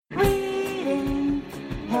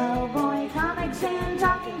stand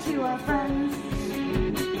talking to our friends.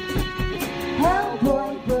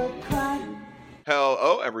 Hellboy Book Club.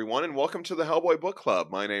 Hello, everyone, and welcome to the Hellboy Book Club.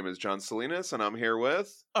 My name is John Salinas, and I'm here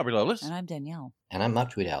with... Aubrey Loveless. And I'm Danielle. And I'm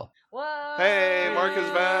Mark Tweedale. Whoa! Hey, Mark is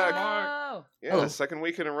back. Mark. Yeah, Hello. Second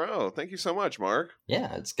week in a row. Thank you so much, Mark.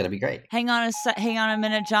 Yeah, it's going to be great. Hang on a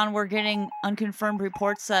minute, John. We're getting unconfirmed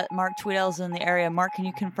reports that Mark Tweedale's in the area. Mark, can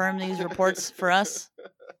you confirm these reports for us?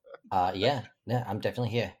 Yeah, I'm definitely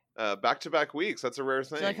here. Back-to-back weeks. That's a rare I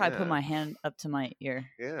thing. feel like I put my hand up to my ear.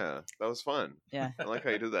 Yeah, that was fun. Yeah. I like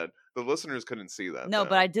how you did that. The listeners couldn't see that. No,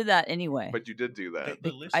 though. but I did that anyway. But you did do that.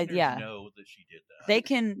 The listeners yeah. know that she did that. They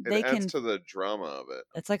can. It adds to the drama of it.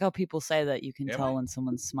 It's like how people say that you can Am tell I? when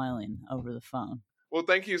someone's smiling over the phone. Well,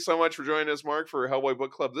 thank you so much for joining us, Mark, for Hellboy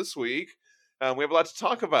Book Club this week. We have a lot to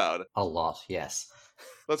talk about. A lot, yes.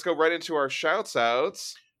 Let's go right into our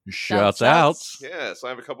shouts-outs. Shouts outs. Yes, I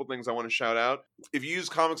have a couple things I want to shout out. If you use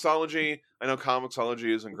Comixology, I know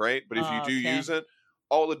Comixology isn't great, but if you do Okay. use it,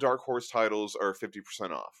 all the Dark Horse titles are 50%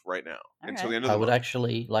 off right now until the end of the I would month.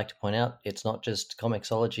 actually like to point out it's not just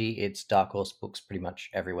Comixology, it's Dark Horse books pretty much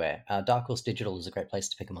everywhere. Dark Horse Digital is a great place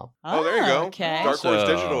to pick them up. Oh, there you go. Okay. Dark Horse So-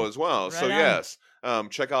 Digital as well. So Right on. yes,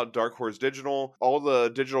 check out Dark Horse Digital. All the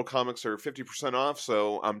digital comics are 50% off,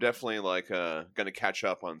 so I'm definitely going to catch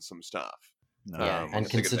up on some stuff. Yeah, and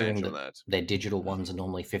take considering advantage of that. their digital ones are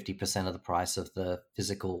normally 50% of the price of the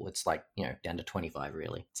physical, it's like, down to 25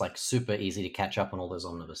 really. It's like super easy to catch up on all those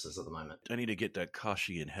omnibuses at the moment. I need to get that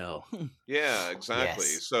Kashi in hell. Yeah, exactly.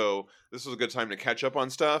 Yes. So this is a good time to catch up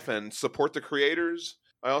on stuff and support the creators.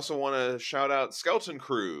 I also want to shout out Skeleton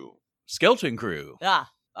Crew. Skeleton Crew. Ah,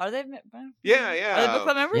 are they? Yeah, yeah. Are they book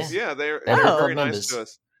club members? Yeah, they're They're book club very nice members. to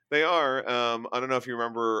us. They are. I don't know if you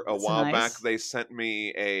remember a That's while nice. back, they sent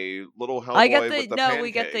me a little Hellboy I got with the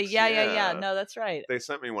we got the pancakes. yeah. No, that's right. They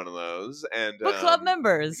sent me one of those, and Book club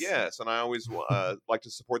members. Yes, and I always like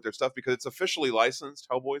to support their stuff because it's officially licensed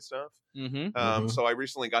Hellboy stuff. Mm-hmm. Mhm. So I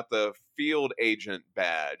recently got the field agent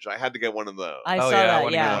badge. I had to get one of those. I Oh, saw yeah, I that.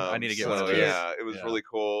 wanna Yeah. get I need to get so, one of those. Yeah, it was Yeah. really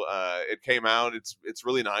cool. It came out. It's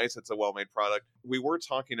really nice. It's a well-made product. We were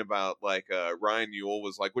talking about Ryan Newell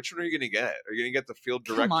was like, which one are you going to get? Are you going to get the field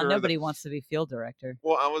director? Come on, or the- nobody wants to be field director.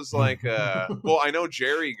 Well, I was like, well, I know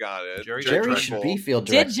Jerry got it. Jerry Jerry Turnbull. should be field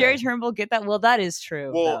director. Did Jerry Turnbull get that? Well, that is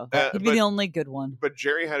true. Well, though. He'd be but- the only good one. But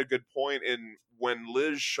Jerry had a good point in when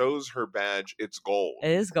Liz shows her badge, it's gold. It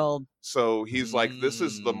is gold. So he's like, this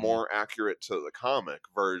is the Mm. more accurate to the comic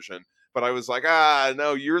version. But I was like,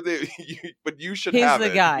 no, you're the, but you should He's have the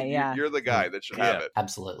it. guy, You- yeah. You're the guy that should have Yeah. it.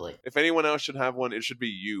 Absolutely. If anyone else should have one, it should be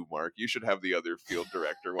you, Mark. You should have the other field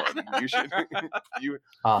director one. You should, you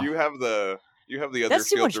Ah, have the other That's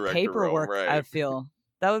too field much director paperwork. role, right? I feel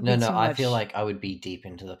that would no, be too I much. feel like I would be deep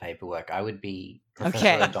into the paperwork. I would be Professor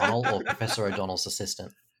Okay. O'Donnell or Professor O'Donnell's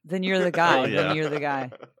assistant. Then you're the guy. Oh, yeah. Then you're the guy.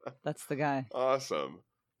 That's the guy. Awesome.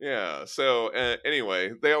 Yeah. So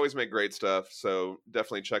anyway, they always make great stuff. So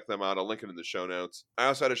definitely check them out. I'll link it in the show notes. I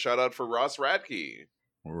also had a shout out for Ross Radke.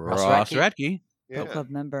 Ross Radke. Yeah. Book club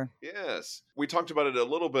member. Yes. We talked about it a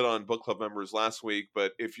little bit on Book Club members last week,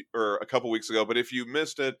 or a couple weeks ago, but if you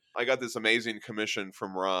missed it, I got this amazing commission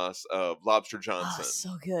from Ross of Lobster Oh, Johnson. so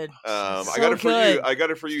good. I so got it for good. you. I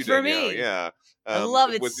got it for you, For Danielle. me. Yeah. I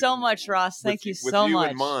love it with- so much, Ross. Thank you with so you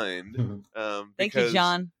much. in mind. Thank you, because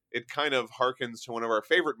John. It kind of harkens to one of our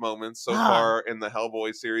favorite moments so Ah. far in the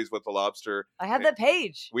Hellboy series with the lobster. I have that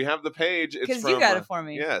page We have the page. It's because from, you got it for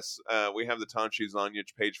me. Yes, we have the Tanchi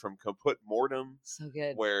Zonyich page from Kaput Mortem, So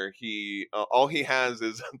good. where he all he has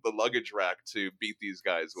is the luggage rack to beat these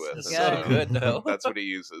guys with. That's And so good, though. That's what he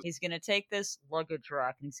uses. He's gonna take this luggage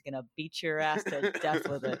rack and he's gonna beat your ass to death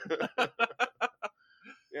with it.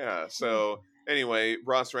 Yeah. So anyway,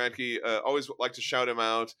 Ross Radke, always like to shout him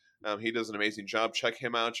out. He does an amazing job. Check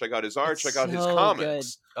him out. Check out his art. It's check out his so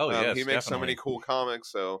comics. Oh, yes, he makes so definitely. many cool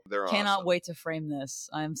comics. So they're Cannot awesome. wait to frame this.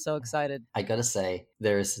 I'm so excited. I gotta say,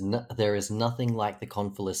 there is nothing like the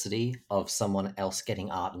confelicity of someone else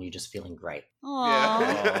getting art and you just feeling great. Aww.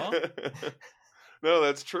 Yeah. No,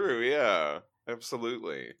 that's true. Yeah,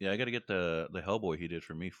 absolutely. Yeah, I got to get the Hellboy he did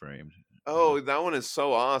for me framed. Oh, that one is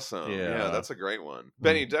so awesome. Yeah. That's a great one.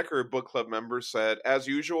 Benny Decker, book club member, said, as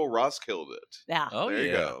usual, Ross killed it. Yeah. Oh, There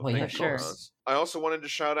you yeah. go. Well, yeah, Thanks, for sure. Ross. I also wanted to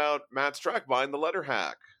shout out Matt Strackbine, the letter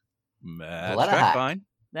hack. Matt Letter hack. Strackbine.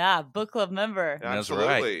 Yeah. Book club member. That's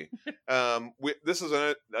Absolutely. This is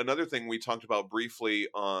another thing we talked about briefly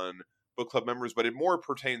on book club members, but it more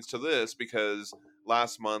pertains to this because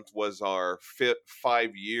last month was our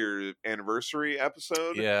 5-year anniversary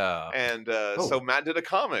episode. Yeah. And Oh. so Matt did a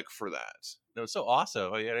comic for that. That was so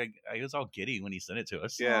awesome. I was all giddy when he sent it to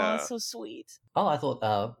us. Yeah. Oh, that's so sweet. Oh, I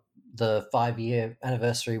thought the 5-year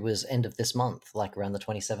anniversary was end of this month, like around the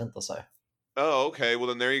 27th or so. Oh, okay. Well,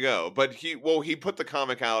 then there you go. But he put the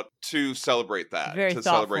comic out to celebrate that, Very to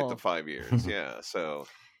celebrate the thoughtful. 5 years. Yeah. So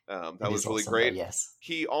It that is was really awesome, though, great. yes.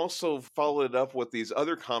 He also followed it up with these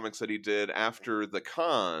other comics that he did after the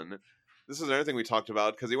con. This is another thing we talked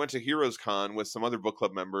about because he went to Heroes Con with some other book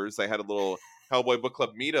club members. They had a little Hellboy book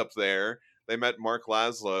club meetup there. They met Mark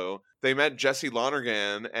Laszlo. They met Jesse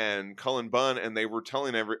Lonergan and Cullen Bunn, and they were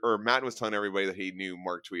telling Matt was telling everybody that he knew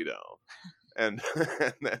Mark Tweedo, and,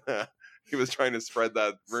 he was trying to spread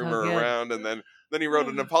that So rumor good. around, and then he wrote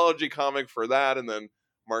an apology comic for that, and then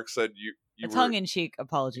Mark said you A were tongue-in-cheek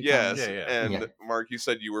apology. yes, Yeah, yeah. and Yeah. Mark, you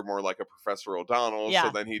said you were more like a Professor O'Donnell, Yeah.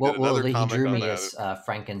 so then he Well, did another he comic drew on me that. as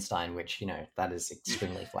Frankenstein, which, that is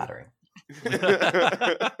extremely flattering.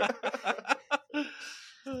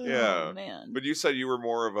 Yeah. Oh, man. But you said you were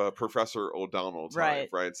more of a Professor O'Donnell type,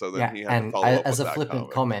 right? So then Yeah, he had to and follow up as with a that flippant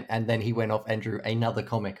comic. comment, and then he went off and drew another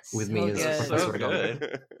comic with So me as good. Professor So O'Donnell.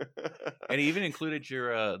 good. And he even included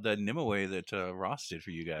your the Nimue that Ross did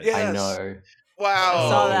for you guys. Yeah. I Yes. know. Wow. I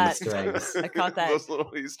saw Oh, that. Easter eggs. I caught that. Those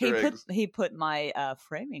little Easter eggs. He put my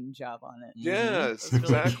framing job on it. Yes, That's really-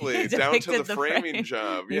 exactly. he Down to depicted the framing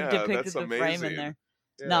job. He Yeah, depicted that's the amazing. frame in there.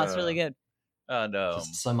 No, it's really good. And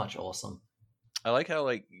Just so much awesome. I like how,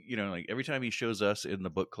 like, like every time he shows us in the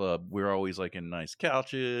book club, we're always like in nice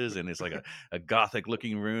couches, and it's like a gothic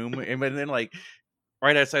looking room, and then like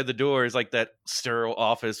right outside the door is like that sterile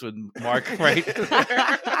office with Mark right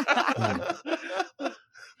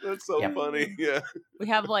That's so Yep. funny. Yeah. We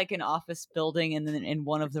have like an office building, and then in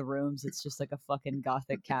one of the rooms, it's just like a fucking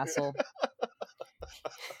gothic castle.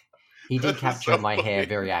 He did That's capture so my hair funny.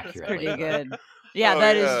 very That's accurately. pretty good. Yeah, Oh,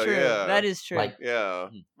 that is yeah, true. yeah. That is true. Like, Yeah.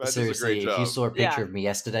 That does a seriously, great if job. you saw a picture Yeah. of me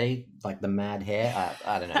yesterday, like the mad hair,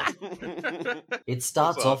 I don't know. It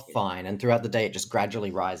starts That's off awesome. fine, and throughout the day, it just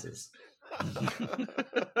gradually rises.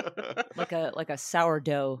 like a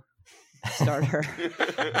sourdough starter.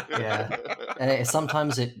 Yeah.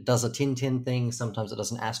 Sometimes it does a Tintin thing, sometimes it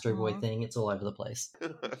does an Astro Boy Aw. thing. It's all over the place.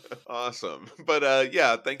 Awesome. But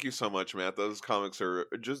yeah, thank you so much, Matt. Those comics are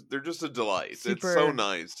they're just a delight. It's so Super-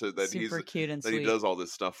 nice that Super cute and he sweet. does all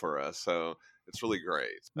this stuff for us. So it's really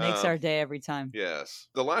great. Makes our day every time. Yes.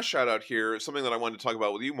 The last shout out here, something that I wanted to talk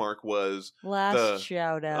about with you, Mark, was Last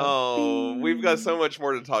shout out. oh, we've got so much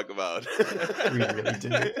more to talk about. We really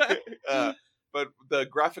do. But the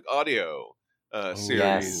graphic audio series,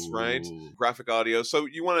 Yes. right? Graphic audio. So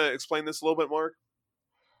you want to explain this a little bit, Mark?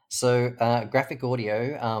 So, Graphic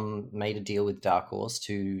Audio made a deal with Dark Horse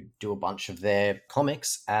to do a bunch of their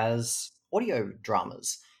comics as audio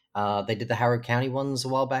dramas. They did the Harrow County ones a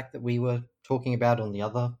while back that we were talking about on the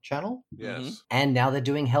other channel. Yes. And now they're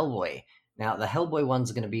doing Hellboy. Now, the Hellboy ones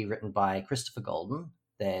are going to be written by Christopher Golden.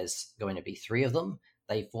 There's going to be 3 of them.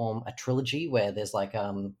 They form a trilogy where there's like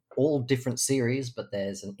all different series, but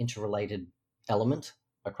there's an interrelated element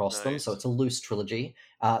across them. So Nice. it's a loose trilogy.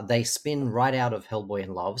 They spin right out of Hellboy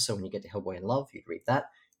in Love. So when you get to Hellboy in Love, you'd read that.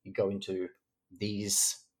 You go into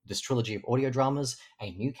this trilogy of audio dramas.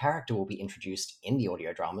 A new character will be introduced in the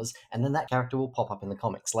audio dramas, and then that character will pop up in the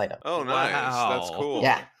comics later. Oh, nice. That's Wow. cool.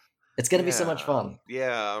 Yeah. It's going to be so much Yeah. fun.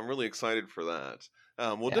 Yeah, I'm really excited for that.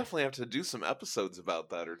 We'll Yeah. definitely have to do some episodes about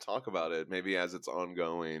that or talk about it maybe as it's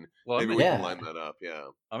ongoing. Well, Maybe I'm, we Yeah. can line that up. Yeah.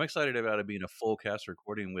 I'm excited about it being a full cast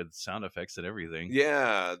recording with sound effects and everything.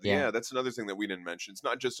 Yeah. Yeah. Yeah. That's another thing that we didn't mention. It's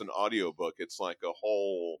not just an audio book. It's like a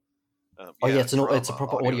whole. Oh, yeah, it's a drama,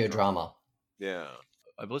 proper audio drama. Yeah.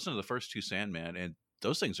 I've listened to the first 2 Sandman, and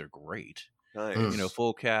those things are great. Nice. Mm.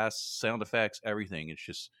 Full cast, sound effects, everything. It's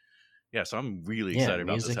just, yeah. So I'm really Yeah, excited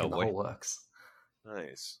about this music and the whole Hellboy. works.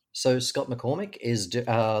 Nice. So Scott McCormick is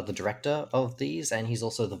the director of these, and he's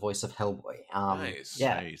also the voice of Hellboy. Nice.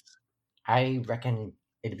 Yeah, Nice. I reckon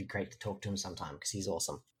it'd be great to talk to him sometime because he's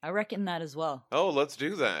awesome. I reckon that as well. Oh, let's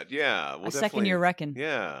do that. Yeah. We'll I second definitely- your reckon.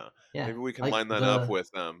 Yeah. Yeah, Maybe we can like line that up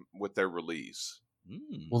with their release.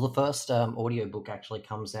 Mm. Well, the first audiobook actually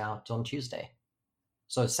comes out on Tuesday,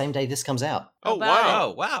 so same day this comes out. Oh, about wow. Oh,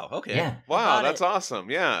 wow. Okay. Yeah, Wow, About that's it.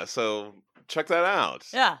 awesome. Yeah, so check that out.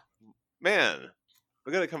 Yeah. Man,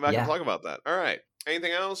 we got to come back Yeah. and talk about that. All right.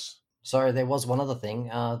 Anything else? sorry, there was one other thing.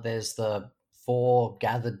 There's the 4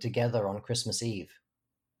 gathered together on Christmas Eve.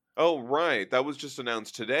 Oh, right. That was just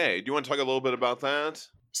announced today. Do you want to talk a little bit about that?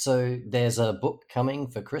 So there's a book coming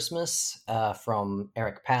for Christmas from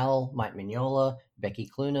Eric Powell, Mike Mignola, Becky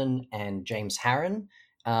Cloonan, and James Harron.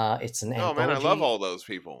 It's an Oh, anthology man, I love all those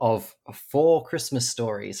people. of 4 Christmas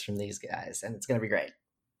stories from these guys, and it's going to be great.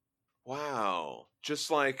 Wow. Just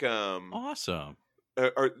like, Awesome.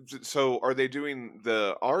 so are they doing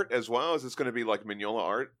the art as well? Is this going to be like Mignola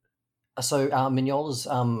art? So Mignola's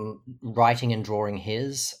writing and drawing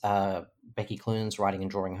his. Becky Clune's writing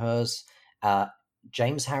and drawing hers.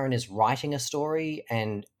 James Harron is writing a story,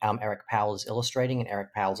 and Eric Powell is illustrating, and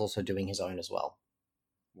Eric Powell's also doing his own as well.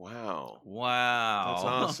 Wow. Wow. That's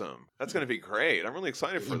awesome. That's going to be great. I'm really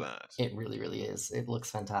excited for that. It really, really is. It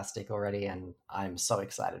looks fantastic already, and I'm so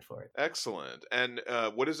excited for it. Excellent. And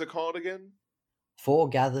what is it called again? Four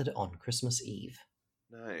Gathered on Christmas Eve.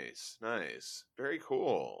 Nice, nice. Very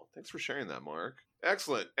cool. Thanks for sharing that, Mark.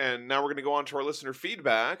 Excellent. And now we're going to go on to our listener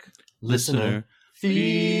feedback. Listener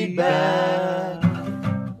feedback.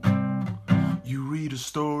 You read a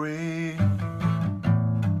story,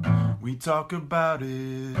 we talk about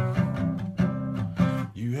it.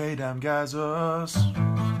 You hey damn guys us,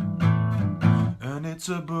 and it's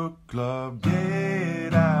a book club.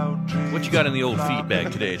 Get out. What you got in the old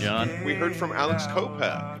feedback today, John? We heard from Alex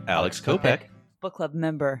Kopek. Alex Kopek. Book club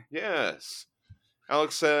member. Yes.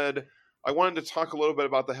 Alex said, I wanted to talk a little bit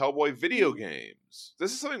about the Hellboy video games.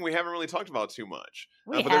 This is something we haven't really talked about too much.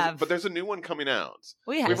 But there's a new one coming out.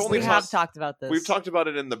 We have talked about this. We've talked about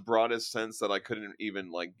it in the broadest sense that I couldn't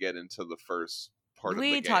even get into the first part of the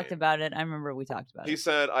game. We talked about it. I remember we talked about it. He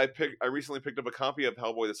said, I recently picked up a copy of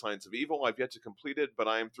Hellboy: The Science of Evil. I've yet to complete it, but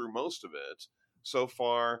I am through most of it. So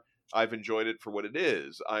far, I've enjoyed it for what it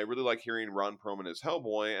is. I really like hearing Ron Perlman as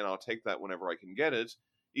Hellboy, and I'll take that whenever I can get it.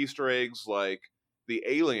 Easter eggs like the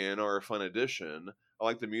alien are a fun addition. I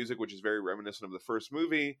like the music, which is very reminiscent of the first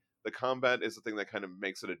movie. The combat is the thing that kind of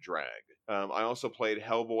makes it a drag. I also played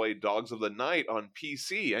Hellboy Dogs of the Night on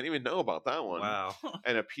PC. I didn't even know about that one. Wow.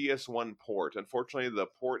 And a PS1 port. Unfortunately, the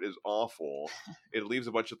port is awful. It leaves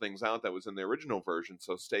a bunch of things out that was in the original version,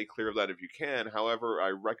 so stay clear of that if you can. However, I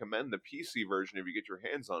recommend the PC version if you get your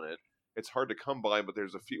hands on it. It's hard to come by, but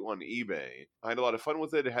there's a few on eBay. I had a lot of fun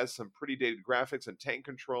with it. It has some pretty dated graphics and tank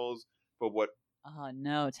controls, but what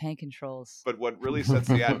tank controls. But what really sets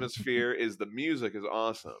the atmosphere is the music is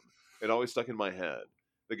awesome. It always stuck in my head.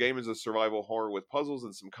 The game is a survival horror with puzzles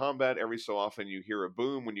and some combat. Every so often you hear a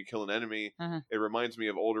boom when you kill an enemy. It reminds me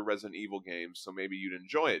of older Resident Evil games, so maybe you'd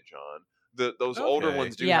enjoy it, John. Those older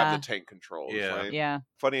ones do have the tank controls, right? Yeah.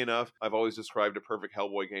 Funny enough, I've always described a perfect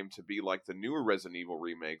Hellboy game to be like the newer Resident Evil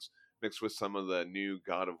remakes, mixed with some of the new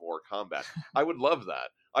God of War combat. I would love that.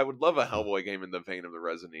 I would love a Hellboy game in the vein of the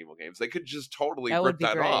Resident Evil games. They could just totally rip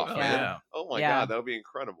that off, man. Yeah. Oh my god, that would be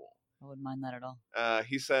incredible. I wouldn't mind that at all.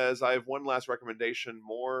 He says, I have one last recommendation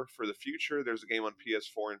more for the future. There's a game on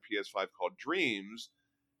PS4 and PS5 called Dreams,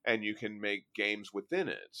 and you can make games within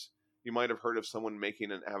it. You might have heard of someone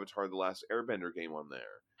making an Avatar The Last Airbender game on there.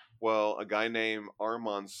 Well, a guy named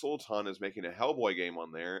Arman Sultan is making a Hellboy game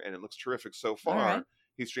on there, and it looks terrific so far. Right.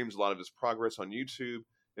 He streams a lot of his progress on YouTube,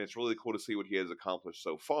 and it's really cool to see what he has accomplished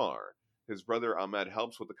so far. His brother Ahmed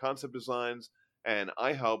helps with the concept designs, and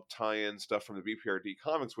I help tie in stuff from the BPRD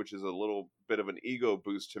comics, which is a little bit of an ego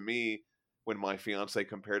boost to me when my fiance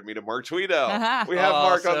compared me to Mark Tweedale. We have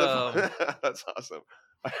Mark on the... That's awesome.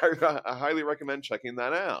 I highly recommend checking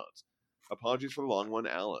that out. Apologies for the long one,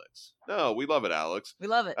 Alex. No, we love it, Alex. We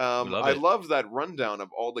love it. I love that rundown of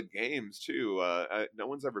all the games, too. No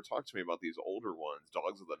one's ever talked to me about these older ones,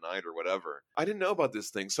 Dogs of the Night or whatever. I didn't know about this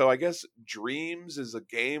thing. So I guess Dreams is a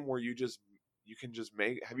game where you can just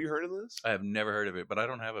make... Have you heard of this? I have never heard of it, but I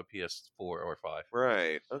don't have a PS4 or 5.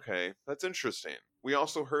 Right. Okay. That's interesting. We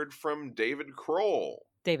also heard from David Kroll.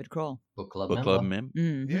 David Kroll. Book club member.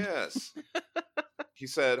 Mm-hmm. Yes. He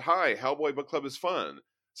said, hi, Hellboy Book Club is fun.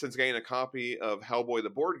 Since getting a copy of Hellboy the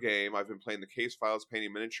board game, I've been playing the case files,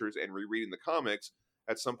 painting miniatures, and rereading the comics.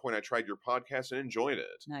 At some point, I tried your podcast and enjoyed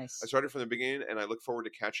it. Nice. I started from the beginning, and I look forward to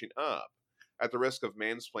catching up. At the risk of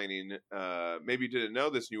mansplaining, maybe you didn't know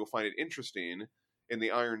this, and you will find it interesting. In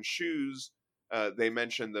the Iron Shoes, they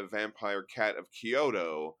mentioned the vampire cat of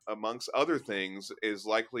Kyoto, amongst other things, is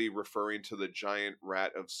likely referring to the giant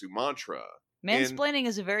rat of Sumatra. Mansplaining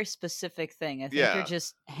is a very specific thing. I think you're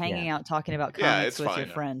just hanging out talking about comics with your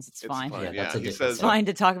friends. It's fine. Yeah, it's fine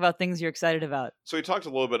to talk about things you're excited about. So he talked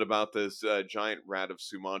a little bit about this giant rat of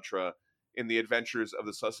Sumatra in The Adventures of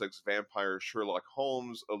the Sussex Vampire. Sherlock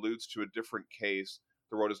Holmes alludes to a different case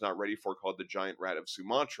the world is not ready for called the giant rat of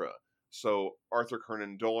Sumatra. So Arthur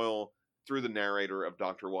Conan Doyle, through the narrator of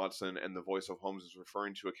Dr. Watson and the voice of Holmes, is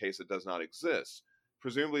referring to a case that does not exist.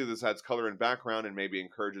 Presumably this adds color and background and maybe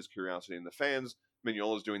encourages curiosity in the fans.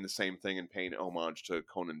 Mignola is doing the same thing and paying homage to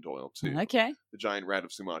Conan Doyle too. Okay. The giant rat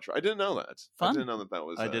of Sumatra. I didn't know that. Fun. I didn't know that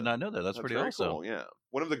was... I did not know that. That's pretty awesome. Cool, yeah.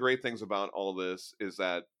 One of the great things about all this is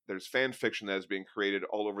that there's fan fiction that has been created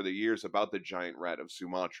all over the years about the giant rat of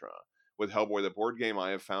Sumatra. With Hellboy the board game, I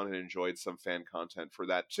have found and enjoyed some fan content for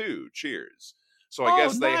that too. Cheers. So I Oh,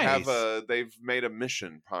 guess nice. they've made a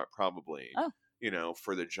mission probably. Oh.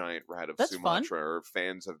 For the giant rat of That's fun. Sumatra, or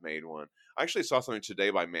fans have made one. I actually saw something today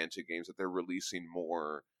by Mantic Games that they're releasing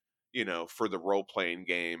more, for the role playing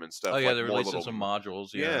game and stuff. Oh yeah, like they're more releasing little, some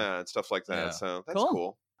modules. yeah, and stuff like that. Yeah. So that's Cool.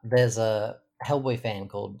 cool. There's a Hellboy fan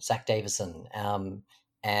called Zach Davison,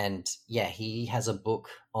 and yeah, he has a book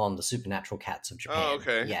on the supernatural cats of Japan. Oh,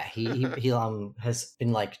 okay. Yeah, he has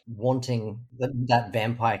been like wanting that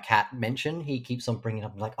vampire cat mention. He keeps on bringing it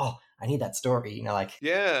up, like, oh, I need that story. Like,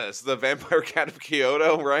 Yes, the Vampire Cat of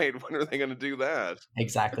Kyoto, right? When are they going to do that?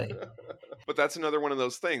 exactly. But that's another one of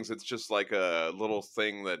those things. It's just like a little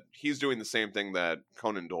thing that he's doing the same thing that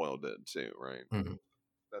Conan Doyle did too, right? Mhm.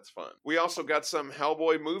 That's fun. We also got some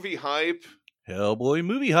Hellboy movie hype. Hellboy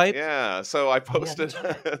movie hype. Yeah, so I posted.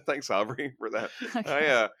 that's Thanks, Aubrey, for that.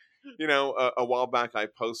 Okay. A while back, I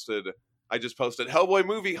just posted Hellboy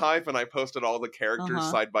movie hype, and I posted all the characters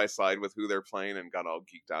side by side with who they're playing, and got all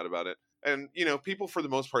geeked out about it. And people for the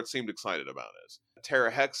most part seemed excited about it.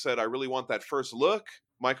 Tara Hex said, "I really want that first look."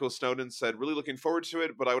 Michael Snowden said, "Really looking forward to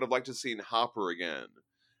it, but I would have liked to seen Hopper again."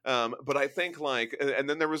 But I think and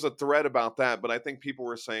then there was a thread about that, but I think people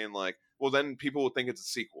were saying well, then people would think it's a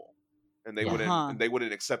sequel. And they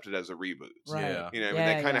wouldn't accept it as a reboot. Right.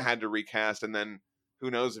 Yeah. They kind of had to recast, and then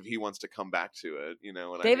who knows if he wants to come back to it,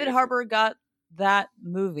 And David Harbour got that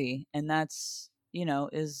movie, and that's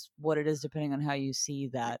is what it is depending on how you see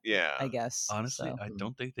that. Yeah, I guess. Honestly, so. I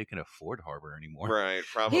don't think they can afford Harbour anymore. Right,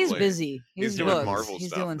 probably. He's busy. He's booked. doing Marvel He's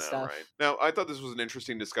stuff doing now, stuff. right? Now, I thought this was an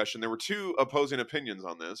interesting discussion. There were two opposing opinions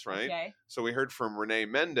on this, right? Okay. So we heard from Renee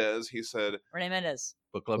Mendez. He said, Renee Mendez,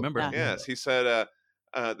 Book club member. Yeah. yes, he said,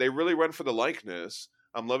 they really run for the likeness.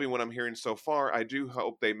 I'm loving what I'm hearing so far. I do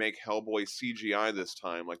hope they make Hellboy CGI this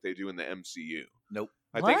time, like they do in the MCU. Nope.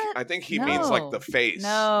 I think he means like the face.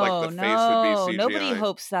 No, like the face would be CGI. Nobody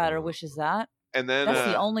hopes that or wishes that. And then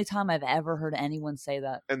That's the only time I've ever heard anyone say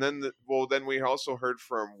that. And then, then we also heard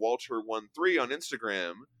from Walter13 on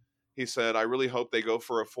Instagram. He said, "I really hope they go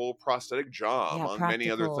for a full prosthetic jaw, among many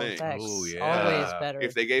other practical things. effects. Oh, yeah. Always better.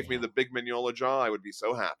 If they gave me the big Mignola jaw, I would be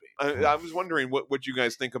so happy." I was wondering what you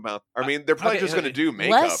guys think about. I mean, they're probably just going to do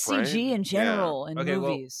makeup, less CG right? in general in Okay,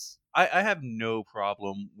 well, movies. I have no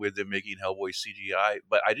problem with them making Hellboy CGI,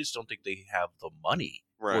 but I just don't think they have the money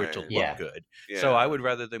for it to look Right. good. Yeah. So I would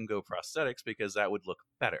rather them go prosthetics because that would look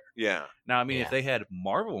better. Yeah. Now, I mean, Yeah. if they had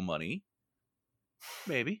Marvel money,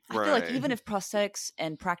 maybe. I feel like Right. even if prosthetics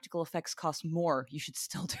and practical effects cost more, you should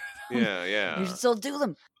still do them. Yeah. You should still do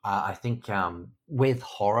them. I think with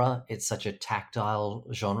horror, it's such a tactile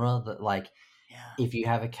genre that if you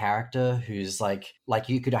have a character who's like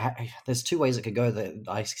you could there's two ways it could go. That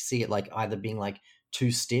I see it like either being like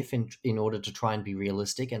too stiff in order to try and be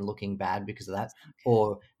realistic and looking bad because of that,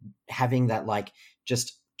 or having that like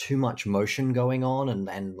just too much motion going on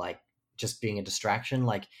and like just being a distraction.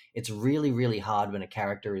 Like it's really, really hard when a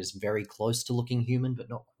character is very close to looking human but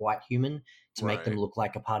not quite human to make them look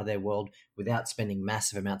like a part of their world without spending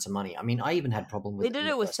massive amounts of money. I mean, I even had problem with They did in it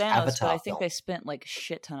the with first Thanos, Avatar but I think film. they spent like a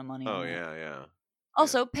shit ton of money Oh on it. yeah.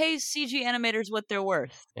 Also, pay CG animators what they're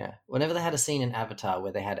worth. Yeah. Whenever they had a scene in Avatar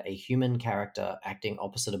where they had a human character acting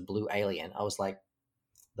opposite a blue alien, I was like,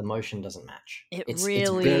 the motion doesn't match. It's it's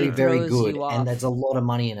really very, very throws good, you and off. there's a lot of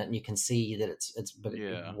money in it, and you can see that but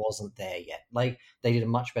Yeah. it wasn't there yet. Like they did a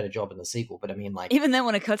much better job in the sequel, but I mean, like Even then,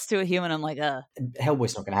 when it cuts to a human, I'm like,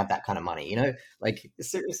 Hellboy's not going to have that kind of money, Like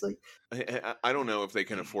seriously. I don't know if they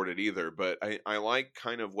can afford it either, but I like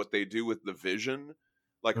kind of what they do with the vision.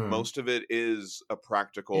 Like Mm. most of it is a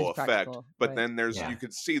practical It's effect, practical, but right. then Yeah. you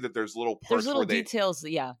could see that there's little parts there's little where they details.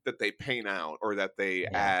 that they paint out or that they Yeah.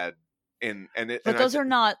 add and But those are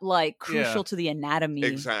not like crucial Yeah. to the anatomy.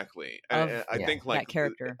 exactly. of And I think that like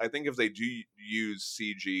character. I think if they do use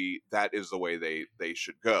CG, that is the way they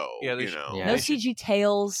should go. Yeah, they you should- know, Yeah. No They should- CG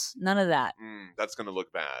tails, none of that. That's going to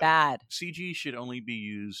look bad. Bad. CG should only be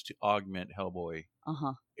used to augment Hellboy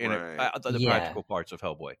Uh-huh. in Right. the Yeah. practical parts of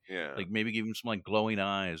Hellboy. Yeah. Like maybe give him some like glowing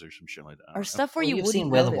eyes or some shit like that. I Or don't know. stuff where Well, you you've wouldn't seen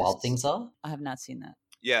Where the notice. Wild Things Are. I have not seen that.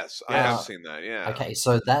 Yes, I Yeah. have seen that. Yeah. Okay,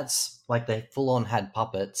 so that's like they full on had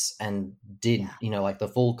puppets and did Yeah. like the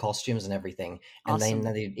full costumes and everything, and Awesome.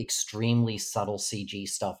 then they did extremely subtle CG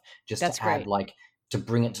stuff just That's to add great. like to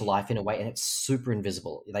bring it to life in a way, and it's super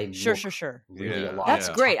invisible. They Sure, look sure. really Yeah. alive. That's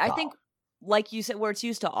and great. I tactile. think, like you said, where it's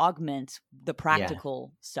used to augment the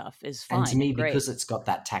practical stuff is fine. And to me, Great. because it's got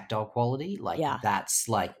that tactile quality, like Yeah. that's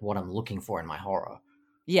like what I'm looking for in my horror.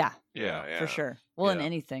 yeah, Yeah. for sure. Well, in Yeah.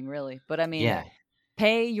 anything really, but I mean, Yeah.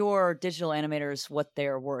 pay your digital animators what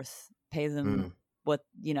they're worth. Pay them what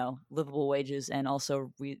livable wages and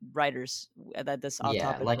also writers. That's off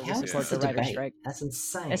topic. like but how we is support this a the writer's debate? strike. That's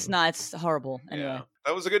insane. It's not. It's horrible. Anyway. Yeah.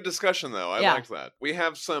 That was a good discussion, though. I Yeah. liked that. We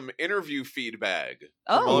have some interview feedback from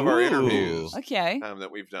Oh. all of our Ooh. interviews Okay.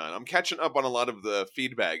 that we've done. I'm catching up on a lot of the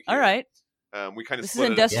feedback here. All right. We kind of This is split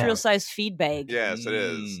it. industrial sized feed bag. Yes, it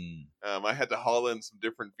is. Mm. I had to haul in some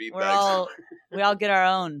different We feedbacks. all get our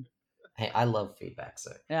own. Hey, I love feedback,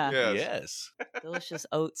 so Yeah. Yes. Delicious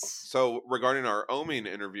oats. So regarding our Omen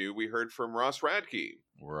interview, we heard from Ross Radke.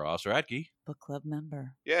 Ross Radke. Book club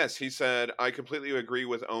member. Yes, he said, I completely agree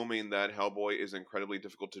with Omen that Hellboy is incredibly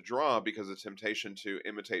difficult to draw because the temptation to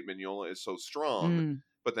imitate Mignola is so strong, Mm.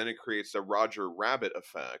 but then it creates a Roger Rabbit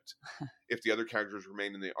effect if the other characters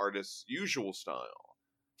remain in the artist's usual style.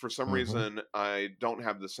 For some Mhm. reason, I don't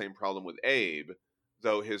have the same problem with Abe,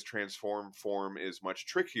 though his transform form is much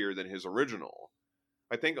trickier than his original.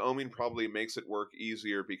 I think Omen probably makes it work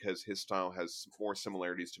easier because his style has more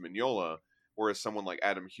similarities to Mignola, whereas someone like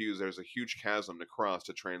Adam Hughes, there's a huge chasm to cross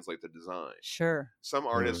to translate the design. Sure. Some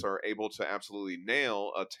artists are able to absolutely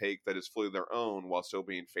nail a take that is fully their own while still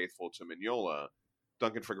being faithful to Mignola.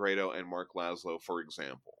 Duncan Fegredo and Mark Laszlo, for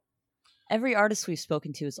example. Every artist we've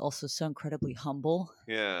spoken to is also so incredibly humble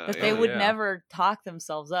Yeah. that yeah. they would yeah. never talk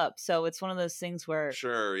themselves up. So it's one of those things where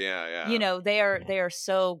Sure, yeah. they are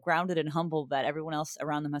so grounded and humble that everyone else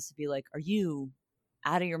around them has to be like, "Are you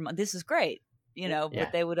out of your mind? This is great." Yeah.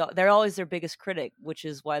 But they're always their biggest critic, which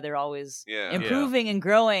is why they're always Yeah. improving and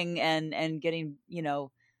growing and getting,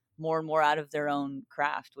 more and more out of their own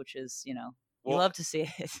craft, which is, you Well, love to see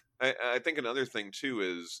it. I think another thing, too,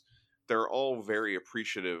 is they're all very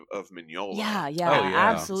appreciative of Mignola. Yeah, Oh,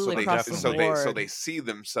 yeah. absolutely So they, across the so board. they so they see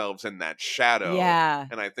themselves in that shadow. Yeah.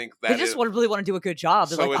 And I think that They just really want to do a good job.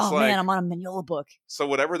 They're So like, it's oh like- man, I'm on a Mignola book. So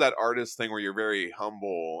whatever that artist thing where you're very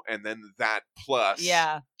humble and then that plus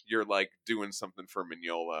Yeah. you're like doing something for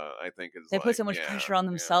Mignola, I think is They like, put so much yeah, pressure on yeah.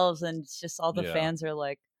 themselves, and it's just all the Yeah. fans are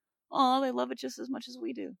like, oh, they love it just as much as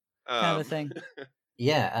we do. Kind of a thing.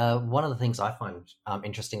 Yeah, one of the things I find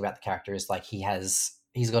interesting about the character is like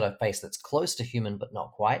he's got a face that's close to human but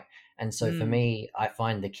not quite, and so for Mm. me, I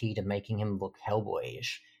find the key to making him look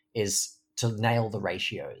Hellboyish is to nail the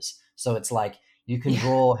ratios. So it's like you can Yeah.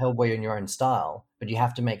 draw Hellboy in your own style, but you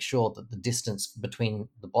have to make sure that the distance between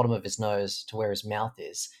the bottom of his nose to where his mouth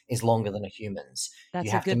is longer than a human's. That's You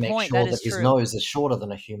a have to good make point. sure That that is his true. nose is shorter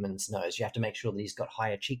than a human's nose. You have to make sure that he's got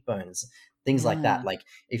higher cheekbones, things like that. Yeah. Like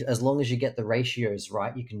as long as you get the ratios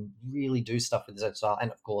right, you can really do stuff with his own style.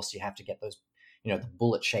 And of course, you have to get those, the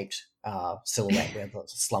bullet-shaped silhouette with the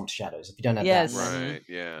slumped shadows. If you don't have Yes. that, Right,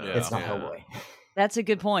 yeah. Yeah. it's not yeah. Hellboy. That's a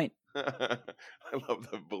good point. I love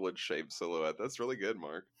the bullet-shaped silhouette. That's really good,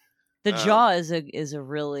 Mark. The Um, jaw is a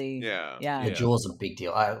really Yeah. The Yeah. jaw's a big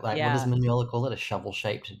deal. What does Yeah. Mignola call it? A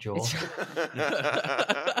shovel-shaped jaw.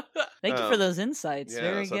 Thank you for Um, those insights.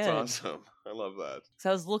 Very Yes, good. that's awesome. I love that. So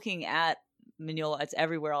I was looking at Mignola. It's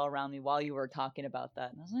everywhere all around me while you were talking about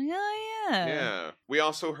that, and I was like, oh yeah. Yeah. We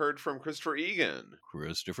also heard from Christopher Egan.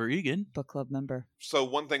 Christopher Egan. Book club member. So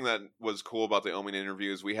one thing that was cool about the Omen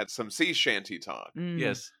interview is we had some sea shanty talk. Mm.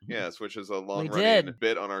 Yes. Yes, which is a long-running did.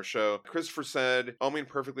 bit on our show. Christopher said, Omen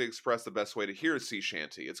perfectly expressed the best way to hear a sea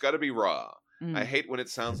shanty. It's got to be raw. Mm. I hate when it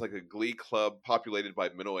sounds like a glee club populated by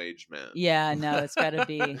middle-aged men. Yeah, no, it's got to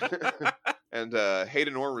be. And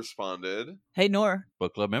Hayden Orr responded. Hey, Nor.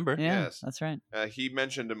 Book club member. Yeah, Yes. that's right. He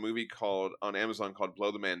mentioned a movie on Amazon called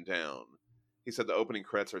Blow the Man Down. He said the opening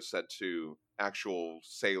credits are set to actual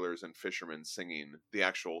sailors and fishermen singing the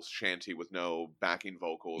actual shanty with no backing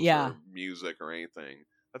vocals Yeah. or music or anything.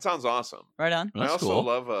 That sounds awesome. Right on. That's I also cool.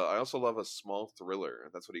 love a small thriller.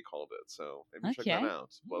 That's what he called it. So maybe check that Okay. out.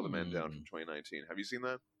 Blow the Man Down from 2019. Have you seen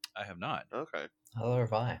that? I have not. Okay. Oh,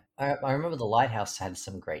 have I. I remember the Lighthouse had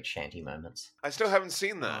some great shanty moments. I still haven't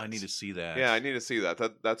seen Oh, that. I need to see that. Yeah, I need to see that.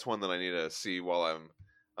 That's one that I need to see while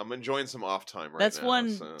I'm enjoying some off time right That's now.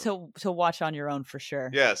 one so. to watch on your own for sure.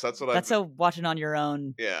 Yes, that's what That's I've a watching on your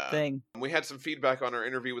own yeah. thing. We had some feedback on our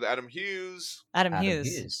interview with Adam Hughes. Adam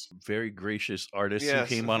Hughes. Very gracious artist Yes.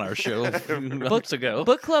 who came on our show a few months ago.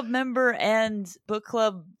 Book club member and book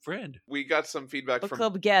club Friend. We got some feedback from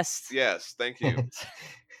club guest. Yes, thank you.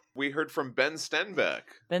 We heard from Ben Stenbeck.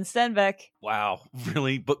 Ben Stenbeck. Wow.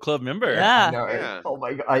 Really? Book club member? Yeah. No, Yeah. oh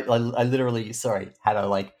my god! I literally, had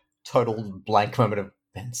a total blank moment of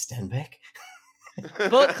Ben Stenbeck.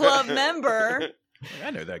 Book club member.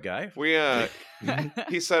 I know that guy. We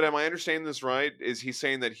he said, am I understanding this right? Is he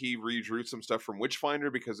saying that he redrew some stuff from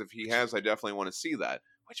Witchfinder? Because if he has, I definitely want to see that.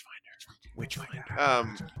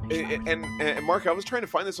 And Mark, I was trying to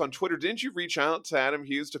find this on Twitter. Didn't you reach out to Adam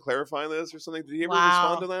Hughes to clarify this or something? Did he ever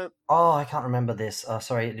respond to that? Oh, I can't remember this.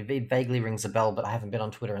 Sorry, it vaguely rings a bell, but I haven't been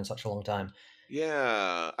on Twitter in such a long time.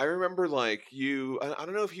 Yeah, I remember like you. I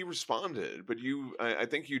don't know if he responded, but I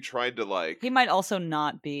think you tried to like. He might also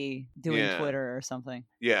not be doing Yeah. Twitter or something.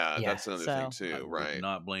 Yeah, Yeah. that's another thing I too, would right?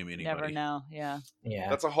 not blame anybody. Never know. Yeah. Yeah.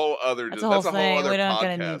 That's a whole other. That's a whole thing. other We don't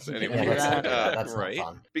gonna need podcast. to get Anyway. into that's, that. that's Right. not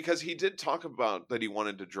fun. Because he did talk about that he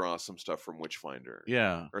wanted to draw some stuff from Witchfinder,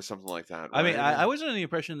 Yeah. or something like that. I mean, right? I was under the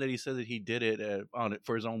impression that he said that he did it on it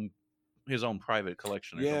for his own private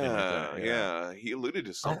collection or something like that. Yeah, he alluded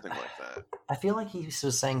to something like that. I feel like he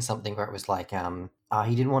was saying something where it was like,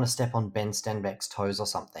 he didn't want to step on Ben Stenbeck's toes or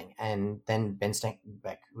something, and then Ben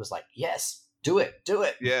Stenbeck was like, "Yes, do it."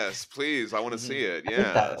 Yes, please, I want to see it. I think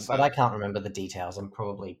Yeah, that, so but I can't remember the details. I'm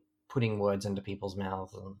probably putting words into people's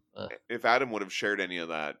mouths. And, if Adam would have shared any of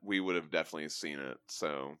that, we would have definitely seen it.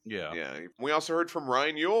 So Yeah. We also heard from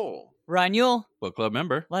Ryan Yule. Ryan Yule, Book club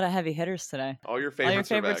member. a lot of heavy hitters today. All your All favorites,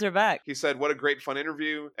 your favorites are are back. back. He said, "What a great fun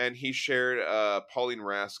interview," and he shared a Pauline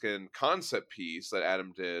Raskin concept piece that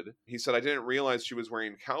Adam did. He said, "I didn't realize she was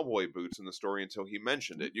wearing cowboy boots in the story until he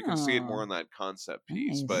mentioned it. You can see it more Oh. in that concept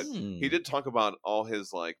piece, Nice. but he did talk about all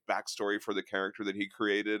his like backstory for the character that he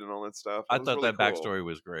created and all that stuff. I It was thought really that cool. backstory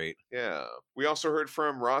was great. Yeah, we also heard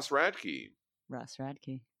from Ross Radke. Ross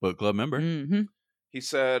Radke. Book club member. Mm-hmm. He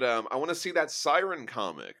said, I want to see that Siren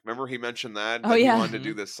comic. Remember he mentioned that? Oh, that yeah. He wanted to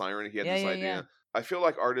do this Siren. He had this idea. Yeah. I feel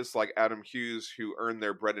like artists like Adam Hughes, who earn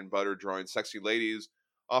their bread and butter drawing sexy ladies,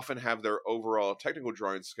 often have their overall technical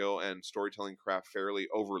drawing skill and storytelling craft fairly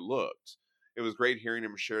overlooked. It was great hearing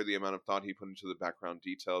him share the amount of thought he put into the background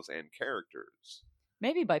details and characters.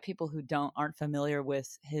 Maybe by people who aren't familiar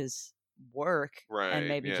with his work, Right, and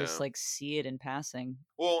maybe yeah. just like see it in passing.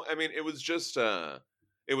 Well, I mean, it was just...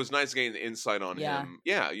 it was nice getting the insight on Yeah. him.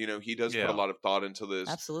 Yeah, he does put Yeah. a lot of thought into this.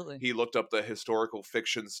 Absolutely. He looked up the historical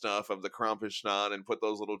fiction stuff of the Krampusnacht and put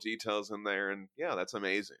those little details in there, and yeah, that's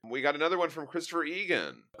amazing. We got another one from Christopher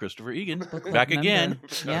Egan. Christopher Egan. Book club Back member. again.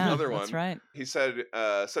 Yeah, Another that's one. right. He said,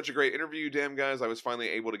 "Such a great interview, damn guys. I was finally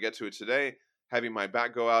able to get to it today. Having my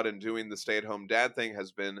back go out and doing the stay-at-home dad thing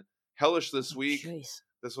has been hellish this week. Jeez.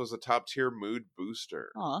 This was a top-tier mood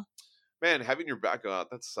booster. Aw. Man, having your back go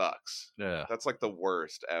out, that sucks. Yeah. That's like the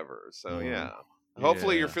worst ever. So Mm. yeah.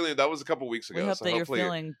 Hopefully you're Yeah. feeling... That was a couple weeks ago. We hope so that you're hopefully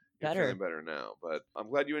feeling You're better. feeling better now, but I'm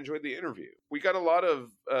glad you enjoyed the interview. We got a lot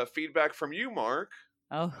of feedback from you, Mark.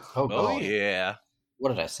 Oh, oh, Oh God. yeah. What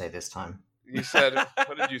did I say this time? You said,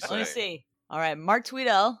 what did you say? let me see. All right, Mark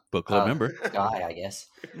Tweedell. Book club Uh, member. Guy, I guess.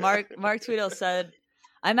 Mark Tweedell said,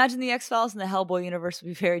 "I imagine the X-Files and the Hellboy universe would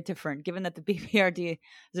be very different, given that the BPRD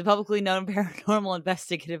is a publicly known paranormal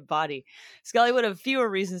investigative body. Scully would have fewer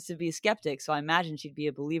reasons to be a skeptic, so I imagine she'd be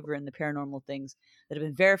a believer in the paranormal things that have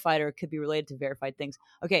been verified or could be related to verified things."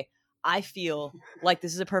 Okay, I feel like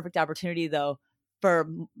this is a perfect opportunity, though,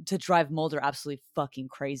 to drive Mulder absolutely fucking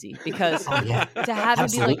crazy, because Oh, yeah. to have him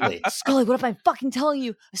be Absolutely. like, "Scully, what if I'm fucking telling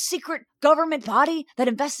you a secret government body that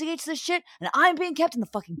investigates this shit, and I'm being kept in the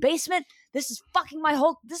fucking basement? This is my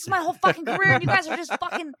whole fucking career, and you guys are just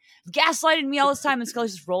fucking gaslighting me all this time." And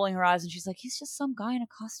Scully's just rolling her eyes, and she's like, "He's just some guy in a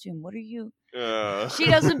costume. What are you?" She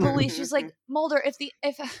doesn't believe. She's like, "Mulder, if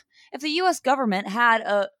the U.S. government had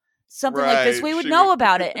something like this, Right, we would she know would-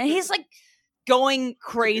 about it." And he's like going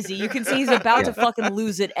crazy. You can see he's about to fucking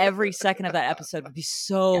lose it every second of that episode. It would be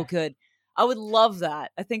so Yeah. good. I would love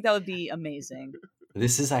that. I think that would be amazing.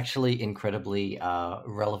 This is actually incredibly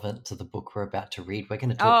relevant to the book we're about to read. We're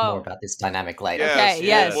going to talk more about this dynamic later. Yes, Okay,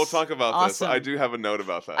 yes. We'll talk about this. Awesome. I do have a note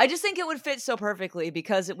about that. I just think it would fit so perfectly,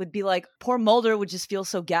 because it would be like poor Mulder would just feel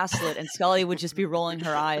so gaslit, and Scully would just be rolling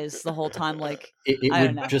her eyes the whole time. Like, It I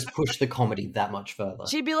don't know. would just push the comedy that much further.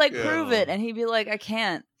 she'd be like, Yeah. "Prove it," and he'd be like, "I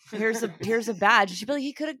can't. Here's a badge." And she'd be like,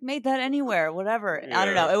 "He could have made that anywhere, whatever." I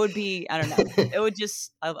don't know. Yeah. It would be, I don't know. It would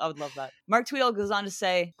just, I would love that. Mark Tweedell goes on to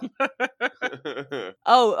say,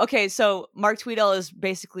 "Oh, okay. So Mark Tweedell is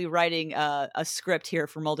basically writing a script here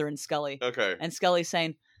for Mulder and Scully, Okay. and Scully's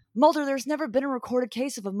saying, 'Mulder, there's never been a recorded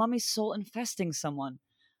case of a mummy's soul infesting someone.'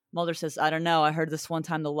 Mulder says, 'I don't know. I heard this one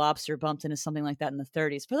time the lobster bumped into something like that in the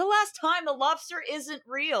 30s. For the last time, the lobster isn't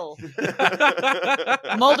real.'"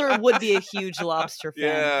 Mulder would be a huge lobster fan,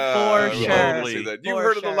 Yeah, for I would sure. totally see that. You For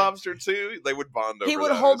heard of sure. the lobster too? They would bond over He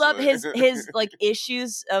would that, hold up honestly. his like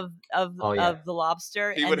issues of Oh, yeah. the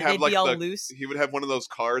lobster, He and would have they'd like be all loose. he would have one of those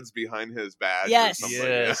cards behind his badge. Yes. Or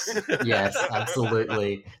Yes. something. Yes,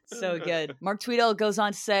 absolutely. So good. Mark Tweedell goes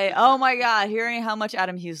on to say, "Oh my God, hearing how much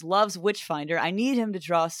Adam Hughes loves Witchfinder, I need him to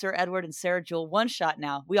draw Sir Edward and Sarah Jewel one shot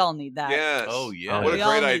now. We all need that. Yes. Oh yeah. What a We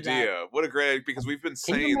all great need idea. What a great, because we've been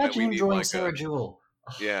Can you saying that imagine we him need drawing like Sarah Jewel?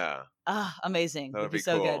 yeah. Amazing. That would It'd be be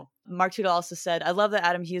so good. cool. Mark Tudor also said, I love that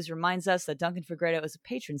Adam Hughes reminds us that Duncan Fegredo is a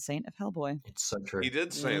patron saint of Hellboy. It's so true. He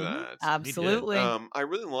did say Mhm. that. Absolutely. I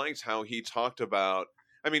really liked how he talked about.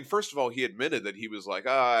 I mean, first of all, he admitted that he was like,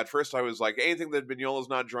 at first I was like, anything that Mignola's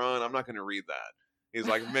not drawn, I'm not going to read that. He's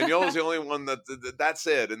like, Mignola's the only one that's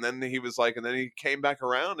it. And then he was like, and then he came back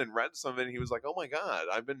around and read some of it, and he was like, oh my God,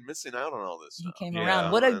 I've been missing out on all this He stuff. came Yeah.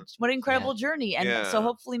 around. What an incredible journey. And Yeah. so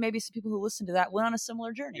hopefully maybe some people who listen to that went on a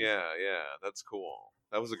similar journey. Yeah, that's cool.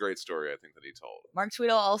 That was a great story, I think, that he told. Mark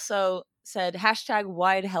Tweedle also said, hashtag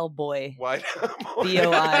wide Hellboy. Why?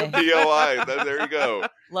 BOI. BOI. There you go.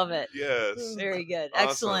 Love it. Yes. Very good.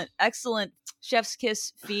 Awesome. Excellent chef's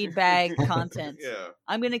kiss feedback content. Yeah.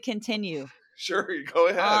 I'm going to continue Sure, you go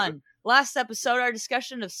ahead. on. Last episode, our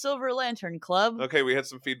discussion of Silver Lantern Club. Okay, we had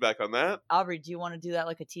some feedback on that. Aubrey, do you want to do that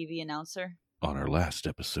like a TV announcer? On our last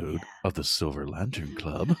episode of the Silver Lantern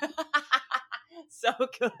Club. So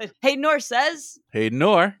good. Hey, Nor says. Hey,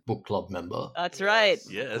 Nor. Book club member. That's right.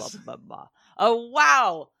 Yes. Blah, blah, blah. Oh,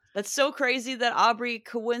 wow. That's so crazy that Aubrey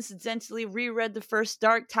coincidentally reread the first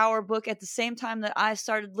Dark Tower book at the same time that I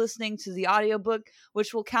started listening to the audiobook,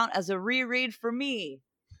 which will count as a reread for me.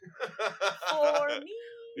 For me.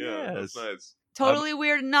 Yeah, that's Yes. nice. Totally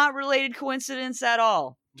weird, not related coincidence at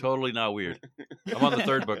all. Totally not weird. I'm on the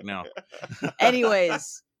third book now.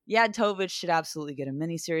 Anyways, Yadtovich should absolutely get a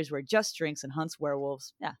miniseries where he just drinks and hunts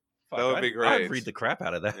werewolves. Yeah. That would I'd- be great. I'd read the crap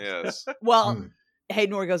out of that. Yes. Well, Hmm.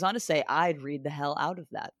 Hayden goes on to say, I'd read the hell out of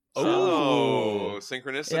that. Oh,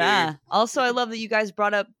 synchronicity. Yeah. Also, I love that you guys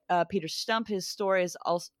brought up Peter Stump. His story has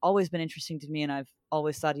always been interesting to me, and I've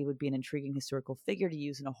always thought he would be an intriguing historical figure to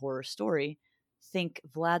use in a horror story. Think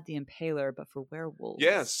Vlad the Impaler, but for werewolves.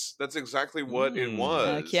 Yes, that's exactly what it Mm.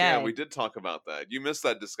 was. Yeah, Okay. we did talk about that. You missed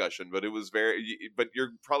that discussion, but it was but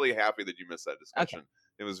you're probably happy that you missed that discussion.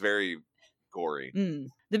 It was very gory.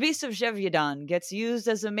 The Beast of Jevyadan gets used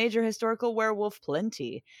as a major historical werewolf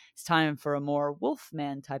plenty. It's time for a more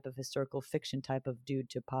Wolfman type of historical fiction type of dude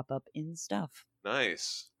to pop up in stuff.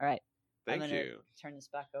 Nice. All right. Thank I'm gonna you. turn this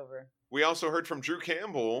back over. We also heard from Drew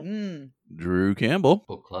Campbell. Drew Campbell.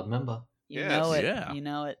 Book club member. You Yes. know it. Yeah. You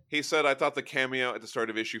know it. He said, I thought the cameo at the start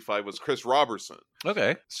of issue 5 was Chris Robertson.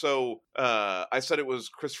 Okay. So I said it was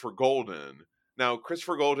Christopher Golden. Now,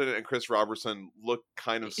 Christopher Golden and Chris Robertson look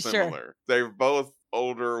kind of Sure. similar. They're both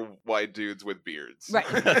older white dudes with beards. Right.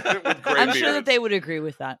 with gray I'm beards. sure that they would agree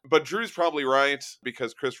with that. But Drew's probably right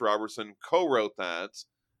because Chris Robertson co-wrote that.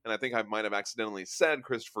 And I think I might have accidentally said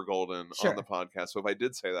Christopher Golden Sure. on the podcast. So if I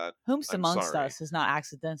did say that, Whomst I'm amongst sorry. us is not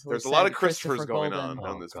accidentally. there's a said lot of Christopher Christophers going Golden.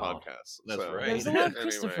 on Oh, this God. podcast. That's So, right. There's a lot of anyway,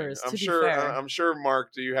 Christophers, I'm to be sure. fair. I'm sure.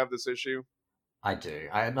 Mark, do you have this issue? I do.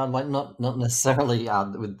 Not necessarily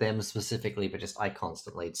with them specifically, but just I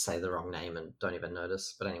constantly say the wrong name and don't even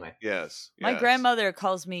notice. But anyway, Yes. My yes. grandmother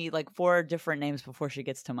calls me like 4 different names before she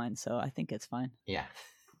gets to mine, so I think it's fine. yeah.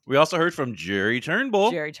 We also heard from Jerry Turnbull.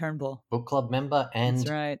 Jerry Turnbull. Book club member and That's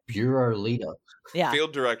right. bureau leader. Yeah.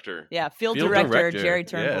 Field director. Yeah. Field director Jerry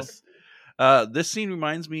Turnbull. Yes. This scene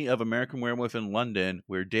reminds me of American Werewolf in London,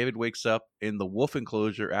 where David wakes up in the wolf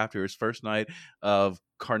enclosure after his first night of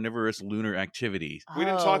carnivorous lunar activity. We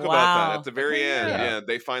didn't Oh, talk about wow. that at the very end. Yeah. Yeah,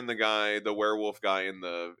 they find the werewolf guy in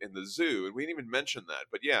the zoo, and we didn't even mention that.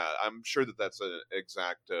 But yeah, I'm sure that that's an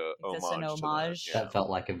exact homage. That's an to that. homage. Yeah. That felt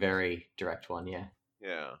like a very direct one. Yeah.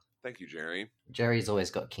 Yeah. Thank you, Jerry. Jerry's always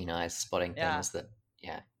got keen eyes spotting Yeah. things that.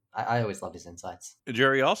 Yeah. I always loved his insights.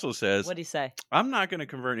 Jerry also says, What'd he say? I'm not going to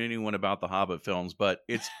convert anyone about the Hobbit films, but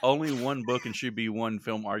it's only one book and should be one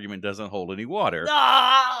film argument doesn't hold any water.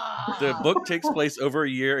 Ah! The book takes place over a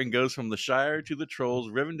year and goes from the Shire to the Trolls,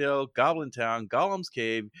 Rivendell, Goblin Town, Gollum's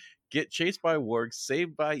Cave, get chased by wargs,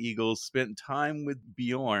 saved by eagles, spent time with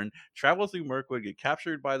Bjorn, travel through Mirkwood, get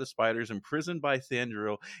captured by the spiders, imprisoned by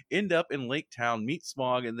Thandril, end up in Lake Town, meet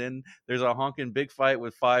Smaug, and then there's a honking big fight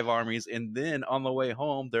with 5 armies, and then on the way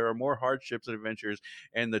home, there are more hardships and adventures,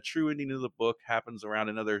 and the true ending of the book happens around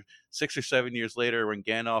another 6 or 7 years later when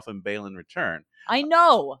Gandalf and Balin return. I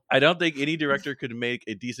know. I don't think any director could make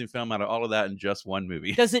a decent film out of all of that in just one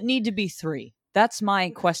movie. Does it need to be 3? That's my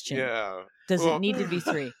question. Yeah. Does Well- it need to be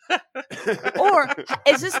 3? Or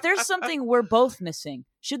is this there's something we're both missing?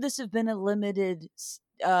 Should this have been a limited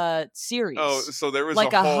series. Oh, so there was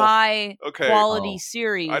like a a whole high okay. quality Oh.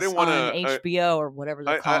 series I didn't wanna- on HBO or whatever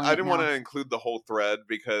they're calling I it didn't now. want to include the whole thread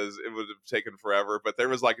because it would have taken forever, but there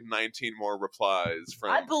was like 19 more replies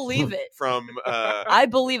from I believe it. from I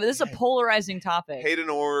believe it. This is a polarizing topic. Hayden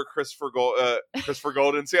Orr, Christopher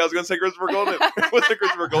Golden. See, I was going to say Christopher Golden. It wasn't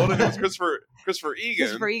Christopher Golden. It was Christopher Egan.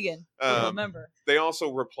 Christopher Egan. Remember. They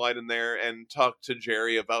also replied in there and talked to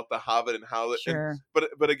Jerry about the Hobbit and how. Sure.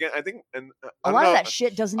 But again, I think A lot of that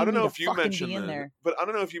shit doesn't I even don't know need if to you fucking mentioned be in this, there. but I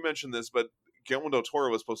don't know if you mentioned this, but Guillermo del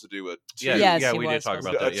Toro was supposed to do a Yes, he we did was talk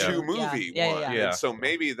supposed about to. that. Yeah. 2-movie Yeah, one. yeah. And so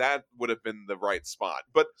maybe that would have been the right spot.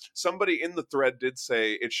 But somebody in the thread did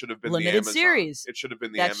say it should have been Limited the Amazon. series. It should have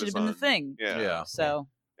been the That Amazon. should have been the thing. Yeah. So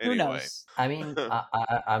who Anyway. knows? I mean,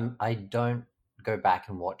 I don't go back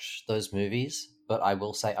and watch those movies, but I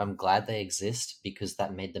will say I'm glad they exist because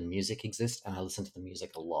that made the music exist, and I listen to the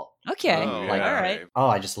music a lot. Okay. Oh, Like- all right. Oh,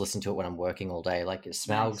 I just listen to it when I'm working all day. Like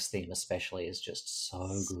Smaug's Nice. theme, especially, is just so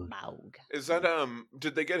good. Smaug. Is that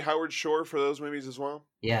did they get Howard Shore for those movies as well?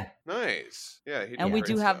 Yeah, Nice. Yeah, he did And we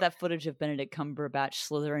great do have stuff. that footage of Benedict Cumberbatch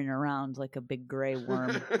slithering around like a big gray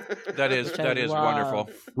worm. That is Which I wonderful.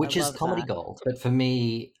 love. which I is love comedy that. gold. But for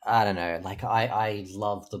me, I don't know. Like I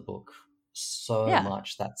love the book so Yeah.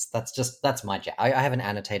 much. That's my jam. I have an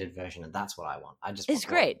annotated version, and that's what I want. I just It's want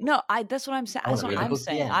great. the No, that's what I'm saying. I That's wanna what read the I'm book to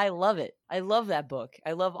the saying. end. I love it. I love that book.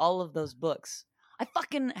 I love all of those books. I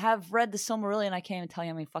fucking have read the Silmarillion. I can't even tell you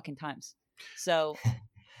how many fucking times. So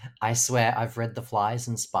I swear I've read the Flies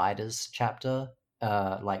and Spiders chapter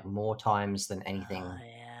like more times than anything. oh,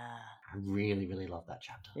 yeah. I really, really love that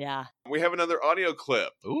chapter. Yeah. We have another audio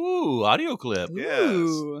clip. Ooh, audio clip. Yes.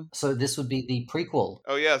 Ooh. So this would be the prequel.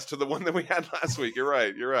 Oh yes, to the one that we had last week. You're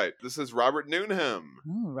right. You're right. This is Robert Newnham.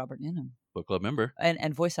 Ooh, Robert Newnham. Book club member.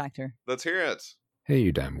 And voice actor. Let's hear it. Hey,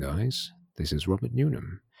 you damn guys. This is Robert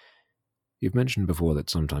Newnham. You've mentioned before that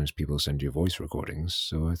sometimes people send you voice recordings,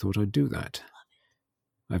 so I thought I'd do that.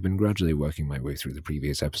 I've been gradually working my way through the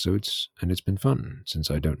previous episodes, and it's been fun, since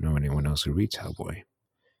I don't know anyone else who reads Hellboy.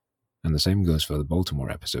 And the same goes for the Baltimore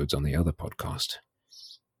episodes on the other podcast.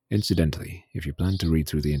 Incidentally, if you plan to read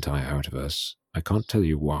through the entire Outerverse, I can't tell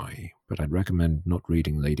you why, but I'd recommend not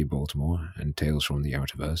reading Lady Baltimore and Tales from the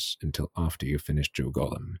Outerverse until after you've finished Joe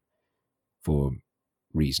Gollum. For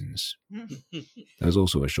reasons. There's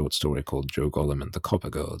also a short story called Joe Gollum and the Copper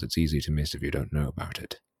Girl that's easy to miss if you don't know about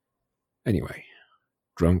it. Anyway,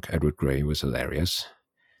 drunk Edward Grey was hilarious.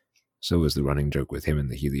 So was the running joke with him and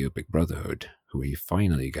the Heliopic Brotherhood, who he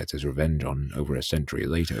finally gets his revenge on over a century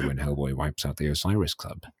later when Hellboy wipes out the Osiris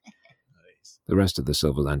Club. The rest of the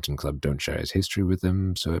Silver Lantern Club don't share his history with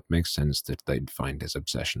them, so it makes sense that they'd find his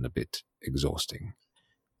obsession a bit exhausting.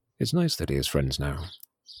 It's nice that he has friends now.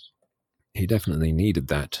 He definitely needed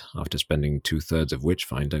that after spending 2/3 of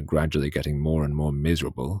Witchfinder gradually getting more and more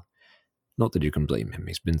miserable. Not that you can blame him,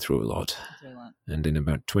 he's been through a lot. And in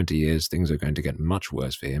about 20 years, things are going to get much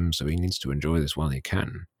worse for him, so he needs to enjoy this while he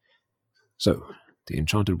can. So, the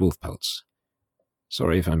Enchanted Wolf Pelts.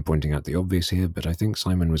 Sorry if I'm pointing out the obvious here, but I think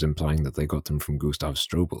Simon was implying that they got them from Gustav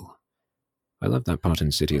Strobel. I love that part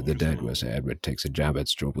in City of the Dead where Sir Edward takes a jab at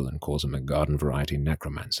Strobel and calls him a garden-variety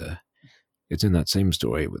necromancer. It's in that same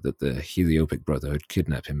story that the Heliopic Brotherhood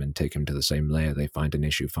kidnap him and take him to the same lair they find in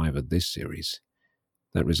issue 5 of this series.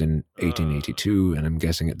 That was in 1882, and I'm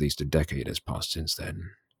guessing at least a decade has passed since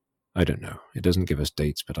then. I don't know, it doesn't give us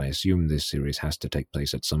dates, but I assume this series has to take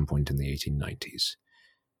place at some point in the 1890s.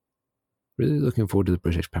 Really looking forward to the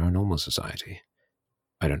British Paranormal Society.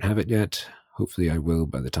 I don't have it yet, hopefully I will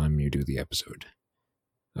by the time you do the episode.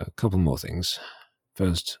 A couple more things.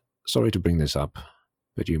 First, sorry to bring this up,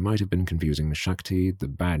 but you might have been confusing Shakti the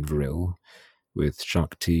Bad Vril with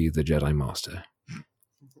Shakti the Jedi Master.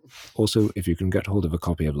 Also, if you can get hold of a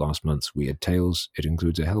copy of last month's Weird Tales, it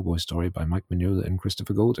includes a Hellboy story by Mike Mignola and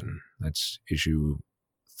Christopher Golden. That's issue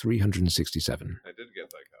 367. I did get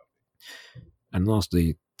that copy. And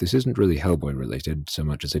lastly, this isn't really Hellboy related so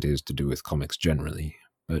much as it is to do with comics generally,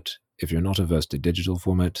 but if you're not averse to digital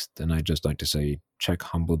format, then I'd just like to say check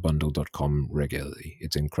humblebundle.com regularly.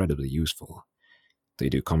 It's incredibly useful. They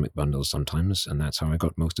do comic bundles sometimes, and that's how I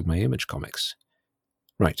got most of my Image comics.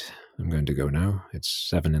 Right, I'm going to go now. It's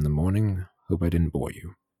 7 in the morning. Hope I didn't bore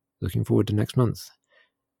you. Looking forward to next month.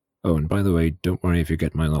 Oh, and by the way, don't worry if you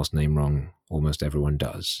get my last name wrong. Almost everyone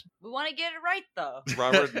does. We want to get it right, though.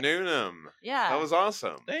 Robert Newnham. Yeah. That was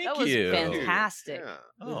awesome. Thank that was you. fantastic. Yeah.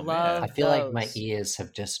 We Oh, love man. I feel like my those. ears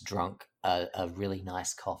have just drunk a really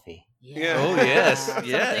nice coffee. Yeah. Oh, yes, Something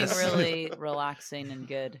yes. really relaxing and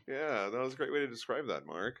good. Yeah, that was a great way to describe that,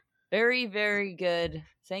 Mark. Very, very good.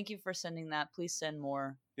 Thank you for sending that. Please send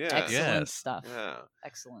more. Yeah. Excellent Yes. stuff. Yeah.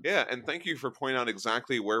 Excellent. Yeah, and thank you for pointing out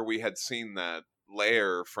exactly where we had seen that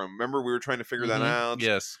layer from. Remember, we were trying to figure that out.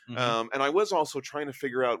 Yes. And I was also trying to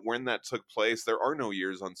figure out when that took place. There are no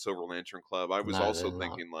years on Silver Lantern Club. I was No, also they're not.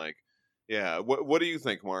 thinking, like, yeah. What do you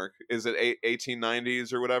think, Mark? Is it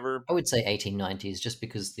 1890s or whatever? I would say 1890s, just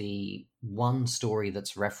because the one story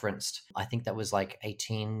that's referenced, I think that was like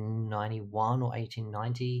 1891 or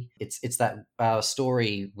 1890. It's that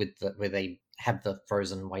story with where they have the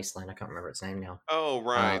frozen wasteland. I can't remember its name now. Oh,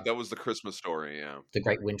 right. That was the Christmas story. Yeah. The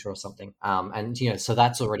Great Winter or something. And so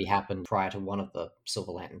that's already happened prior to one of the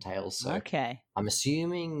Silver Lantern tales. So Okay. I'm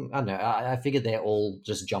assuming, I don't know. I figured they're all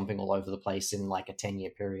just jumping all over the place in like a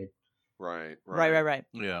 10-year period. Right. Right.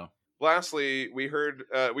 Yeah. Lastly, we heard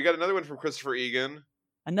we got another one from Christopher Egan.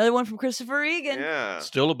 Another one from Christopher Egan. Yeah.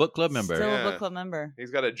 Still a book club member. Still Yeah. a book club member.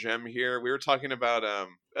 He's got a gem here. We were talking about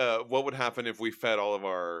what would happen if we fed all of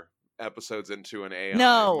our episodes into an AI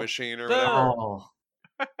machine or Boom. whatever. Oh,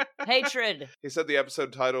 Hatred. He said the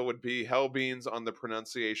episode title would be Hell Beans on the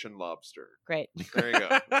Pronunciation Lobster. Great. There you go.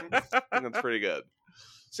 I think that's pretty good.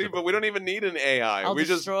 See, but we don't even need an AI. I'll we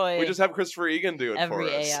destroy just have Christopher Egan do it every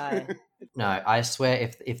for us. AI. no, I swear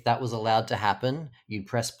if that was allowed to happen, you'd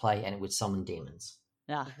press play and it would summon demons.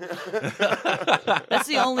 Yeah. That's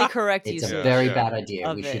the only correct It's use a of very it. bad idea.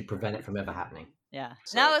 Of We it. should prevent it from ever happening. Yeah.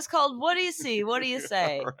 So- Now it's called What Do You See? What Do You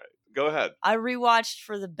Say? All right. Go ahead. I rewatched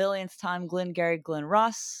for the billionth time Glengarry Glen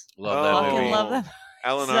Ross. Love Oh. that Fucking movie. love them.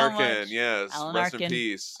 Alan So Arkin, much. yes. Alan Rest in Arkin.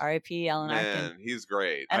 peace. R.I.P. Alan Man, Arkin. he's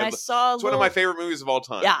great. And I lo- saw it's one of my favorite movies of all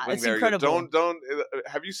time. Yeah, it's Glengarry. incredible. Don't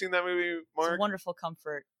have you seen that movie, It's Mark? a wonderful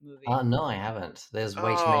comfort movie. No, I haven't. There's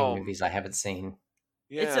way too Oh. many movies I haven't seen.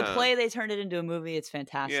 Yeah. It's a play. They turned it into a movie. It's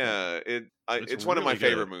fantastic. Yeah, It's it's one of my really good.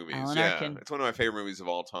 favorite movies. Alan yeah, Arkin. it's one of my favorite movies of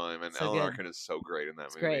all time, and So Alan good. Arkin is so great in that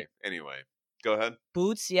It's movie. great. Anyway, go ahead.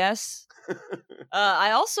 Boots, yes. I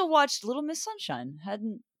also watched Little Miss Sunshine.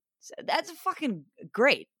 That's fucking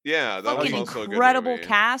great. Yeah, that Fucking was also a good incredible movie.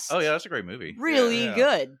 cast. Oh yeah, that's a great movie. Really Yeah.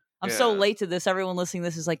 good. I'm so Yeah. late to this. Everyone listening to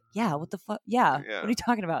this is like, yeah, what the fuck? Yeah. Yeah. What are you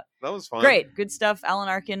talking about? That was fun. Great. Good stuff. Alan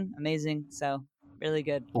Arkin, amazing. So, really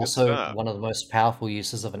good. Also, stuff. one of the most powerful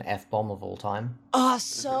uses of an F-bomb of all time. Oh,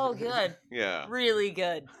 so good. Yeah. Really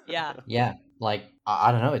good. Yeah. Yeah, like,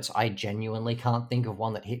 I don't know. I genuinely can't think of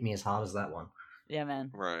one that hit me as hard as that one. Yeah,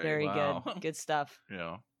 man. Right. Very Wow. good. Good stuff.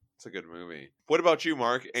 Yeah. It's a good movie. What about you,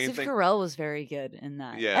 Mark? Steve Anything? Carell was very good in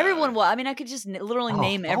that. Yeah. Everyone was. I mean, I could just literally Oh,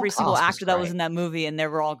 name the every whole single cast was actor that was great. in that movie, and they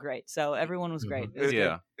were all great. So everyone was great. It was good.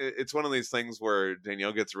 Yeah. It's one of these things where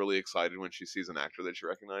Danielle gets really excited when she sees an actor that she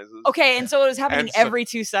recognizes. Okay, and so it was happening And so- every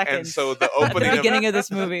 2 seconds. And so the at the opening beginning of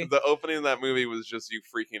this movie. the opening of that movie was just you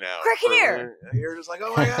freaking out. Cracking ear. You're just like,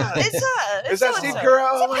 oh my god. It's Is that Steve so-and-so.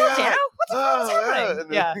 Carell? Is Oh my that god. Montano? What the fuck is Oh, happening?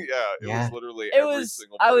 And then- Yeah. It Yeah. was literally It every was.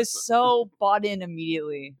 single I was person. so bought in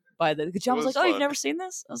immediately by the. John was was like, "Oh, you've fun. never seen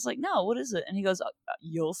this?" I was like, "No, what is it?" And he goes,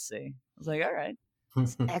 "You'll see." I was like, "All right,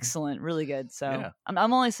 excellent, really good." So Yeah.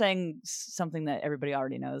 I'm only saying something that everybody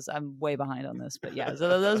already knows. I'm way behind on this, but yeah.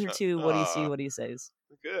 So those are two. What do you see? What do you say?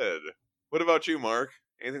 Good. What about you, Mark?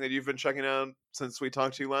 Anything that you've been checking out since we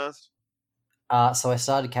talked to you last? So I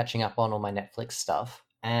started catching up on all my Netflix stuff,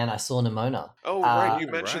 and I saw Nimona. Oh, right. You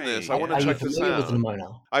right. mentioned this. I Are- want Are to you check this familiar out. with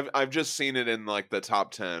Nimona? I've just seen it in like the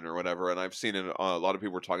top 10 or whatever, and I've seen it. A lot of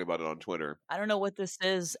people were talking about it on Twitter. I don't know what this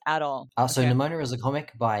is at all. So Okay. Nimona is a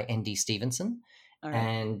comic by N.D. Stevenson, All right.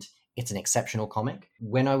 and it's an exceptional comic.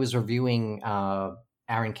 When I was reviewing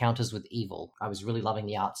Our Encounters with Evil, I was really loving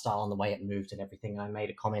the art style and the way it moved and everything. I made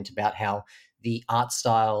a comment about how the art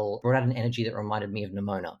style brought out an energy that reminded me of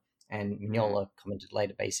Nimona. And Mignola commented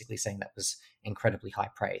later basically saying that was incredibly high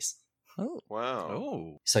praise. Oh, Wow.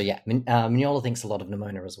 Oh. So yeah, Mignola thinks a lot of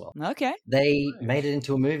Nimona as well. okay. They Nice. made it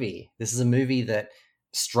into a movie. This is a movie that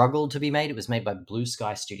struggled to be made. It was made by Blue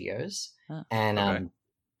Sky Studios. Huh. And Okay.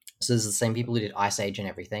 so this is the same people who did Ice Age and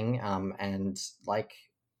everything. And like,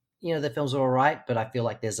 the films are all right, but I feel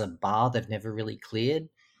like there's a bar they've never really cleared.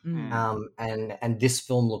 Mm. And this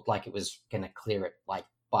film looked like it was going to clear it like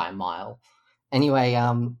by a mile. Anyway,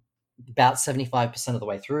 about 75% of the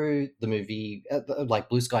way through the movie, like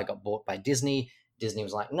Blue Sky got bought by Disney. Disney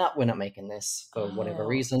was like, no, we're not making this for whatever Oh.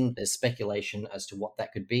 reason. There's speculation as to what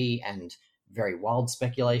that could be, and very wild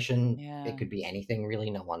speculation. Yeah. It could be anything, really.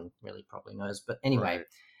 No one really probably knows. But anyway, Right.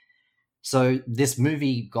 so this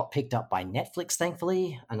movie got picked up by Netflix,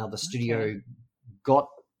 thankfully. Another studio got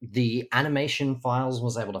the animation files,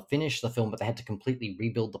 was able to finish the film, but they had to completely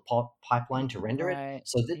rebuild the pipeline to render it. Right.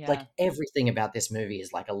 So Yeah. like everything about this movie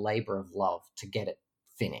is like a labor of love to get it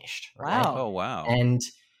finished. Right? Wow. Oh wow. And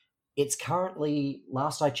it's currently,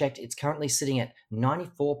 last I checked, it's currently sitting at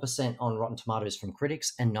 94% on Rotten Tomatoes from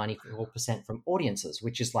critics and 94% from audiences,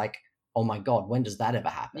 which is like, oh my God, when does that ever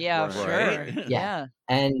happen? Yeah, Right. sure. Right. Yeah.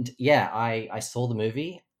 And yeah, I saw the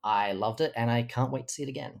movie, I loved it, and I can't wait to see it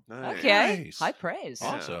again. Nice. Okay. Nice. High praise.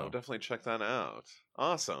 Yeah, Awesome. I'll definitely check that out.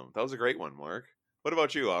 Awesome. That was a great one, Mark. What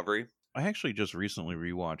about you, Aubrey? I actually just recently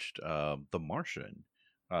rewatched The Martian.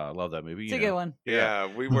 Love that movie. It's you a know. good one. Yeah,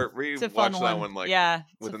 we It's a fun watched one. that one like yeah,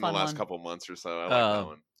 it's within a the fun last one. couple months or so. I like that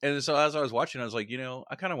one. And so as I was watching, I was like,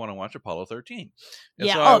 I kind of want to watch Apollo 13. And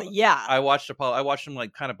Yeah. so Yeah. I watched Apollo. I watched them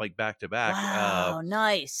like kind of like back to back. Wow.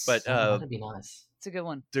 Nice. But Oh, that'd be nice. it's a good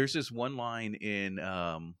one. there's this one line in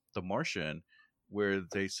The Martian where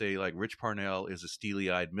they say like Rich Parnell is a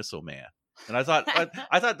steely-eyed missile man, and I thought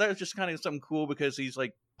I thought that was just kind of something cool because he's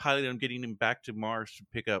like piloting him, getting him back to Mars to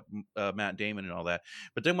pick up Matt Damon and all that.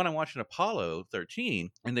 But then when I'm watching Apollo 13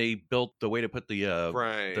 and they built the way to put the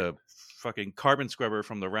Right. the fucking carbon scrubber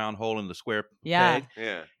from the round hole in the square Yeah. peg,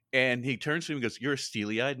 Yeah. and he turns to him and goes, "You're a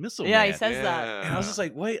steely-eyed missile Yeah, man." he says that. And I was just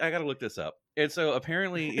like, wait, I gotta look this up. And so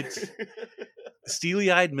apparently it's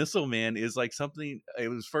steely-eyed missile man is like something. It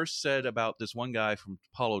was first said about this one guy from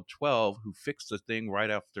Apollo 12 who fixed the thing right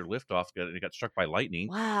after liftoff and it got struck by lightning.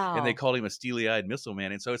 Wow. And they called him a steely-eyed missile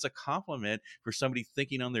man. And so it's a compliment for somebody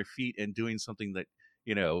thinking on their feet and doing something that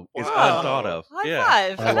is Wow. unthought of. High Yeah.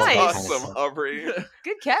 five. I love Nice. that. Awesome, Aubrey.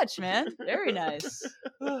 Good catch, man. Very nice.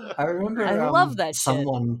 I remember I love that shit.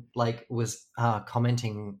 someone like was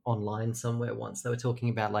commenting online somewhere once. They were talking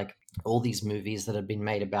about like all these movies that had been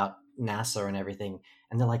made about NASA and everything,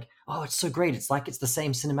 and they're like, "Oh, it's so great! It's like it's the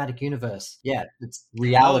same cinematic universe." Yeah, it's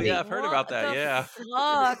reality. Oh, yeah, I've heard about that. What the Yeah.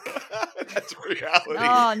 Fuck. That's reality.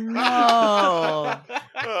 Oh no.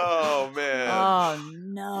 Oh man. Oh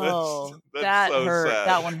no. That's that so hurt. sad.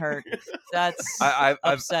 That one hurt. That's I've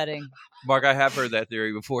upsetting. Mark, I have heard that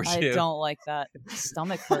theory before too. I don't like that.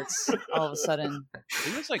 Stomach hurts all of a sudden.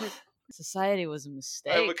 It was like Society was a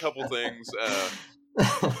mistake. I have a couple things.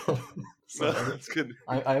 Sorry. That's good.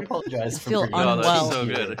 I apologize. I for feel bringing Oh, up that's unwell. so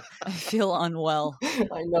this good. I feel unwell.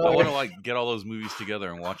 I know. I want to like get all those movies together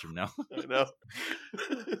and watch them now. I know.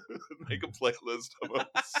 Make a playlist of them.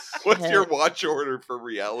 What's your watch order for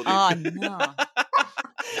reality? Oh no.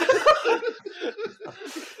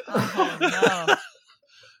 Oh no.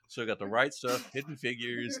 So we got The Right Stuff, Hidden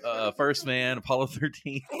Figures, First Man, Apollo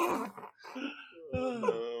 13.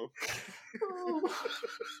 Oh,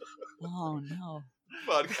 Oh no.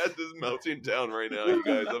 podcast is melting down right now, you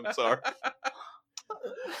guys. I'm sorry.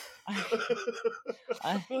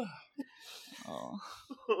 I, oh.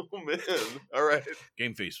 Oh man. All right.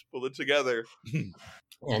 Game Face. Pull it together.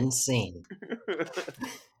 End scene.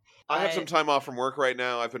 I have some time off from work right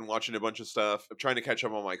now. I've been watching a bunch of stuff. I'm trying to catch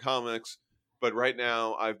up on my comics, but right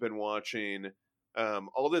now I've been watching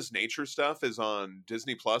all this nature stuff is on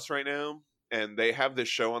Disney Plus right now, and they have this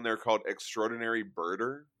show on there called Extraordinary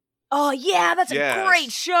Birder. Oh yeah, that's Yes. a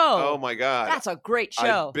great show. Oh my god. That's a great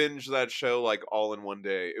show. I binged that show like all in one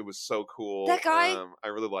day. It was so cool. That guy I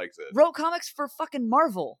really liked it. Wrote comics for fucking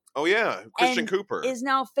Marvel. Oh yeah, Christian and Cooper. Is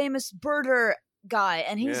now famous birder guy,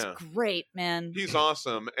 and he's Yeah. great, man. He's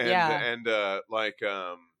awesome, and Yeah.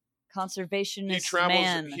 Conservationist he travels.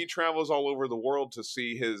 man. He travels all over the world to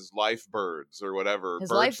see his life birds or whatever His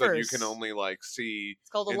birds that you lifers. can only like see. It's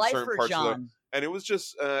called a in lifer, certain parts of the- John. And it was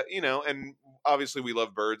just, and obviously we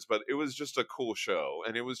love birds, but it was just a cool show,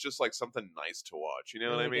 and it was just like something nice to watch. You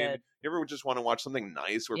know what I Really mean? good. You ever just want to watch something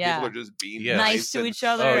nice where Yeah. people are just being Yes. Nice to and each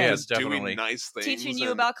other. Oh, and yes, doing definitely. nice things, teaching you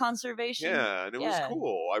and- about conservation. Yeah, and it was Yeah.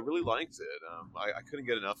 cool. I really liked it. I couldn't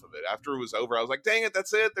get enough of it. After it was over, I was like, "Dang it,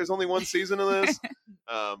 that's it. There's only one season of this."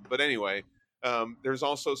 But anyway, there's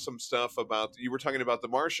also some stuff about. You were talking about The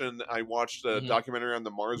Martian. I watched a Mhm. documentary on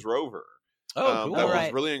the Mars rover. Oh, cool. That was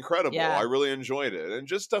Right. really incredible. Yeah. I really enjoyed it, and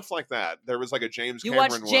just stuff like that. There was like a James You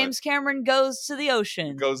Cameron watch one. James Cameron goes to the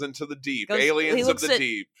ocean. Goes into the deep, Goes- he aliens of looks the at-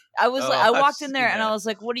 deep. I was like, Oh, I I've walked in there seen and I that. was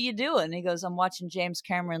like, "What are you doing?" And he goes, "I'm watching James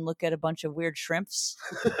Cameron look at a bunch of weird shrimps."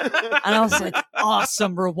 And I was like,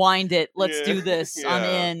 "Awesome! Rewind it. Let's Yeah, do this. I'm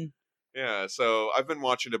yeah. in." Yeah, so I've been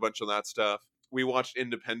watching a bunch of that stuff. We watched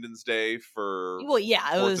Independence Day for Well, yeah,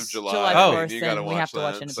 it 4th was of July. July Oh, 4th, you gotta and we watch have to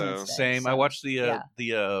watch that, Independence Day. Same. I so- watched yeah.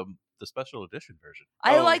 the special edition version.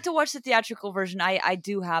 I Oh. like to watch the theatrical version. I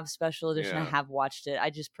do have special edition. I Yeah. have watched it. I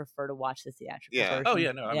just prefer to watch the theatrical Yeah. version. Oh,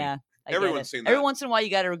 yeah, no, I mean, yeah. I get everyone's it. seen Every that. once in a while, you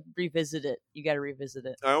got to revisit it.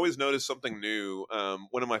 I always notice something new.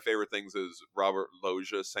 One of my favorite things is Robert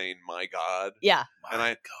Loggia saying "My God," Yeah. and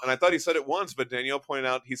I thought he said it once, but Danielle pointed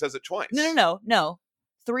out he says it twice. No.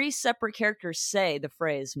 3 separate characters say the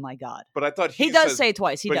phrase "my God." But I thought He he does says, say it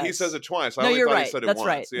twice. He but does. he says it twice. I No, only you're thought right. he said it That's once.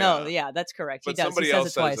 right. Yeah. No, yeah, that's correct. But He does. somebody He says else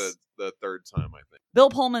it says twice. it the third time, I think. Bill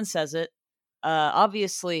Pullman says it.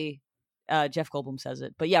 Obviously, Jeff Goldblum says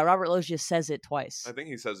it. But yeah, Robert Loggia says it twice. I think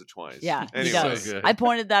he says it twice. Yeah, he Anyway, does. So good. I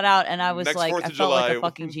pointed that out, and I was next like, 4th I of felt like July, a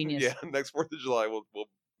fucking genius. Yeah, next 4th of July, we'll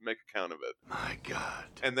make a count of it. My God.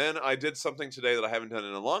 And then I did something today that I haven't done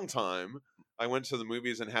in a long time. I went to the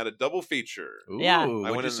movies and had a double feature. Yeah. Ooh,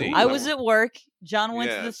 I what'd went you in- see? I was at work. John went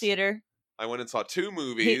to the Yes. theater. I went and saw 2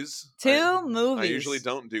 movies. Two movies. I usually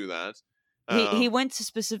don't do that. He went to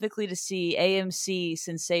specifically to see AMC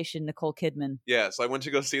sensation Nicole Kidman. Yes, I went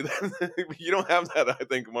to go see that. You don't have that, I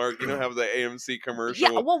think, Mark. You don't have the AMC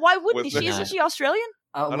commercial. Yeah, well, why wouldn't with she? the- Isn't she Australian?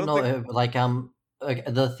 I don't no, like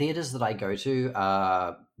the theaters that I go to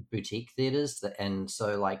are boutique theaters, and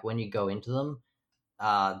so like when you go into them,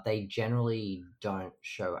 they generally don't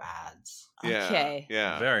show ads. Yeah, Okay.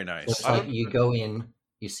 Yeah. Very nice. So it's I like don't- you go in,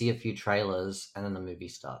 you see a few trailers, and then the movie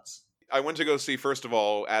starts. I went to go see, first of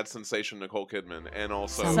all, ad sensation Nicole Kidman, and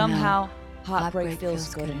also Somehow, heartbreak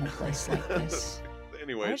feels good in a place like this.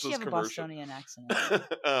 anyway, Why it's does she this have a commercial. Bostonian accent?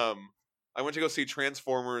 I went to go see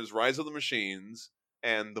Transformers: Rise of the Machines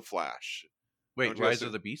and The Flash. Wait, Don't you Rise guys-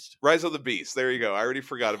 of the Beast? Rise of the Beast. There you go. I already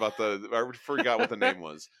forgot about I forgot what the name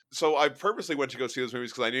was. So I purposely went to go see those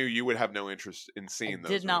movies because I knew you would have no interest in seeing I those.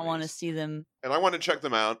 did not want to movies. see them. And I wanted to check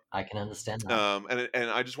them out. I can understand that. And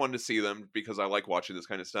I just wanted to see them because I like watching this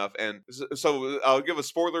kind of stuff. And so I'll give a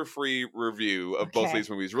spoiler-free review of both of Okay, these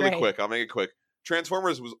movies, really great. quick. I'll make it quick.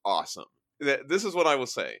 Transformers was awesome. This is what I will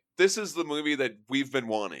say. This is the movie that we've been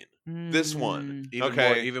wanting. This one.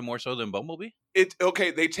 Mm. Even more so than Bumblebee?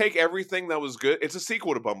 They take everything that was good. It's a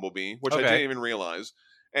sequel to Bumblebee, which I Okay. didn't even realize.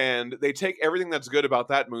 And they take everything that's good about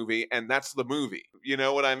that movie, and that's the movie. You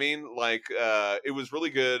know what I mean? Like, it was really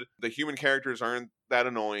good. The human characters aren't that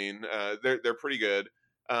annoying. They're pretty good.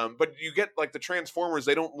 But you get like the Transformers.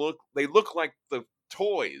 They look like the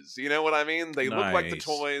toys. You know what I mean? They look like the Nice.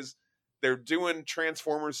 toys. They're doing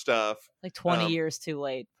Transformers stuff. Like 20 Um, years too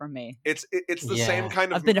late for me. It's the Yeah. same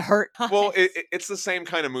kind of. I've been hurt. Well, it's the same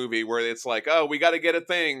kind of movie where it's like, oh, we got to get a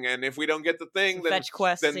thing, and if we don't get the thing, then fetch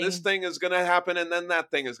quest. then this thing is going to happen, and then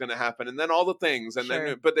that thing is going to happen, and then all the things, and Sure.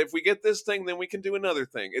 then but if we get this thing, then we can do another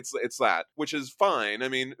thing. It's that, which is fine. I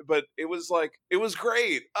mean, but it was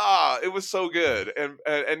great. It was so good,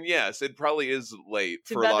 and yes, it probably is late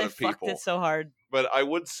Too for a bad lot they of fucked people. it so hard. But I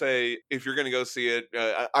would say if you're going to go see it,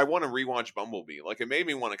 I want to rewatch Bumblebee. Like it made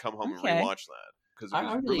me want to come home Okay. and rewatch that because it I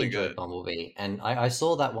was really really enjoyed good. Bumblebee, and I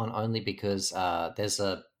saw that one only because there's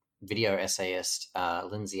a video essayist,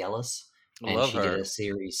 Lindsay Ellis, and Love she her. did a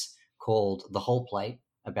series called The Whole Plate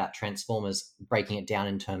about Transformers, breaking it down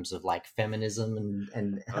in terms of like feminism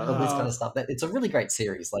and all this kind Oh. of stuff. It's a really great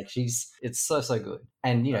series. Like it's so good,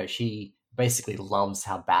 and she basically loves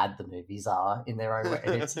how bad the movies are in their own way.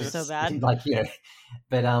 And it's So bad? like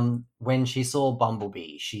but when she saw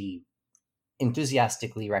Bumblebee, she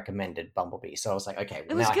enthusiastically recommended Bumblebee. So I was like, okay,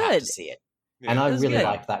 well, was now I have good. to see it. Yeah. And I It was really good.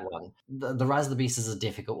 liked that one. The Rise of the Beast is a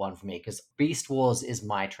difficult one for me because Beast Wars is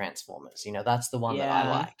my Transformers. That's the one that I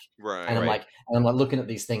Yeah. like. Right. And Right. I'm like looking at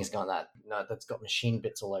these things, going, that's got machine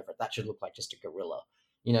bits all over it. That should look like just a gorilla.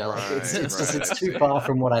 It's Right, just right. it's too far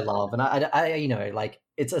from what I love. And I like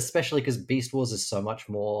it's especially because Beast Wars is so much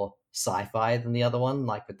more sci-fi than the other one,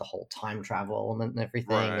 like with the whole time travel element and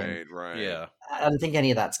everything. And Right. Yeah. I don't think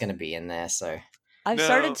any of that's going to be in there. So I've No.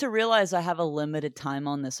 started to realize I have a limited time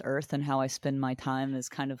on this earth, and how I spend my time is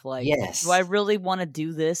kind of like, Yes. do I really want to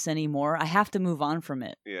do this anymore? I have to move on from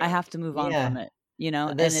it. Yeah. I have to move on Yeah. from it. there's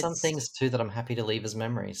and some it's- things too that I'm happy to leave as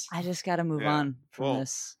memories. I just got to move Yeah. on from Well,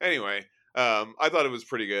 this. Anyway, I thought it was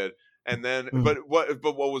pretty good. And then, Mm. but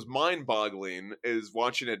what was mind-boggling is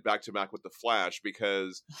watching it back to back with the Flash,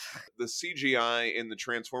 because the CGI in the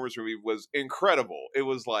Transformers movie was incredible. It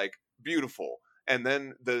was like beautiful. And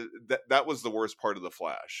then that was the worst part of the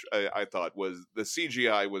Flash. I thought was the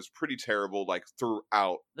CGI was pretty terrible, like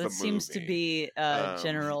throughout the That seems to movie. be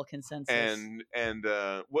general consensus. And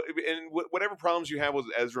whatever problems you have with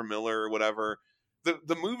Ezra Miller or whatever,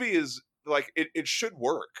 the movie is like it should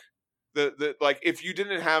work. The like if you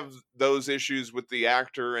didn't have those issues with the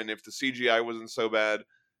actor and if the CGI wasn't so bad,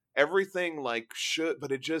 everything like should.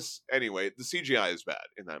 But it just anyway, the CGI is bad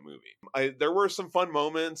in that movie. There were some fun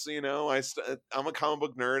moments. I'm a comic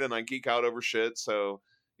book nerd and I geek out over shit, so.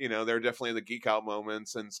 There are definitely the geek out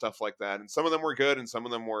moments and stuff like that. And some of them were good and some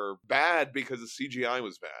of them were bad because the CGI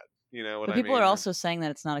was bad. You know what But I people mean? are also saying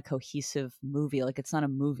that it's not a cohesive movie. Like, it's not a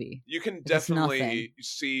movie. You can it's nothing. definitely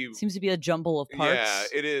see. It seems to be a jumble of parts. Yeah,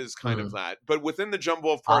 it is kind of that. But within the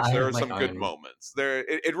jumble of parts, I there have are my some good own- moments.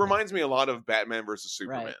 It reminds me a lot of Batman versus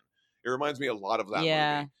Superman. Right. It reminds me a lot of that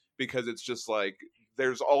Yeah. movie because it's just like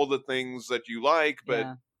there's all the things that you like, but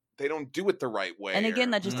Yeah. they don't do it the right way. And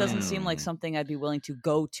again, that just doesn't seem Mm. like something I'd be willing to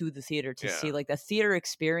go to the theater to Yeah. see. Like, the theater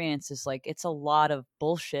experience is like, it's a lot of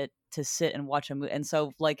bullshit to sit and watch a movie. And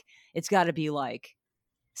so, like, it's got to be like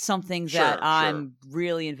something that Sure, I'm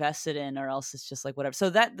really invested in, or else it's just like whatever. So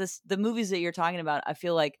the movies that you're talking about, I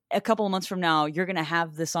feel like a couple of months from now, you're going to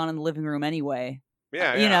have this on in the living room anyway.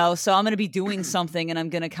 Yeah, You know, so I'm going to be doing something and I'm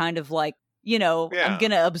going to kind of like, you know, Yeah. I'm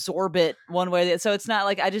going to absorb it one way. Or the other. So it's not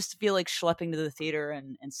like I just feel like schlepping to the theater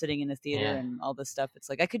and sitting in the theater Yeah. and all this stuff. It's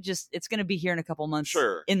like it's going to be here in a couple months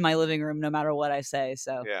Sure. in my living room, no matter what I say.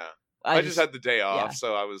 So Yeah. I just had the day off,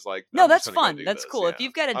 so I was like, no, I'm that's just gonna go fun. do That's this. cool. Yeah. If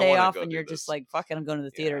you've got a I day wanna off go and do you're this. just like, fuck it, I'm going to the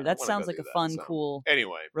Yeah, theater. I That wanna sounds go like do a that, fun, so. cool,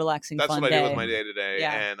 Anyway, relaxing, that's fun what I day. do with my day to day,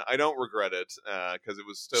 Yeah. and I don't regret it because it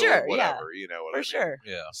was still Sure, whatever. You know what I For mean? sure.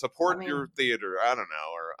 Yeah. Support I mean- your theater. I don't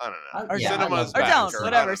know. Or Yeah, I Cinema's love Or back. don't, or I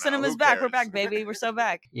whatever. don't know. Cinema's Who back. We're cares? back, baby. We're so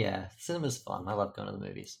back. Yeah, cinema's fun. I love going to the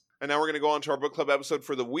movies. And now we're going to go on to our book club episode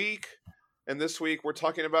for the week. And this week we're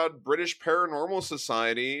talking about British Paranormal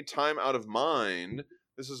Society, Time Out of Mind.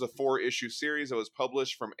 This is a 4-issue series that was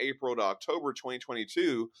published from April to October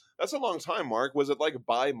 2022. That's a long time, Mark. Was it like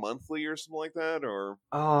bi-monthly or something like that? Or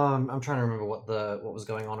I'm trying to remember what was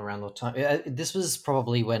going on around the time. This was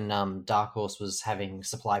probably when Dark Horse was having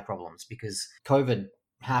supply problems because COVID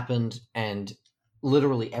happened and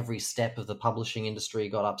literally every step of the publishing industry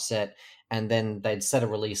got upset, and then they'd set a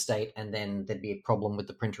release date and then there'd be a problem with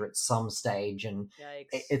the printer at some stage, and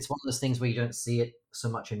Yikes. it's one of those things where you don't see it so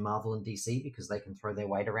much in Marvel and DC because they can throw their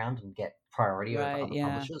weight around and get priority over Right, other yeah.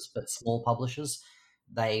 publishers, but small publishers,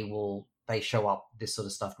 they show up this sort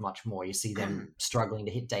of stuff much more. You see them struggling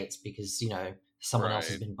to hit dates because, you know, someone else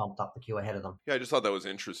has Right. been bumped up the queue ahead of them. yeah, I just thought that was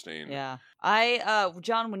interesting. Yeah.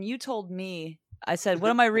 John, when you told me, I said, what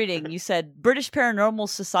am I reading? You said British Paranormal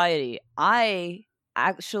Society. I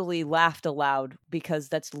actually laughed aloud because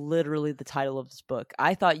that's literally the title of this book.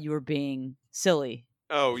 I thought you were being silly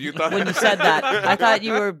Oh, you thought when you said that. I thought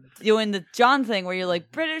you were doing the John thing where you're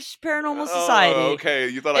like, British Paranormal Society. Oh, okay.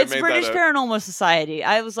 You thought It's I made British that up. Paranormal Society.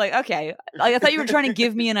 I was like, okay. Like, I thought you were trying to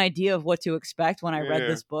give me an idea of what to expect when I read Yeah.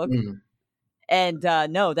 this book. Mm. And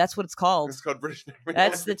no, that's what it's called. It's called British.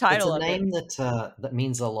 That's the It's title a of name it. that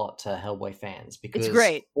means a lot to Hellboy fans because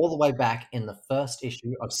great. all the way back in the first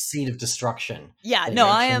issue of Seed of Destruction. Yeah, they no,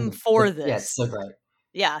 I am mentioned for Yeah, this. it's so great.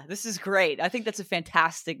 Yeah, this is great. I think that's a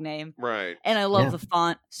fantastic name. Right. And I love Yeah. the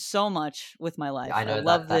font so much with my life. Yeah, I know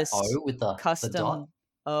love that this O with the custom dot. O.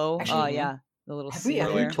 Oh, Actually, yeah. The little Have C we ever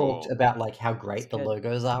really there. talked cool. about like how great It's the good.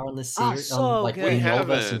 logos are on this Oh, series? so like good. in We Universe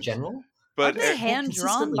in haven't. general? But Aren't they They're hand drawn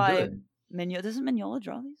consistently by good. Mignola? Doesn't Mignola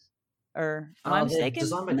draw these? Or am I They're mistaken?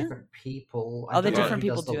 designed by in that? different people. I Oh, they're don't know different who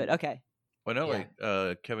people does the- do it. Okay. I know, Yeah.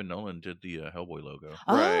 like Kevin Nolan did the Hellboy logo.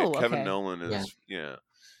 right, Oh, Kevin okay. Nolan is yeah.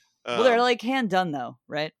 Well, they're like hand done though,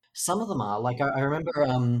 right? Some of them are. Like I remember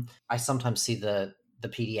I sometimes see the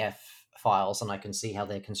PDF files and I can see how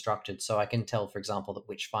they're constructed. So I can tell, for example, that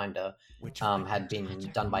Witchfinder had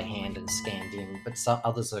been done by hand and scanned in, but some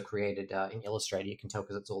others are created in Illustrator. You can tell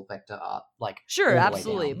because it's all vector art. Like Sure, all the way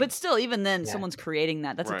absolutely. down. But still, even then, Yeah. someone's creating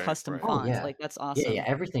that. That's Right, a custom right. Oh, font. yeah. Like, that's awesome. Yeah,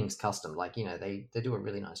 everything's custom. Like, you know, they do a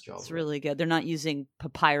really nice job. It's with it. really good. They're not using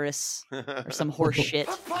papyrus or some horse shit.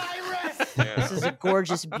 Yeah. This is a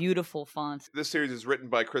gorgeous, beautiful font. This series is written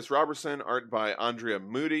by Chris Robertson, art by Andrea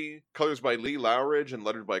Moody, colors by Lee Lowridge, and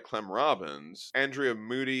lettered by Clem Robbins. Andrea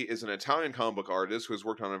Moody is an Italian comic book artist who has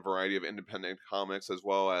worked on a variety of independent comics as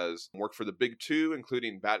well as worked for the Big Two,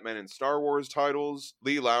 including Batman and Star Wars titles.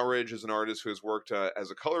 Lee Lowridge is an artist who has worked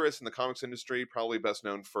as a colorist in the comics industry, probably best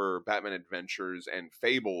known for Batman Adventures and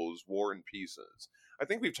Fables, War and Pieces. I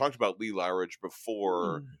think we've talked about Lee Lowridge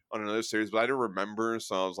before on another series, but I don't remember,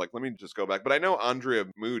 so I was like, let me just go back. But I know Andrea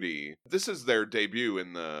Moody. This is their debut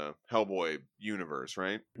in the Hellboy universe,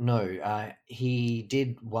 right? No, he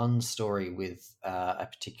did one story with a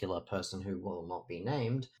particular person who will not be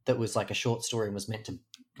named that was like a short story and was meant to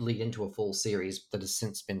lead into a full series that has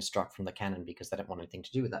since been struck from the canon because they don't want anything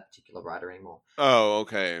to do with that particular writer anymore. Oh,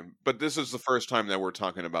 okay. But this is the first time that we're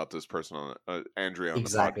talking about this person on Andrea on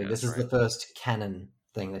Exactly. the podcast, This is right? the first canon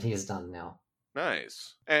thing that he has done now.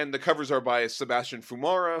 Nice. And the covers are by Sebastian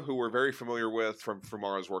Fumara, who we're very familiar with from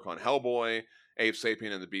Fumara's work on Hellboy, Ape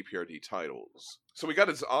Sapien, and the BPRD titles. So we got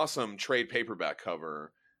this awesome trade paperback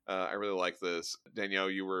cover. I really like this. Danielle,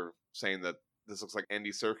 you were saying that this looks like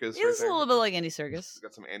Andy Serkis. It's a little bit like Andy Serkis.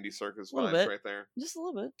 Got some Andy Serkis A little vibes bit. right there. Just a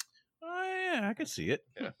little bit. Oh yeah, I could see it.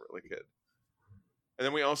 Yeah, really good. And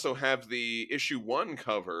then we also have the issue 1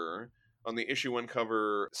 cover. On the issue 1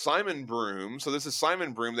 cover, Simon Broom. So this is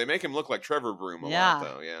Simon Broom. They make him look like Trevor Broom a lot,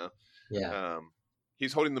 though. Yeah. Yeah.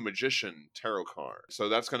 He's holding the Magician tarot card. So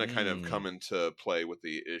that's going to kind of come into play with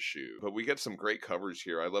the issue. But we get some great covers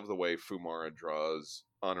here. I love the way Fumara draws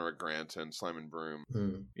Honora Grant and Simon Broom.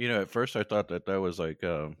 You know, at first I thought that was like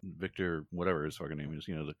Victor, whatever his fucking name is,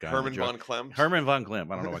 you know, the guy. Herman von Klemm. Herman von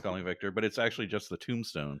Klemm. I don't know why I call him Victor, but it's actually just the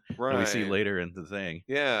tombstone that we see later in the thing.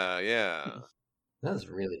 Yeah. That's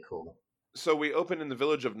really cool. So we open in the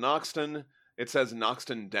village of Noxton. It says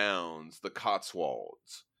Noxton Downs, the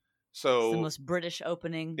Cotswolds. So It's the most British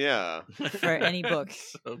opening yeah. for any book.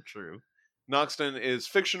 So true. Noxton is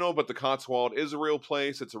fictional, but the Cotswold is a real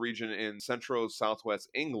place. It's a region in central southwest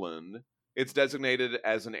England. It's designated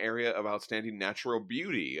as an area of outstanding natural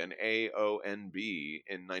beauty, an AONB,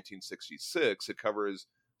 in 1966. It covers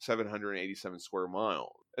 787 square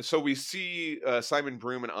miles. So we see Simon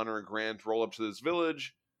Broom and Honora Grant roll up to this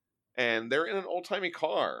village, and they're in an old-timey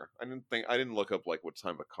car. I didn't look up like what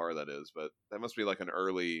type of car that is, but that must be like an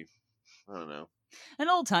early, I don't know. An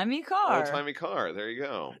old-timey car. Old-timey car. There you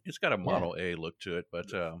go. It's got a Model A look to it, but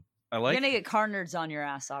I like. You're gonna get car nerds on your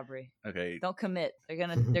ass, Aubrey. Okay. Don't commit. They're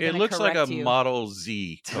gonna It looks like a you. Model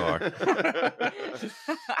Z car.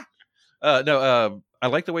 No, I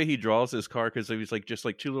like the way he draws this car because he's like just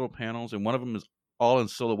like two little panels, and one of them is all in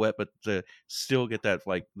silhouette, but to still get that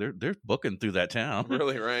like they're booking through that town.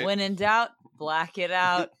 Really, right? When in doubt, black it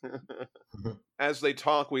out. As they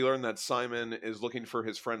talk, we learn that Simon is looking for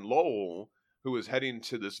his friend Lowell, who is heading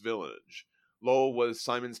to this village. Lowell was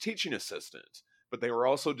Simon's teaching assistant, but they were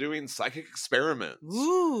also doing psychic experiments.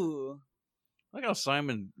 Ooh. Like how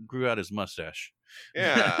Simon grew out his mustache.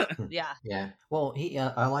 Yeah. Yeah. Yeah. Well,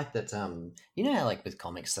 I like that. You know how, like with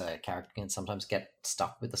comics, a character can sometimes get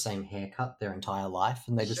stuck with the same haircut their entire life,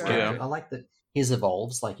 and they just. Sure. Go, I like that his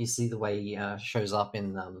evolves. Like you see the way he shows up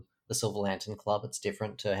in the Silver Lantern Club. It's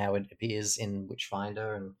different to how it appears in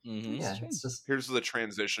Witchfinder, and yeah, it's just. Here's the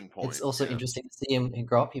transition point. It's also interesting to see him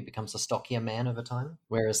grow up. He becomes a stockier man over time,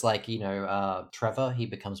 whereas, like Trevor, he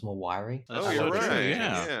becomes more wiry. Oh, That's you're so right. true,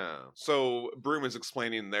 yeah. So Broom is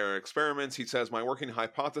explaining their experiments. He says, my working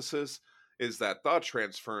hypothesis is that thought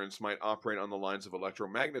transference might operate on the lines of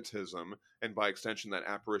electromagnetism, and by extension that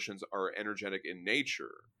apparitions are energetic in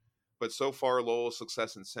nature. But so far, Lowell's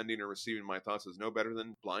success in sending or receiving my thoughts is no better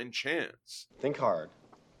than blind chance. Think hard.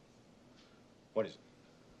 What is it?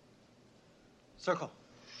 Circle.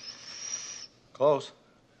 Close.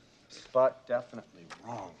 But definitely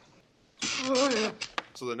wrong.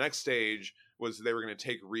 So the next stage was they were going to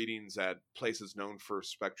take readings at places known for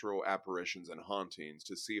spectral apparitions and hauntings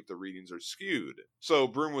to see if the readings are skewed. So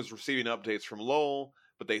Broom was receiving updates from Lowell,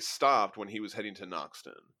 but they stopped when he was heading to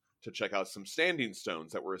Noxton to check out some standing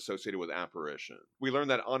stones that were associated with apparition. We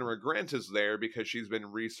learned that Honora Grant is there because she's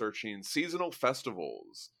been researching seasonal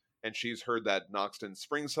festivals, and she's heard that Noxton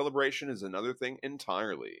Spring Celebration is another thing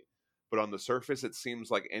entirely. But on the surface, it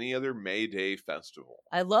seems like any other May Day festival.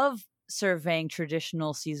 I love surveying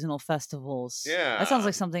traditional seasonal festivals. Yeah. That sounds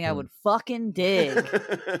like something I would fucking dig.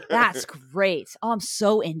 That's great. Oh, I'm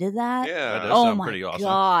so into that. Yeah. That does Oh sound my pretty awesome.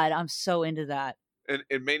 God. I'm so into that. And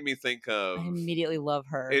it made me think of... I immediately love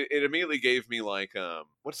her. It immediately gave me like,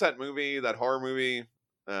 what's that movie, that horror movie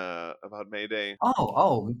about May Day?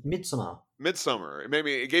 Oh, Midsummer. Midsummer.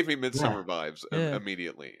 It gave me Midsummer vibes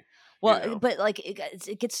immediately. Well, you know? but like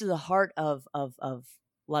it gets to the heart of a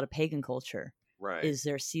lot of pagan culture. Right. Is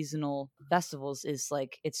their seasonal festivals is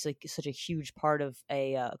like it's like such a huge part of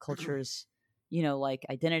a culture's like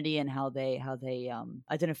identity and how they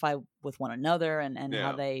identify with one another and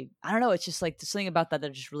how they I don't know, it's just like there's something about that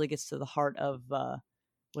just really gets to the heart of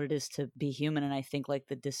what it is to be human. And I think like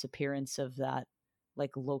the disappearance of that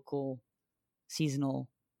like local seasonal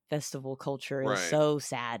festival culture is so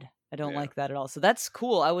sad. I don't like that at all. So that's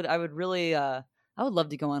cool. I would really I would love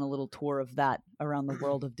to go on a little tour of that around the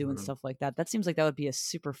world of doing stuff like that. That seems like that would be a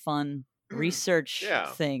super fun research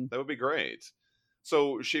thing. That would be great.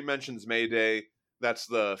 So she mentions May Day. That's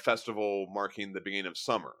the festival marking the beginning of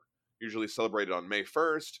summer, usually celebrated on May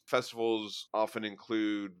 1st. Festivals often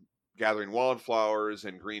include gathering wildflowers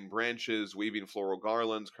and green branches, weaving floral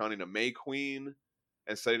garlands, crowning a May Queen,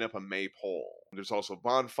 and setting up a maypole. There's also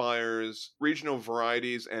bonfires. Regional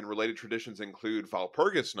varieties and related traditions include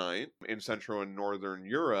Walpurgis Night in Central and Northern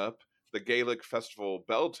Europe, the Gaelic festival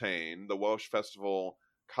Beltane, the Welsh festival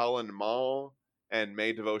Calan Mall, and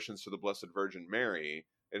May devotions to the Blessed Virgin Mary.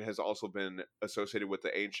 It has also been associated with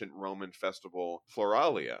the ancient Roman festival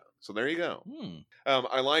Floralia. So there you go.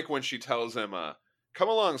 I like when she tells him, come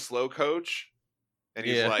along, slow coach. And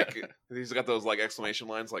he's Yeah. like, he's got those like exclamation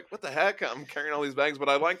lines, like, "What the heck? I'm carrying all these bags." But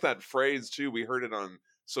I like that phrase too. We heard it on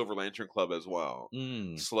Silver Lantern Club as well.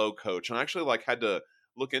 Slow coach, and I actually like had to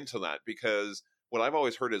look into that because what I've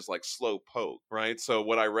always heard is like slow poke, right? So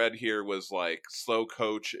what I read here was like slow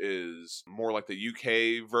coach is more like the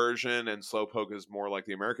UK version, and slow poke is more like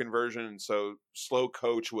the American version. And so slow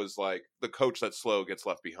coach was like the coach that's slow gets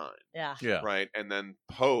left behind. Yeah. Yeah. Right. And then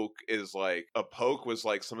poke is like a poke was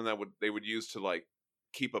like something that they would use to like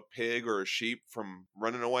keep a pig or a sheep from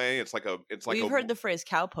running away. It's like We've heard the phrase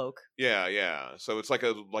cowpoke. yeah. So it's like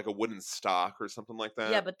a wooden stock or something like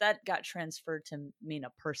that. Yeah, but that got transferred to mean a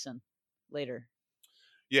person later.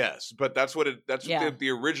 Yes, but that's what the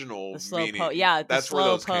original The slow meaning. poke. Yeah, that's the where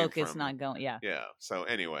slow those came poke. It's from. not going. Yeah. Yeah. So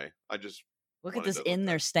anyway, I just Look at wanted this to look inn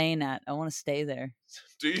that. they're staying at. I want to stay there.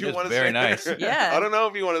 Do you It's want to very stay nice. there? Yeah. I don't know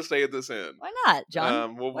if you want to stay at this inn. Why not,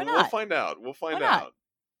 John? We'll Why we'll not? find out. We'll find Why not? out.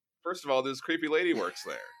 First of all, this creepy lady works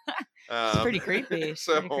there. It's pretty creepy. It's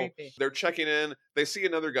So pretty creepy. they're checking in. They see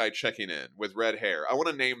another guy checking in with red hair. I want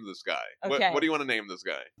to name this guy. Okay. What do you want to name this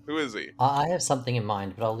guy? Who is he? I have something in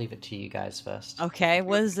mind, but I'll leave it to you guys first. Okay,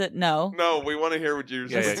 what is it? No. No, we want to hear what you're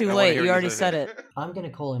Yeah, It's saying. too I wanna late. hear You what already you said said. it. I'm going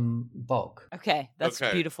to call him Bulk. Okay, that's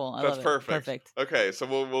Okay, beautiful. I That's love perfect. it. Perfect. Okay, so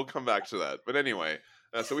we'll come back to that. But anyway,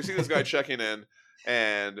 so we see this guy checking in,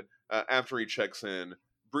 and after he checks in,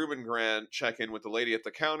 Broom and Grant check in with the lady at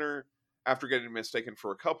the counter. After getting mistaken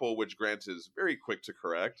for a couple, which Grant is very quick to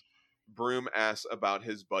correct, Broom asks about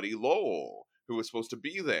his buddy Lowell, who was supposed to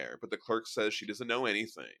be there, but the clerk says she doesn't know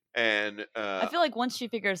anything. And I feel like once she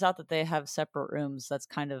figures out that they have separate rooms, that's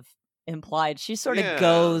kind of implied. She sort of Yeah,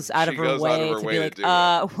 goes out of she her goes out way of her to way be to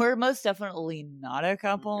like, do it. we're most definitely not a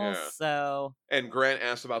couple, Yeah. so And Grant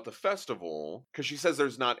asks about the festival because she says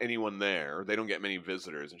there's not anyone there. They don't get many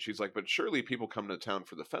visitors. And she's like, but surely people come to town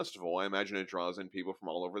for the festival. I imagine it draws in people from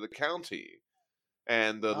all over the county.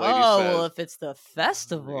 And the lady says, well, if it's the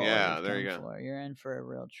festival, Yeah, you've there you come go. for, you're in for a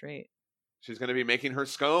real treat. she's going to be making her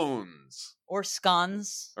scones Or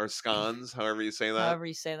scones, or scones, however you say that. however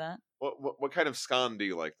you say that. What kind of scone do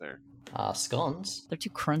you like there? Scones? They're too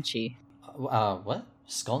crunchy. What?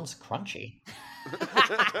 Scones crunchy?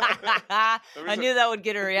 I knew that would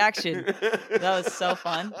get a reaction. That was so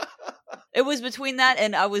fun. It was between that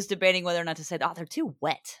and I was debating whether or not to say, they're too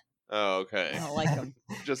wet. Oh, okay. I don't like them.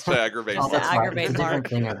 Just to aggravate. Oh, Just Mark. that's to right. aggravate It's a different Mark.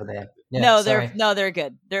 thing over there. Yeah, no, sorry. they're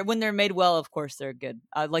good. When they're made well, of course they're good.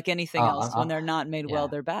 Like anything else, when they're not made well, yeah.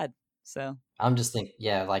 they're bad. So I'm just thinking,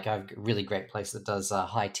 like I've a really great place that does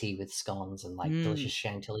high tea with scones and like delicious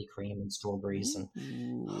chantilly cream and strawberries and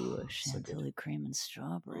ooh, so good. chantilly cream and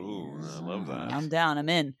strawberries. Ooh, I love that. I'm down. I'm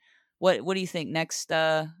in. What do you think next?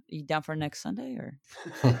 You down for next Sunday or?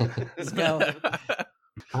 Let's go.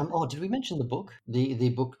 Did we mention the book? The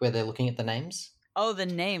book where they're looking at the names? Oh, the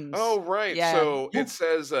names. Oh, right. Yeah. So it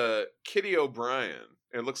says Kitty O'Brien.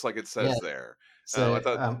 It looks like it says Yeah. there. So I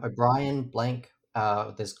thought O'Brien, blank.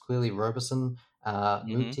 There's clearly Robeson,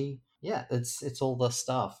 Mooti. Yeah, it's all the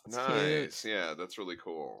stuff. nice. Yeah, that's really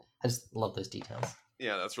cool. I just love those details.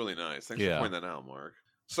 Yeah, that's really nice. Thanks Yeah. for pointing that out, Mark.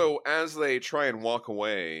 So as they try and walk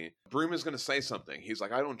away, Broom is going to say something. He's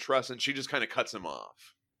like, I don't trust. And she just kind of cuts him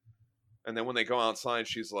off. And then when they go outside,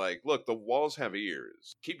 she's like, look, the walls have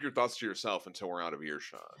ears. Keep your thoughts to yourself until we're out of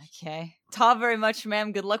earshot. Okay. Ta very much,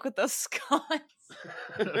 ma'am. Good luck with those scones.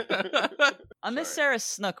 I miss Sarah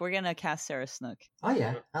Snook. We're gonna cast Sarah Snook. Oh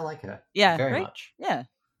yeah, I like her. Yeah, very right? much. Yeah.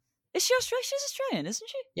 Is she Australian? She's Australian, isn't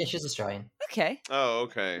she? Yeah, she's Australian. Okay. Oh,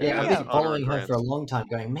 okay. Yeah, I've Yeah. been following her for a long time,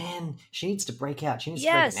 going, man, she needs to break out. She needs to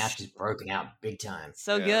break out. Now Yes. she's broken out big time.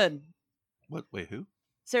 So Yeah. good. What? Wait, who?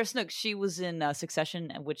 Sarah Snook. She was in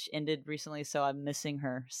Succession, which ended recently, so I'm missing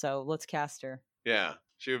her. So let's cast her. Yeah,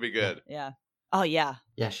 she would be good. Yeah. Oh yeah.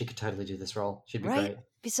 Yeah, she could totally do this role. She'd be Right? great.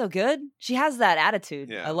 Be so good. She has that attitude.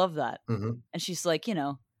 Yeah. I love that. Hmm And she's like,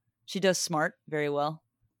 she does smart very well.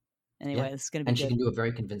 Anyway, Yeah. it's gonna be And she good. can do a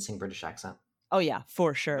very convincing British accent. Oh yeah,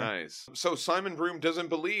 for sure. Nice. So Simon Broom doesn't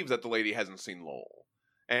believe that the lady hasn't seen Lowell.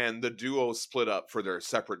 And the duo split up for their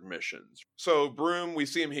separate missions. So Broom, we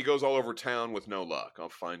see him, he goes all over town with no luck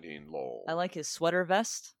of finding Lowell. I like his sweater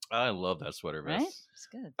vest. I love that sweater vest. Right? It's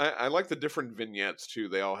good. I like the different vignettes too.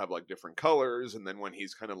 They all have like different colors, and then when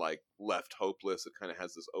he's kind of like left hopeless, it kind of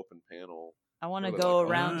has this open panel. I want to Really go like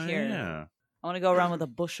that. around here. Yeah. I want to go around with a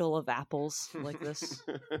bushel of apples like this.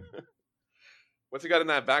 What's he got in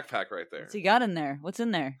that backpack right there? What's he got in there? What's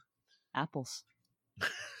in there? Apples.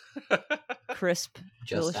 Crisp, Just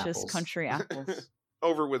delicious apples. country apples.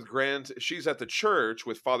 Over with Grant, she's at the church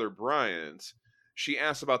with Father Bryant. She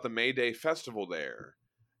asks about the May Day festival there.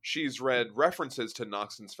 She's read references to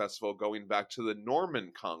Noxon's festival going back to the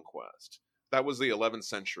Norman conquest. That was the 11th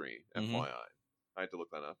century, Mhm. FYI. I had to look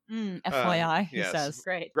that up. FYI, he yes. says.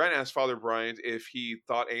 Great. Grant asked Father Bryant if he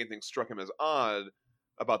thought anything struck him as odd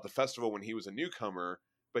about the festival when he was a newcomer,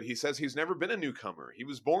 but he says he's never been a newcomer. He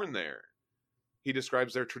was born there. He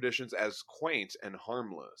describes their traditions as quaint and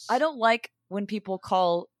harmless. I don't like when people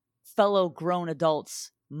call fellow grown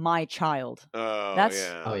adults my child. Oh, That's-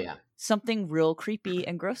 yeah. Oh yeah, Something real creepy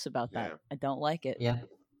and gross about that. Yeah. I don't like it. yeah.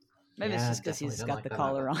 Maybe it's Yeah, just because definitely he's don't got like the that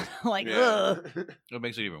collar either. on. Like, Yeah. ugh. It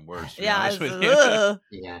makes it even worse. To be Yeah, honest it's, with you. ugh.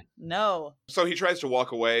 Yeah. No. So he tries to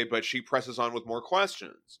walk away, but she presses on with more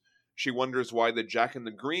questions. She wonders why the Jack in the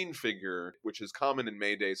Green figure, which is common in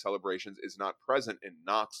May Day celebrations, is not present in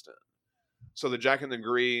Noxton. So the Jack in the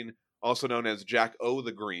Green, also known as Jack O'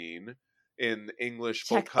 the Green in English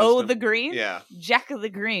folk Jack O' custom- the Green? Yeah, Jack of the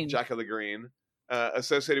Green. Jack of the Green.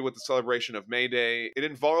 Associated with the celebration of May Day. It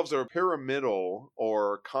involves a pyramidal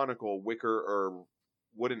or conical wicker or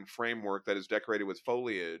wooden framework that is decorated with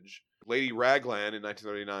foliage. Lady Raglan in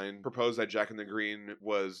 1939 proposed that Jack in the Green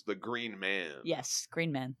was the Green Man. Yes,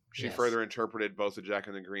 Green Man. She Yes. further interpreted both the Jack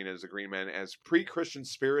in the Green and the Green Man as pre-Christian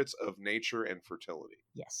spirits of nature and fertility.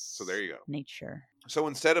 Yes. So there you go. Nature. So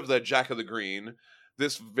instead of the Jack of the Green,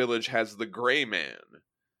 this village has the Gray Man.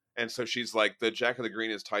 And so she's like, the Jack of the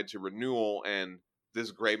Green is tied to renewal, and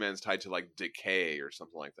this Gray Man's tied to like decay or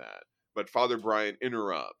something like that. But Father Bryant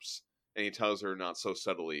interrupts, and he tells her not so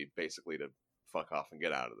subtly, basically, to fuck off and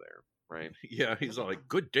get out of there, right? Yeah, he's all like,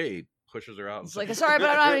 "Good day," pushes her out. It's like, sorry, but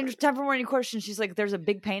I don't have any time for more any questions. She's like, there's a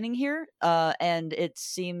big painting here, and it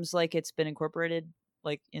seems like it's been incorporated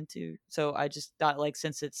like into. So I just thought, like,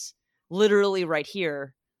 since it's literally right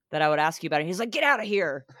here, that I would ask you about it. He's like, get out of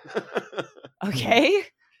here. Okay,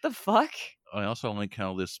 the fuck. I also like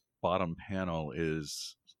how this bottom panel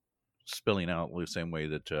is spilling out the same way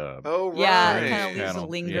that Oh, right. Yeah, Right. it kind of leaves a Panel.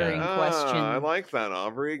 lingering Yeah. question. I like that,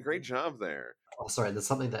 Aubrey. Great job there. Oh, sorry, there's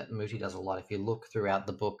something that Moody does a lot. If you look throughout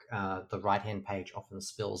the book, the right-hand page often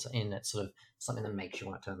spills in. It's sort of something that makes you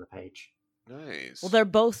want to turn the page. Nice. Well, they're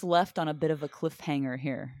both left on a bit of a cliffhanger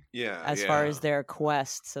here, yeah, as far yeah. as their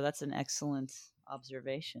quest. So that's an excellent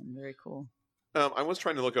observation. Very cool. I was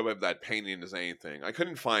trying to look up if that painting is anything. I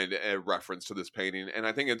couldn't find a reference to this painting, and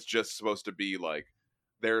I think it's just supposed to be like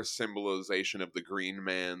their symbolization of the Green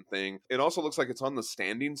Man thing. It also looks like it's on the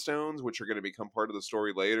standing stones, which are going to become part of the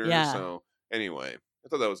story later. Yeah. So anyway, I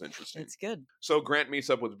thought that was interesting. It's good. So Grant meets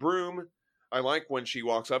up with Broom. I like when she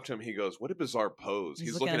walks up to him. He goes, "What a bizarre pose." He's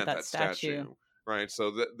He's looking looking at at that that statue. Right,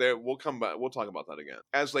 so we'll come back. We'll talk about that again.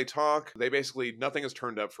 As they talk, they basically nothing is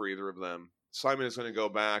turned up for either of them. Simon is going to go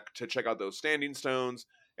back to check out those standing stones,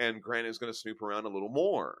 and Grant is going to snoop around a little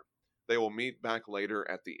more. They will meet back later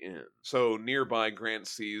at the inn. So nearby, Grant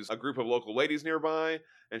sees a group of local ladies nearby,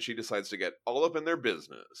 and she decides to get all up in their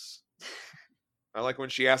business. I like when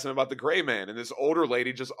she asks him about the Gray Man, and this older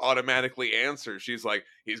lady just automatically answers. She's like,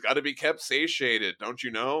 "He's got to be kept satiated, don't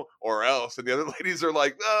you know? Or else." And the other ladies are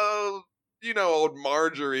like, "Oh, you know, old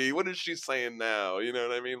Marjorie, what is she saying now?" You know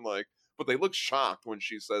what I mean? Like, but they look shocked when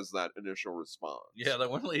she says that initial response. yeah,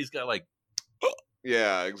 that one lady's got like,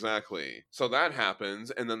 Yeah, exactly. So that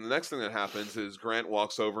happens, and then the next thing that happens is Grant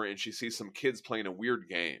walks over and she sees some kids playing a weird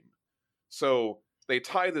game. So they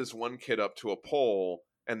tie this one kid up to a pole,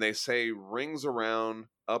 and they say rings around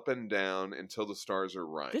up and down until the stars are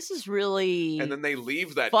right. This is really and then they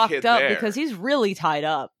leave that fucked kid up there. because he's really tied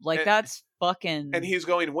up. Like, And- that's fucking. And he's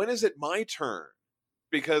going, "When is it my turn?"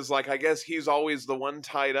 Because, like, I guess he's always the one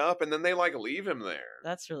tied up, and then they, like, leave him there.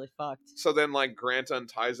 That's really fucked. So then, like, Grant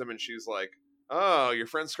unties him, and she's like, "Oh, your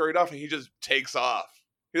friend scurried off," and he just takes off.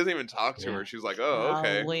 He doesn't even talk to Yeah. her. She's like, "Oh,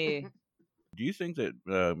 okay." Golly. do you think that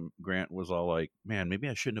Grant was all like, "Man, maybe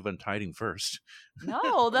I shouldn't have untied him first"?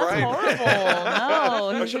 No, that's Right. horrible. No,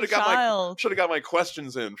 I he's a should have got child. my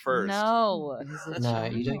questions in first. No, he's a No,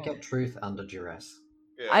 you don't child. get truth under duress.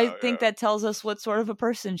 Yeah, I think yeah. that tells us what sort of a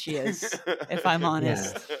person she is, if I'm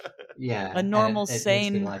honest. Yeah, A normal, and it makes me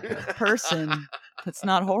sane like her. person that's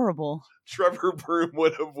not horrible. Trevor Broom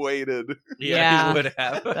would have waited. Yeah, he would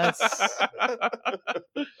have. that's-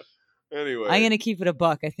 Anyway, I'm going to keep it a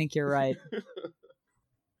buck. I think you're right.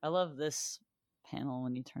 I love this panel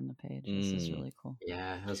when you turn the page. This is Mm. really cool.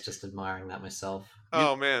 Yeah, I was just admiring that myself.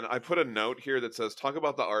 Oh man, I put a note here that says, "Talk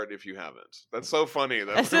about the art if you haven't." That's so funny.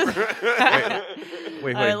 That's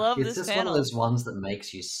Wait. I love It's this just panel. one of those ones that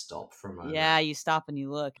makes you stop for a moment. Yeah, you stop and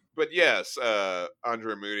you look. But yes,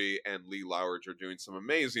 Andrea Moody and Lee Lowridge are doing some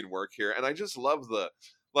amazing work here, and I just love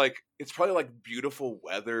it's probably like beautiful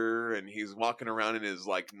weather, and he's walking around in his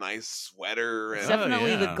like nice sweater, It's and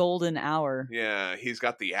definitely the yeah. golden hour. yeah, he's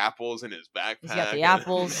got the apples in his backpack. He's got the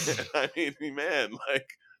apples. I mean, man, like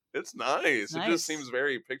it's nice. It Nice. just seems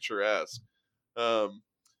very picturesque.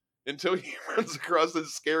 until he runs across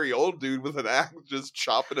this scary old dude with an axe just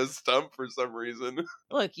chopping a stump for some reason.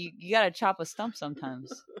 Look, you gotta chop a stump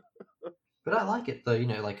sometimes. But I like it though,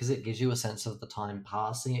 like, because it gives you a sense of the time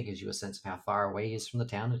passing. It gives you a sense of how far away he is from the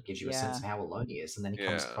town. It gives you a sense of how alone he is. And then he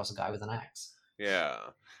comes Yeah. across a guy with an axe. Yeah.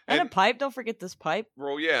 And a pipe. Don't forget this pipe.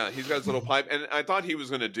 Well, yeah, he's got his little pipe, and I thought he was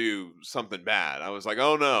going to do something bad. I was like,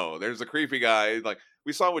 oh no, there's a creepy guy. Like,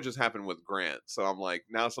 we saw what just happened with Grant, so I'm like,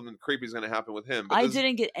 now something creepy is going to happen with him. But I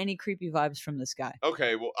didn't get any creepy vibes from this guy.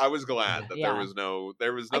 Okay, well, I was glad that there Yeah. was nothing.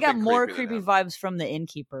 I got more creepy creepy than happened. vibes from the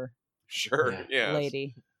innkeeper Sure, yeah,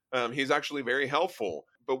 lady. He's actually very helpful,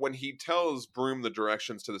 but when he tells Broom the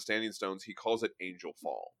directions to the Standing Stones, he calls it Angel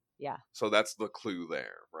Fall. Yeah. So that's the clue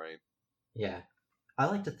there, right? Yeah. I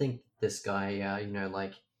like to think this guy,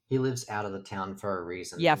 like, he lives out of the town for a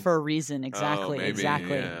reason. Yeah, for a reason. Exactly. maybe,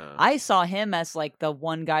 exactly. yeah. I saw him as like the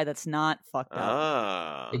one guy that's not fucked up.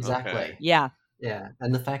 Ah, Exactly. okay. Yeah. Yeah.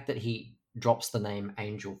 And the fact that he drops the name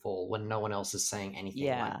Angel Fall when no one else is saying anything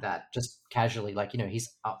Yeah. like that, just casually, like,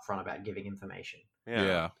 he's upfront about giving information.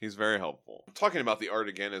 Yeah, he's very helpful. Talking about the art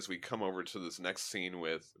again as we come over to this next scene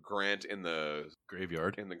with Grant in the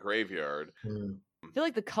Graveyard. Mm. I feel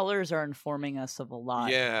like the colors are informing us of a lot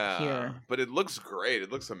here. But it looks great.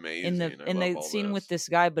 It looks amazing. In the I in love the all scene with this. this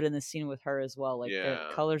guy, but in the scene with her as well. Like Yeah.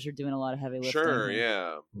 the colors are doing a lot of heavy lifting. Sure, here.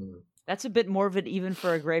 yeah. Mm. That's a bit morbid even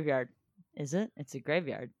for a graveyard. Is it? It's a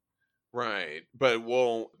graveyard. Right. But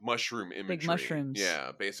mushroom imagery. mushrooms.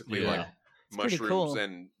 Yeah, basically Yeah. like It's pretty mushrooms cool.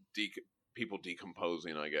 and people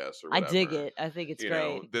decomposing, I guess, or I whatever. dig it. I think it's you great.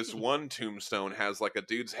 know, this one tombstone has like a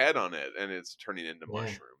dude's head on it, and it's turning into Yeah.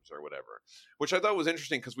 mushrooms or whatever, which I thought was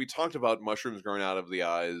interesting because we talked about mushrooms growing out of the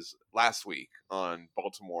eyes last week on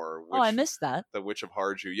Baltimore. Oh, I missed that. The Witch of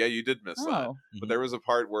Harju. Yeah, you did miss that, Oh. but there was a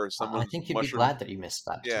part where I someone. think you'd be glad that you missed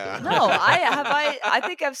that. Yeah. No, I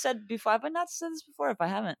think I've said before. Have I not said this before? If I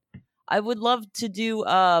haven't, I would love to do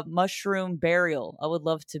mushroom burial. I would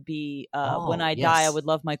love to be when I die. I yes. would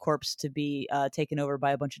love my corpse to be taken over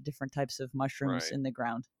by a bunch of different types of mushrooms Right. in the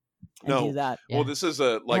ground. And No. do that. Well, this is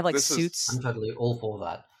a They have like this suits, I'm totally all for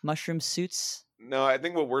that. mushroom suits. No, I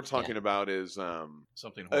think what we're talking about is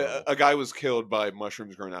Something horrible. a guy was killed by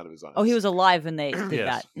mushrooms growing out of his eyes. Oh, he was alive and they did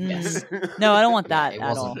Yes. that. Mm. Yes. No, I don't want Yeah, that it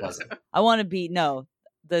at all. wasn't pleasant. I want to be I'm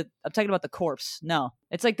talking about the corpse. No,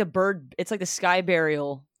 it's like the bird. It's like the sky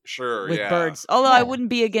burial Sure, with yeah. birds. Although I Yeah. wouldn't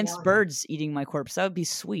be against Yeah. birds eating my corpse. That would be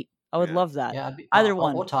sweet. I would Yeah. love that. Yeah, Either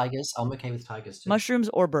or one. tigers. I'm okay with tigers too. Mushrooms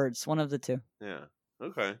or birds, one of the two. Yeah.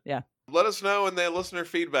 Okay. Yeah. Let us know in the listener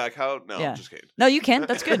feedback how. No, Yeah. I'm just kidding. No, you can.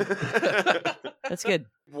 That's good. That's good.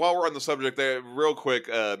 While we're on the subject, there, real quick,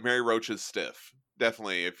 Mary Roach's Stiff.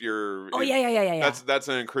 Definitely, if you're. Oh yeah. That's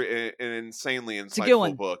an insanely a good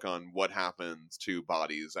one. insightful book on what happens to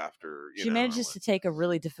bodies after. She manages to take a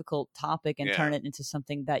really difficult topic and Yeah. turn it into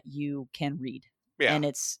something that you can read. Yeah, And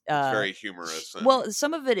it's very humorous. And, well,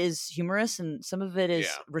 some of it is humorous and some of it is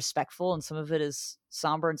Yeah. respectful and some of it is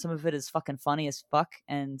somber and some of it is fucking funny as fuck.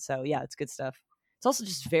 And so yeah, it's good stuff. It's also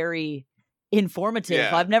just very informative.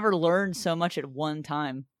 Yeah. I've never learned so much at one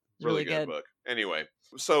time. It's really, good. book. Anyway,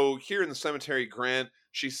 so here in the cemetery, Grant,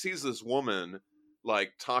 she sees this woman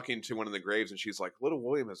like talking to one of the graves, and she's like, "Little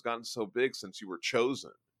William has gotten so big since you were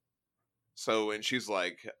chosen." So, and she's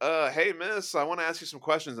like, "Hey, miss, I want to ask you some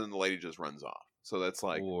questions," and the lady just runs off. So that's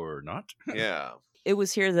like, Or not. yeah. It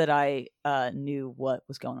was here that I knew what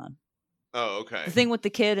was going on. Oh, okay. The thing with the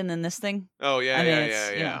kid and then this thing. Oh, yeah, I mean, yeah, it's,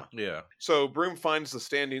 yeah, you yeah. know. Yeah. So Broom finds the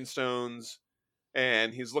Standing Stones,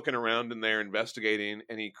 and he's looking around in there investigating,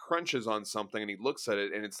 and he crunches on something, and he looks at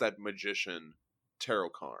it, and it's that magician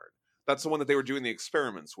tarot card. That's the one that they were doing the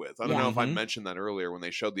experiments with. I don't Yeah. know if I Mhm. mentioned that earlier when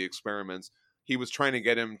they showed the experiments. He was trying to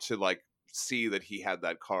get him to like see that he had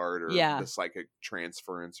that card or Yeah. the psychic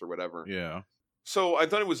transference or whatever. Yeah. So I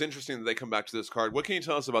thought it was interesting that they come back to this card. What can you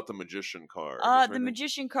tell us about the magician card? Is there The anything-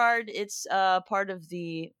 magician card, it's part of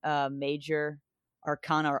the major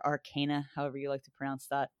arcana or arcana, however you like to pronounce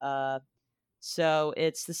that. So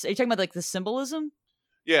it's this. Are you talking about like the symbolism?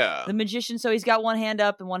 Yeah. The magician. So he's got one hand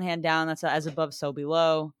up and one hand down. That's as above, so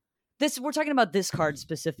below. We're talking about this card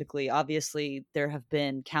specifically. Obviously, there have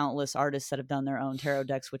been countless artists that have done their own tarot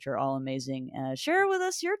decks, which are all amazing. Share with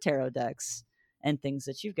us your tarot decks and things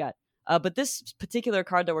that you've got. But this particular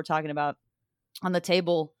card that we're talking about, on the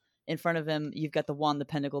table in front of him, you've got the wand, the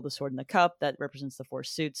pentacle, the sword, and the cup. That represents the four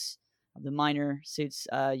suits, the minor suits.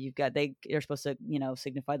 You've got they're supposed to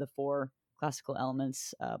signify the four classical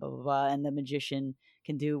elements. Blah blah blah. And the magician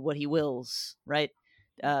can do what he wills, right?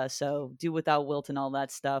 So do without wilt and all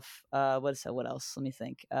that stuff. What else? Let me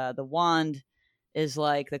think. The wand is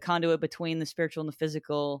like the conduit between the spiritual and the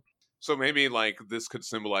physical. So maybe like this could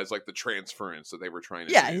symbolize like the transference that they were trying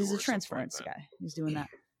to do. Yeah, he's or a something transference like that. guy. He's doing that.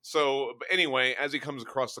 So anyway, as he comes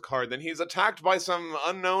across the card, then he's attacked by some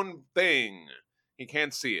unknown thing. He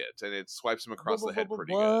can't see it, and it swipes him across the head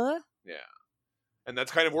pretty good. What? Yeah. And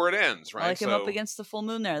that's kind of where it ends, right? I like him up against the full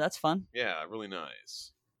moon there. That's fun. Yeah, really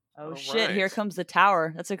nice. Oh All shit! Here right. comes the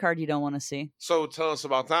tower. That's a card you don't want to see. So tell us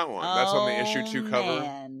about that one. That's on the issue 2 cover.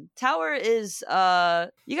 Man. Tower is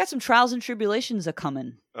you got some trials and tribulations a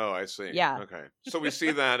coming. Oh, I see. Yeah. Okay. So we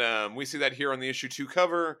see that here on the issue 2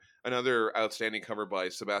 cover. Another outstanding cover by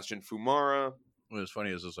Sebastian Fumara. What's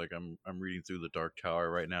funny is it's like I'm reading through the Dark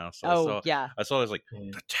Tower right now. So Oh yeah, I saw this like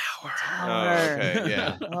Yeah. the Tower. Tower. Oh, okay,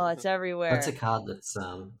 yeah. Oh, it's everywhere. That's a card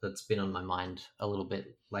that's been on my mind a little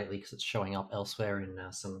bit lately because it's showing up elsewhere in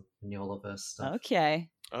some Neolaverse stuff. Okay.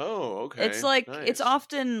 Oh, okay. It's like Nice. it's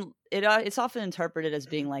often interpreted as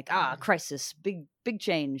being like crisis, big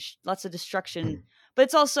change, lots of destruction, but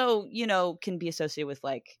it's also can be associated with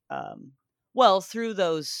like through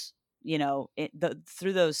those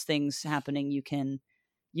through those things happening you can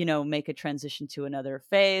make a transition to another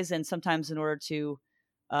phase, and sometimes in order to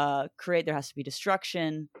create there has to be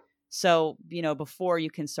destruction. So before you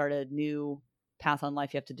can start a new path on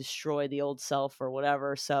life you have to destroy the old self or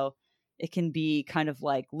whatever. So it can be kind of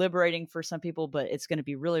like liberating for some people, but it's going to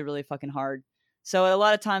be really, really fucking hard. So a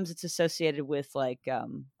lot of times it's associated with like a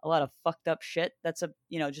lot of fucked up shit. That's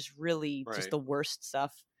just really just Right. the worst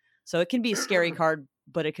stuff. So it can be a scary card,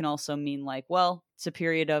 but it can also mean like, well, it's a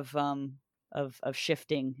period of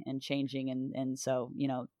shifting and changing, and so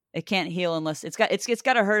it can't heal unless it's got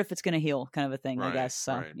to hurt if it's going to heal, kind of a thing, I Right, guess.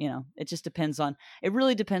 So right. it just depends on. It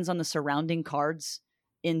really depends on the surrounding cards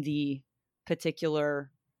in the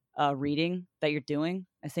particular reading that you're doing.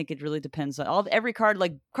 I think it really depends on every card.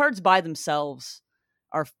 Like cards by themselves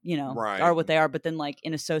are Right. are what they are, but then like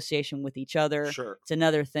in association with each other, Sure. it's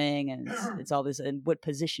another thing, and it's all this and what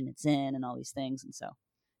position it's in and all these things, and so it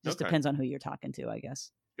just Okay. depends on who you're talking to, I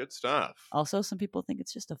guess. Good stuff. Also, some people think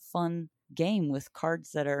it's just a fun game with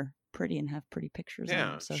cards that are pretty and have pretty pictures on Yeah,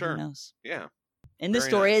 them, so sure. who knows. Yeah. In this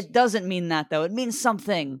Very story, nice. it doesn't mean that, though. It means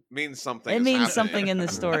something. Means something. It is means happening. something in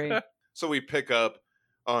this story. So we pick up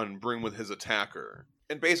on Broom with his attacker.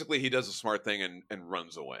 And basically he does a smart thing and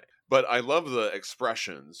runs away. But I love the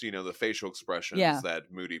expressions, the facial expressions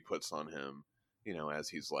that Moody puts on him, as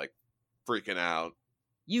he's like freaking out.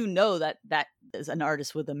 That is an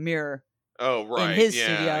artist with a mirror Oh, right. in his yeah,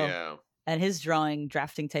 studio. Yeah. At his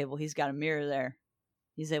drafting table. He's got a mirror there.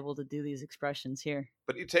 He's able to do these expressions here.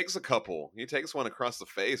 But he takes a couple. He takes one across the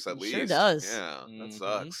face at He least. sure does. Yeah, that Mhm.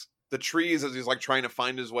 sucks. The trees as he's like trying to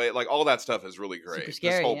find his way, like all that stuff is really great. Super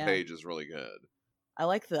scary, this whole yeah. page is really good. I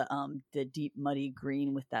like the deep muddy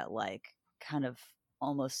green with that like kind of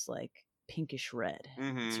almost like pinkish red.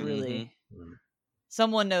 Mhm. It's really Mhm.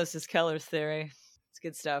 someone knows his colors theory. It's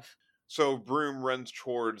good stuff. So Broom runs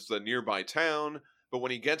towards the nearby town, but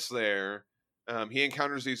when he gets there, he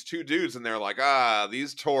encounters these two dudes, and they're like,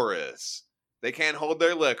 these tourists. They can't hold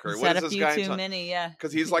their liquor. He's What had is a this few guy too many, yeah.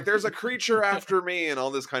 Because he's like, there's a creature after me, and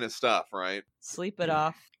all this kind of stuff, right? Sleep it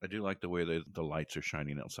off. I do like the way the lights are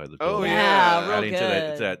shining outside the Oh, building. yeah. real Adding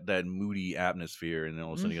good. to that moody atmosphere, and then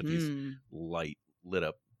all of a sudden you got these Mhm. light lit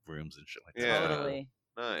up rooms and shit like that. Yeah. Totally.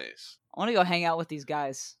 Nice. I want to go hang out with these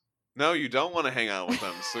guys. No, you don't want to hang out with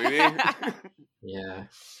them, sweetie. Yeah.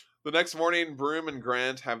 The next morning, Broom and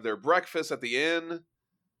Grant have their breakfast at the inn.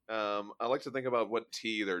 I like to think about what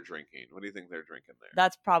tea they're drinking. What do you think they're drinking there?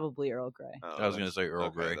 That's probably Earl Grey. Oh, I was gonna that's- say Earl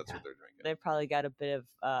okay, Grey. That's what they're drinking. They've probably got a bit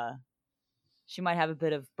of she might have a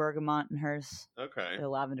bit of bergamot in hers. Okay. A bit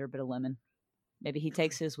of lavender, a bit of lemon. Maybe he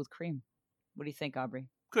takes his with cream. What do you think, Aubrey?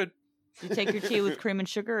 Good. Do you take your tea with cream and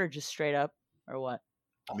sugar or just straight up? Or what?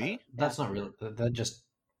 Me? That's not really. That'd just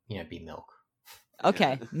be milk.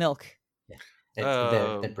 Okay, milk.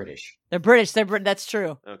 They're British. They're British. That's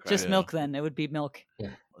true. Okay. Just Yeah. milk then. It would be milk.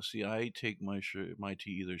 See, I take my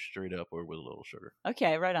tea either straight up or with a little sugar.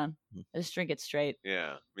 Okay, right on. Hmm. I just drink it straight.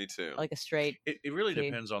 Yeah, me too. Like a straight It really Tea.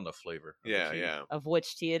 depends on the flavor. of the yeah, tea. yeah. of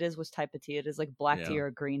which tea it is, which type of tea it is, like black tea Yeah. or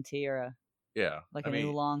a green tea or a Yeah. like I an mean,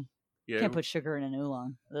 oolong. Yeah. Can't put sugar in an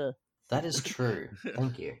oolong. Ugh. That is true.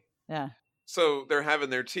 Thank you. Yeah. So they're having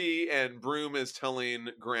their tea, and Broom is telling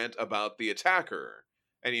Grant about the attacker,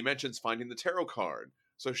 and he mentions finding the tarot card.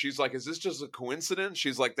 So she's like, is this just a coincidence?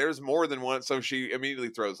 She's like, there's more than one. So she immediately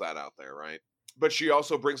throws that out there, right? But she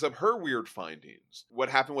also brings up her weird findings, what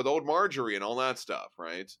happened with old Marjorie and all that stuff,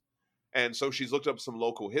 right? And so she's looked up some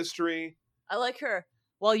local history. I like her.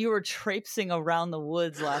 While you were traipsing around the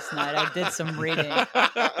woods last night, I did some reading.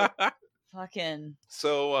 Fucking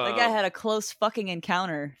So that guy had a close fucking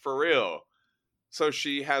encounter. for real. So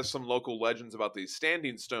she has some local legends about these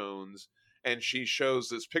standing stones, and she shows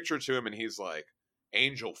this picture to him, and he's like,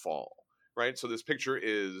 Angel Fall. Right? So this picture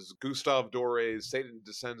is Gustave Doré's Satan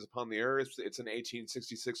Descends Upon the Earth. It's an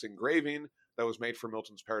 1866 engraving that was made for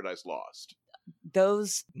Milton's Paradise Lost.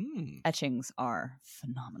 Those etchings are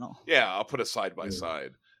phenomenal. Yeah, I'll put a side by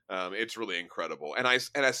side. It's really incredible. And as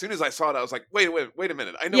soon as I saw it, I was like, wait a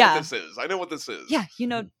minute. I know what this is. I know what this is. Yeah, you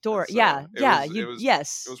know Dora. So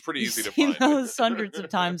Yes. It was pretty easy to You've find. seen those hundreds of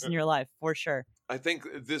times in your life, for sure. I think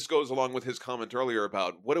this goes along with his comment earlier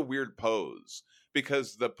about what a weird pose.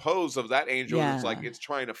 Because the pose of that angel is like it's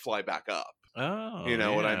trying to fly back up. Oh, you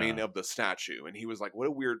know what I mean? Of the statue. And he was like, what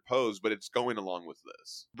a weird pose, but it's going along with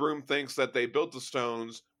this. Broom thinks that they built the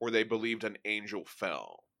stones where they believed an angel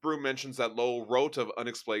fell. Broom mentions that Lowell wrote of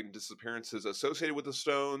unexplained disappearances associated with the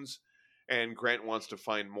stones, and Grant wants to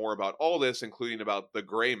find more about all this, including about the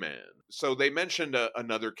Gray Man. So they mentioned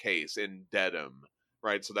another case in Dedham,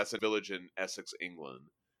 right? So that's a village in Essex, England.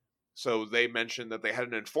 So they mentioned that they had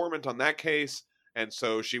an informant on that case, and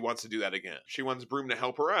so she wants to do that again. She wants Broom to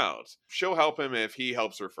help her out. She'll help him if he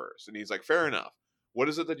helps her first. And he's like, fair enough. What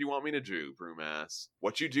is it that you want me to do, Broom asks.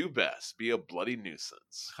 What you do best, be a bloody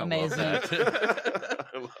nuisance. Amazing. I love that.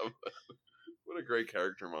 I love that. What a great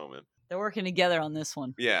character moment. They're working together on this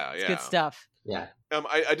one. Yeah, It's yeah. good stuff. Yeah.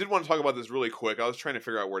 I did want to talk about this really quick. I was trying to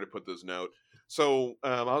figure out where to put this note. So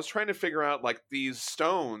I was trying to figure out, like, these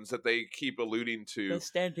stones that they keep alluding to. The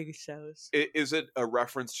standing stones. Is it a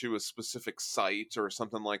reference to a specific site or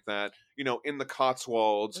something like that? You know, in the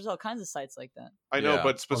Cotswolds. There's all kinds of sites like that. I know, Yeah.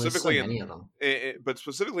 but specifically, so many of them. but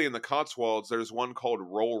specifically in the Cotswolds, there's one called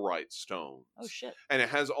Rollright Stones. Oh shit! And it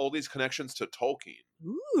has all these connections to Tolkien.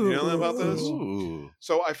 Ooh. You know about this? Ooh.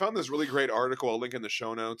 So I found this really great article. I'll link in the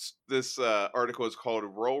show notes. This article is called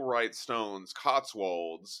Rollright Stones,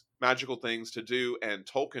 Cotswolds, Magical Things to Do, and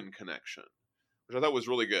Tolkien Connection, which I thought was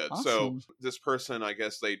really good. So Awesome. this person, I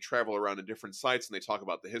guess they travel around to different sites and they talk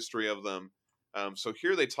about the history of them. So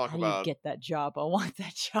here they talk How do you about... get that job? I want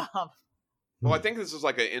that job. Well, I think this is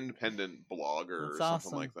like an independent blogger or That's something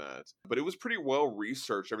awesome. like that. But it was pretty well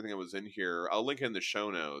researched, everything that was in here. I'll link in the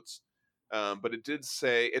show notes. But it did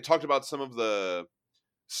say, it talked about some of the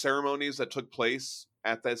ceremonies that took place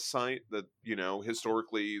at that site that, you know,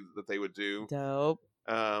 historically that they would do. Dope.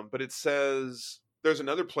 But it says there's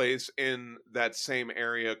another place in that same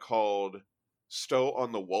area called Stow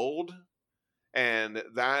on the Wold. And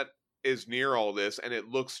that is near all this. And it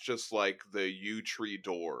looks just like the yew tree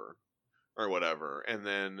door or whatever. And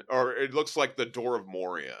then, or it looks like the door of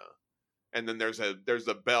Moria. And then there's a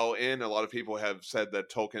Bell Inn. A lot of people have said that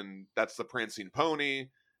Tolkien, that's the Prancing Pony.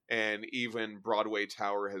 And even Broadway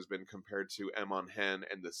Tower has been compared to Emon Hen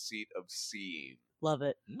and the Seat of Seeing. Love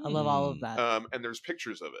it. I love all of that. And there's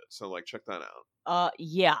pictures of it. So, like, check that out.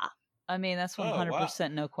 Yeah. I mean, that's Oh,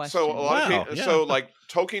 100% no question. So, a lot Wow, of people, yeah. so, like,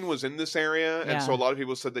 Tolkien was in this area. Yeah. And so a lot of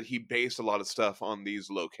people said that he based a lot of stuff on these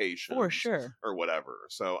locations. For sure. Or whatever.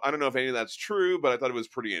 So, I don't know if any of that's true, but I thought it was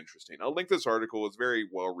pretty interesting. I'll link this article. It's very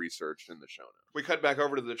well researched in the show notes. We cut back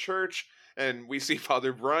over to the church, and we see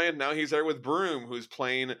Father Brian. Now he's there with Broom, who's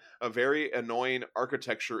playing a very annoying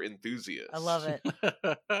architecture enthusiast. I love it.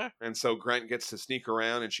 And so Grant gets to sneak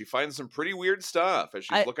around, and she finds some pretty weird stuff as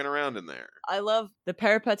she's looking around in there. I love the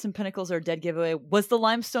parapets and pinnacles are a dead giveaway. Was the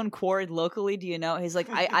limestone quarried locally? Do you know? He's like,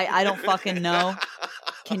 I don't fucking know.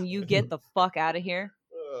 Can you get the fuck out of here?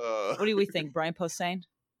 What do we think? Brian Posehn?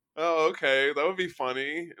 Oh, okay. That would be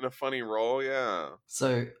funny in a funny role, yeah.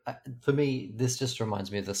 So for me, this just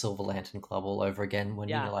reminds me of the Silver Lantern Club all over again. When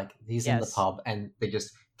Yeah. you're like, he's in the Yes. pub and they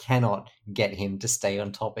just cannot get him to stay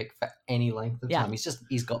on topic for any length of Yeah. time.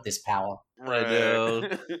 He's got this power. I know.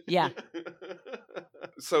 Yeah.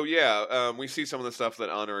 So yeah, we see some of the stuff that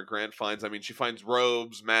Honora Grant finds. I mean, she finds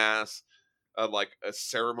robes, masks, like a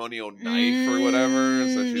ceremonial knife or whatever.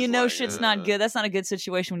 So she's you know like, shit's not good. That's not a good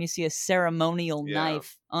situation when you see a ceremonial Yeah.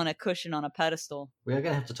 knife on a cushion on a pedestal. We are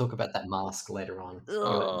going to have to talk about that mask later on.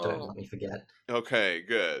 Ugh. Don't let me forget. Okay,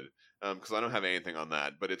 good. Because I don't have anything on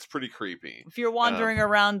that, but it's pretty creepy. If you're wandering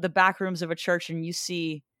around the back rooms of a church and you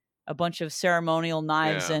see a bunch of ceremonial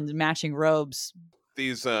knives Yeah. and matching robes,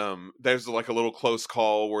 These there's like a little close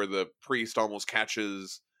call where the priest almost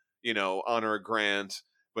catches, Honor Grant,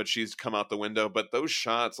 but she's come out the window. But those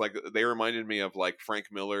shots, like, they reminded me of like Frank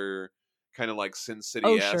Miller, kind of like Sin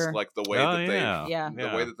City-esque, sure. like the way Oh, that Yeah.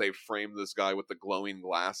 the way that they framed this guy with the glowing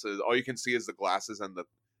glasses. All you can see is the glasses, and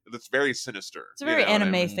it's very sinister. it's a very you know what I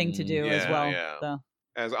anime mean? thing to do as Yeah, well. yeah. So.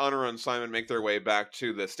 As Honor and Simon make their way back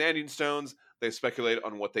to the Standing Stones, they speculate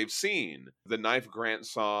on what they've seen. The knife Grant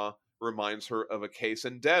saw reminds her of a case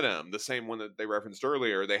in Dedham, the same one that they referenced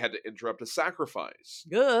earlier. They had to interrupt a sacrifice.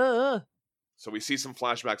 Ugh. So we see some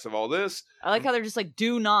flashbacks of all this. I like how they're just like,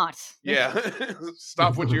 do not. Yeah,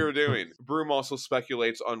 stop what you're doing. Broom also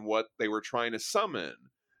speculates on what they were trying to summon,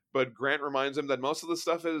 but Grant reminds him that most of the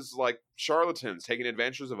stuff is like charlatans taking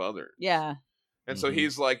advantage of others. Yeah. And so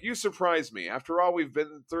he's like, you surprised me. After all we've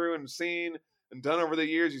been through and seen and done over the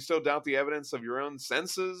years, you still doubt the evidence of your own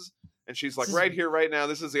senses? And she's like, right here, right now,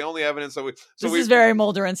 this is the only evidence that we... This is very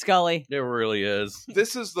Mulder and Scully. It really is.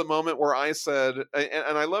 This is the moment where I said,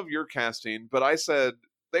 and I love your casting, but I said,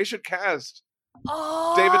 they should cast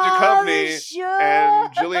David Duchovny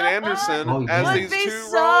and Gillian Anderson as these two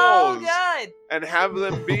roles. Good. And have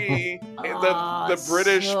them be in the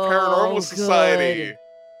British Paranormal Society.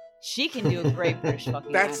 She can do a great British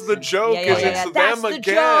fucking That's accent. the joke, it's them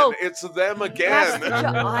again. It's them again.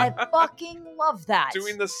 I fucking love that.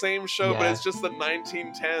 Doing the same show, but it's just the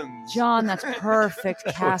 1910s. John, that's perfect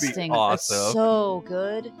casting. Awesome. That's so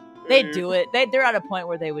good. They'd do it. They're at a point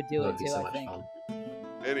where they would do it too, I think.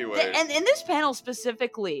 Anyway. And in this panel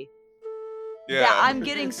specifically, I'm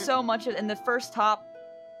getting so much of in the first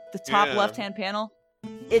the top left-hand panel.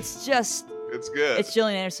 It's good. It's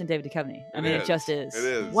Gillian Anderson, David Duchovny. It just is. It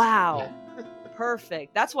is. Wow.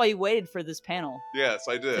 Perfect. That's why you waited for this panel. Yes,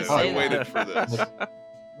 I did. I waited for this.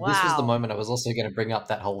 Wow. This was the moment I was also going to bring up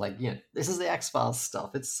that whole, this is the X-Files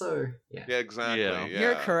stuff. It's so... Yeah, exactly. Yeah.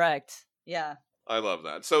 You're correct. Yeah. I love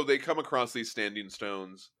that. So they come across these standing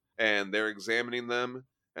stones, and they're examining them,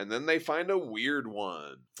 and then they find a weird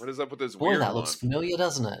one. What is up with this weird one? Boy, that looks familiar,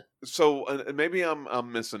 doesn't it? So maybe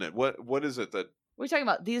I'm missing it. What is it that... What are you talking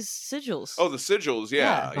about? These sigils. Oh, the sigils,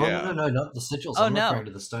 yeah. No, not the sigils. I'm referring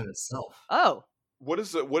to the stone itself. Oh. What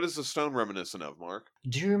is the stone reminiscent of, Mark?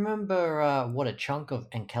 Do you remember what a chunk of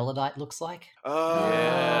enceladite looks like? Oh,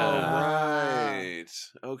 right.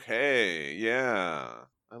 Okay, yeah.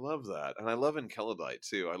 I love that. And I love enceladite,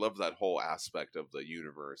 too. I love that whole aspect of the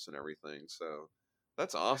universe and everything, so...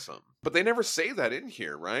 That's awesome. But they never say that in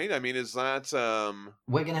here, right? I mean, is that...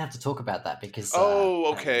 We're going to have to talk about that because...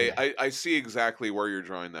 okay. I see exactly where you're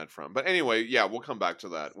drawing that from. But anyway, yeah, we'll come back to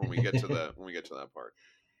that when we get to that part.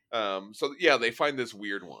 So, yeah, they find this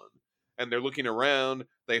weird one. And they're looking around.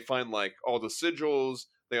 They find, like, all the sigils.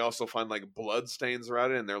 They also find, like, blood stains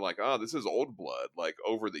around it. And they're like, oh, this is old blood. Like,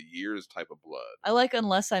 over the years type of blood. I like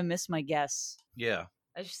unless I miss my guess. Yeah.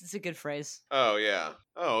 It's a good phrase. Oh, yeah.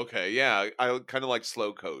 Oh, okay. Yeah, I kind of like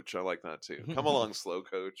slow coach. I like that, too. Come along, slow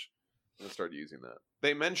coach. I'm going to start using that.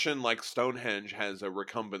 They mention, like, Stonehenge has a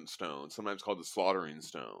recumbent stone, sometimes called the slaughtering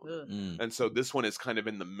stone. And so this one is kind of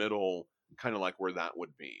in the middle, kind of like where that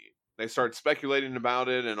would be. They start speculating about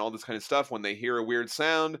it and all this kind of stuff. When they hear a weird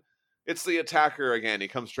sound, it's the attacker again. He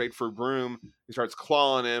comes straight for Broom. He starts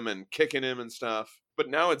clawing him and kicking him and stuff. But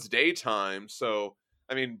now it's daytime, so...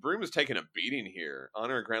 I mean, Broom is taking a beating here.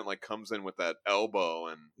 Honor Grant comes in with that elbow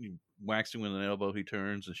and he whacks him with an elbow. He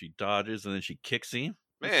turns and she dodges and then she kicks him.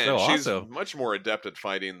 Man, so she's awesome. Much more adept at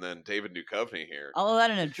fighting than David Duchovny here. All of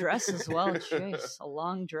that in a dress as well. Jeez, a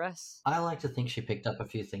long dress. I like to think she picked up a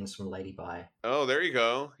few things from Lady Bi. Oh, there you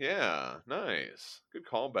go. Yeah, nice. Good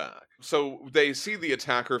callback. So they see the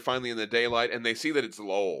attacker finally in the daylight, and they see that it's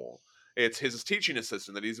Lowell. It's his teaching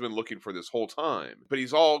assistant that he's been looking for this whole time. But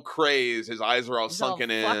he's all crazed. His eyes are all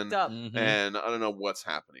sunken in. Fucked up. And I don't know what's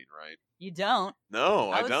happening, right? You don't.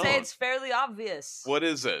 No, I don't. I would say it's fairly obvious. What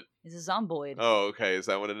is it? He's a zomboid. Oh, okay. Is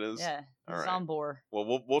that what it is? Yeah. All right. Zombor.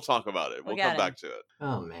 Well, we'll talk about it. We'll come back to it.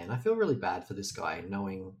 Oh, man. I feel really bad for this guy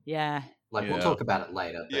knowing... Yeah. We'll talk about it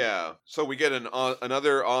later. But... Yeah. So we get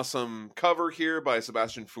another awesome cover here by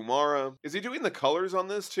Sebastian Fumara. Is he doing the colors on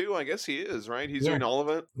this too? I guess he is, right? He's doing all of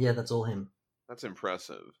it? Yeah, that's all him. That's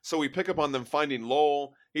impressive. So we pick up on them finding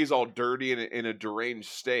Lowell. He's all dirty and in a deranged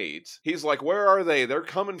state. He's like, where are they? They're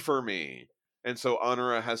coming for me. And so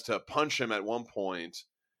Honora has to punch him at one point.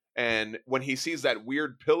 And when he sees that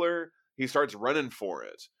weird pillar, he starts running for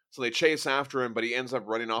it. So they chase after him, but he ends up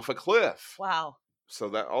running off a cliff. Wow.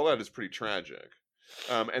 So all that is pretty tragic.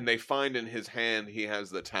 And they find in his hand, he has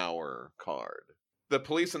the tower card. The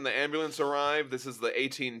police and the ambulance arrive. This is the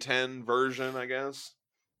 1810 version, I guess.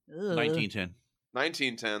 Ugh.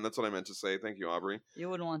 1910. That's what I meant to say. Thank you, Aubrey. You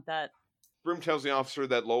wouldn't want that. Broom tells the officer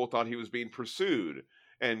that Lowell thought he was being pursued,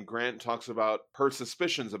 and Grant talks about her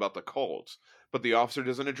suspicions about the cult, but the officer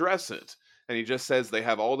doesn't address it, and he just says they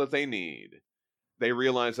have all that they need. They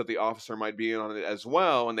realize that the officer might be in on it as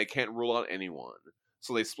well, and they can't rule out anyone.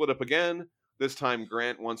 So they split up again. This time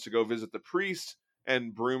Grant wants to go visit the priest,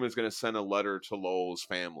 and Broom is going to send a letter to Lowell's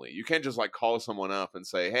family. You can't just call someone up and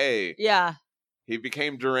say, hey... Yeah. He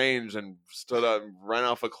became deranged and stood up and ran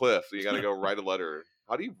off a cliff. You got to go write a letter.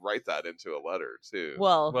 How do you write that into a letter, too?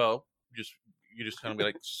 Well, just you just kind of be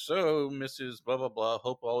like, so Mrs. blah blah blah,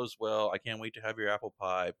 hope all is well. I can't wait to have your apple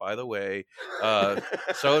pie. By the way,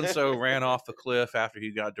 so and so ran off the cliff after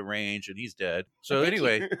he got deranged and he's dead. So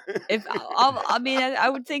anyway, If I mean, I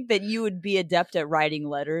would think that you would be adept at writing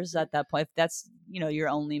letters at that point. If that's your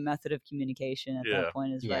only method of communication at Yeah. that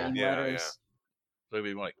point is Yeah. writing Yeah, letters. so it'd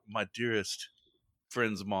be like, my dearest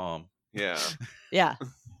friend's mom. Yeah, Yeah.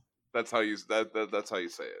 that's how you that's how you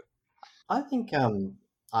say it. I think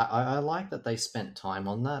I like that they spent time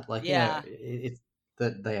on that. Like, Yeah. it's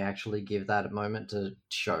that they actually give that a moment to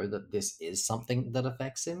show that this is something that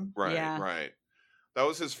affects him. Right, Yeah. right. That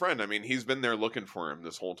was his friend. I mean, he's been there looking for him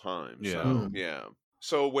this whole time. Yeah. So, Mm. yeah.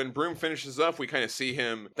 So when Broom finishes up, we kind of see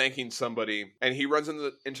him thanking somebody, and he runs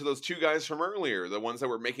into those two guys from earlier, the ones that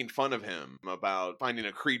were making fun of him about finding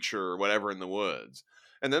a creature or whatever in the woods.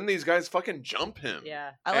 And then these guys fucking jump him.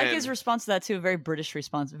 Yeah. I like his And- response to that too. A very British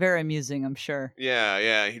response. Very amusing, I'm sure.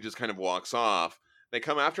 Yeah. He just kind of walks off. They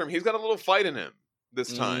come after him. He's got a little fight in him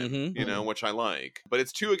this time, Mhm. which I like. But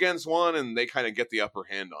it's 2 against 1, and they kind of get the upper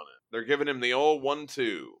hand on it. They're giving him the old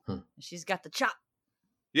 1-2. She's got the chop.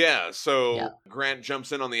 Yeah, so Yeah. Grant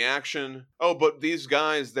jumps in on the action. Oh, but these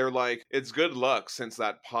guys, they're like, it's good luck since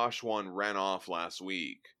that posh one ran off last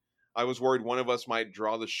week. I was worried one of us might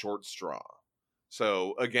draw the short straw.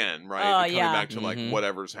 So, again, right, Oh, coming yeah. back to like Mhm.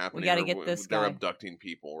 whatever's happening. gotta or get this they're guy. abducting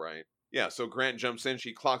people, right? Yeah, so Grant jumps in,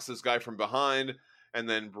 she clocks this guy from behind, and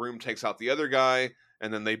then Broom takes out the other guy,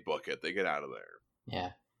 and then they book it. They get out of there.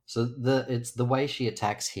 Yeah. So it's the way she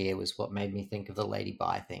attacks here was what made me think of the Lady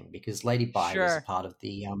Bi thing, because Lady Bi was Sure. a part of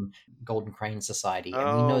the Golden Crane Society, and we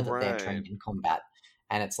know Oh, that they're right. trained in combat.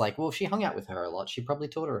 And it's like, well, if she hung out with her a lot, she probably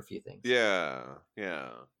taught her a few things. Yeah.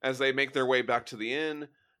 As they make their way back to the inn,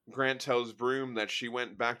 Grant tells Broom that she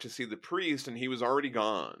went back to see the priest and he was already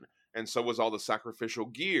gone, and so was all the sacrificial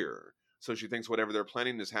gear. So she thinks whatever they're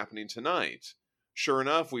planning is happening tonight. Sure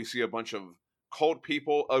enough, we see a bunch of cult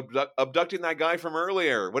people abducting that guy from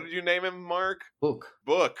earlier. What did you name him, Mark? Book.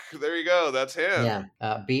 Book. There you go. That's him. Yeah.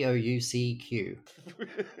 Boucq.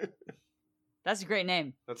 That's a great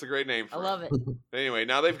name. That's a great name for I him. love it. Anyway,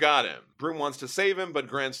 now they've got him. Broom wants to save him, but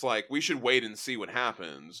Grant's like, we should wait and see what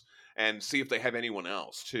happens and see if they have anyone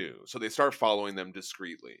else, too. So they start following them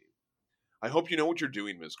discreetly. I hope you know what you're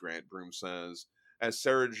doing, Miss Grant, Broom says. As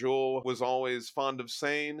Sarah Jewell was always fond of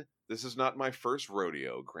saying, this is not my first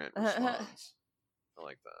rodeo, Grant responds. I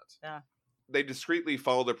like that. Yeah. They discreetly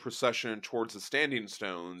follow the procession towards the standing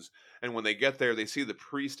stones, and when they get there, they see the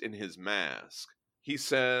priest in his mask. He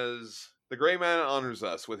says, the Gray Man honors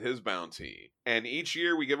us with his bounty, and each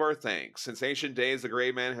year we give our thanks. Since ancient days, the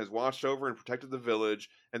Gray Man has watched over and protected the village,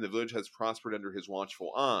 and the village has prospered under his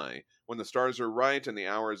watchful eye. When the stars are right and the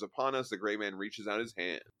hour is upon us, the Gray Man reaches out his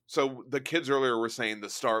hand. So the kids earlier were saying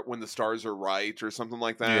when the stars are right or something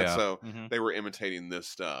like that, Yeah. so Mhm. they were imitating this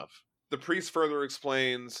stuff. The priest further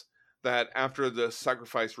explains that after the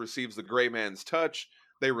sacrifice receives the Gray Man's touch,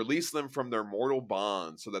 they release them from their mortal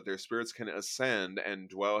bonds so that their spirits can ascend and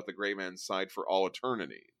dwell at the Gray Man's side for all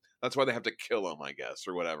eternity. That's why they have to kill him, I guess,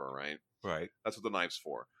 or whatever, right? Right. That's what the knife's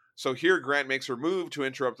for. So here, Grant makes her move to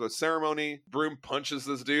interrupt the ceremony. Broom punches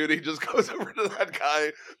this dude. He just goes over to that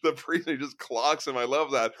guy, the priest, and he just clocks him. I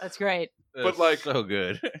love that. That's great. But, like- so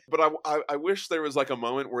good. But I wish there was like a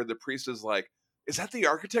moment where the priest is like, is that the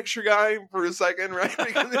architecture guy for a second, right?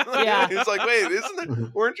 Because Yeah. He's like,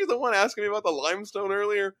 wait, weren't you the one asking me about the limestone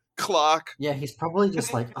earlier? Clock. Yeah, he's probably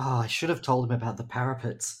just like, oh, I should have told him about the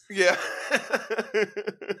parapets. Yeah.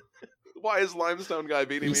 Why is limestone guy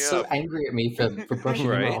beating He's me so up? angry at me for brushing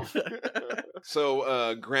Right. him off.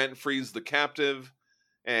 So Grant frees the captive,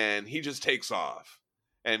 and he just takes off.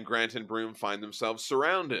 And Grant and Broom find themselves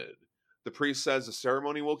surrounded. The priest says the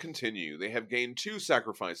ceremony will continue. They have gained 2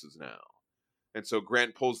 sacrifices now. And so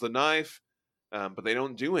Grant pulls the knife, but they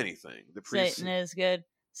don't do anything. The priest Satan is good.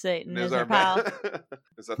 Satan is our our pal.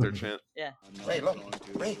 Is that their chant? Hey, look.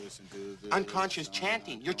 Wait. Unconscious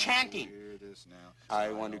chanting. You're chanting.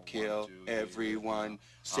 I want to kill everyone.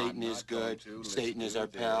 Satan is good. Satan is our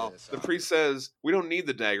pal. The priest says, we don't need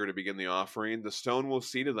the dagger to begin the offering. The stone will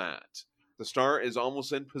see to that. The star is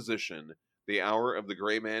almost in position. The hour of the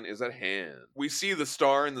Gray Man is at hand. We see the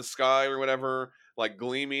star in the sky or whatever, like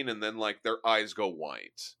gleaming, and then like their eyes go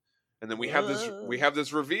white. And then we have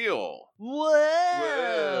this reveal.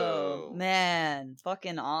 Whoa. Man,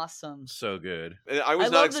 fucking awesome. So good. And I was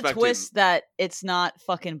not love the expecting twist that it's not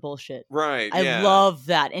fucking bullshit. Right. I yeah. love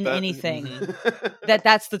that in That- anything.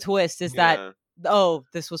 That's the twist is that oh,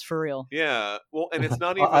 this was for real. Yeah, well, and it's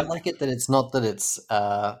not I even. like it that it's not that it's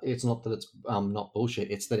not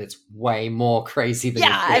bullshit. It's that it's way more crazy than you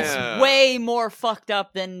Yeah, think. it's Yeah. way more fucked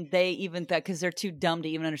up than they even thought because they're too dumb to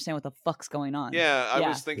even understand what the fuck's going on. Yeah, I Yeah.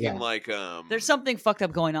 was thinking Yeah. like There's something fucked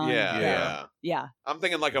up going on. Yeah, there. yeah. Yeah. I'm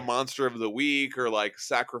thinking like a monster of the week or like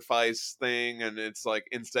sacrifice thing, and it's like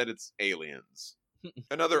instead it's aliens.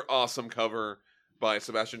 Another awesome cover by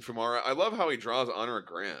Sebastian Fumara. I love how he draws Honor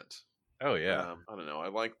Grant. Oh yeah. I don't know. I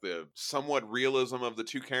like the somewhat realism of the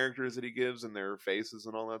two characters that he gives and their faces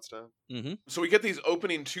and all that stuff. Mm-hmm. So we get these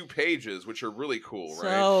opening 2 pages, which are really cool,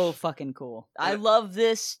 right? So fucking cool. I And- love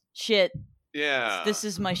this shit. Yeah. This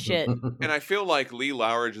is my shit. And I feel like Lee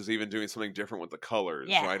Lowridge is even doing something different with the colors,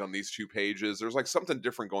 Yeah. right? On these 2 pages. There's like something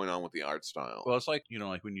different going on with the art style. Well, it's like,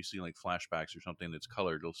 like when you see like flashbacks or something that's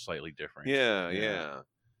colored slightly different. Yeah.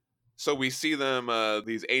 So we see them,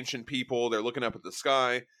 these ancient people, they're looking up at the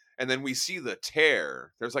sky, and then we see the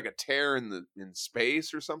tear. There's like a tear in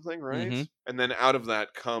space or something, right? Mhm. And then out of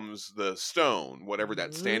that comes the stone, whatever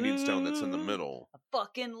that standing stone that's in the middle. I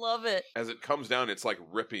fucking love it. As it comes down, it's like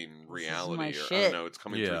ripping is reality. my Or, I shit. don't know, it's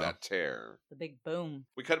coming through Yeah. that tear. The big boom.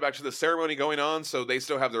 We cut back to the ceremony going on, so they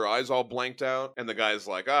still have their eyes all blanked out, and the guy's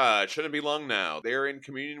like, it shouldn't be long now. They're in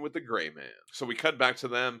communion with the gray man. So we cut back to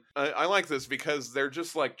them. I like this because they're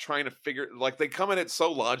just like trying to figure, like they come at it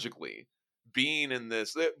so logically, being in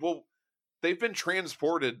this. They've been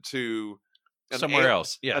transported to Somewhere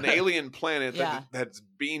else. Yeah. an alien planet Yeah. that's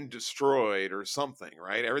being destroyed or something,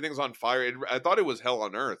 right? Everything's on fire. I thought it was hell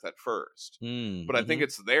on earth at first. Mm, But I think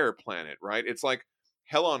it's their planet, right? It's like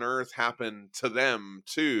hell on earth happened to them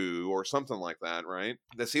too, or something like that, right?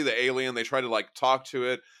 They see the alien, they try to like talk to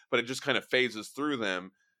it, but it just kind of phases through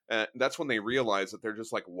them. That's when they realize that they're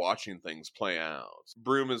just like watching things play out.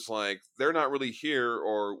 Broom is like, they're not really here,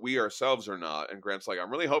 or we ourselves are not. And Grant's like, I'm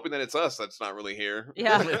really hoping that it's us that's not really here.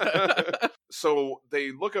 Yeah. So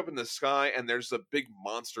they look up in the sky, and there's a big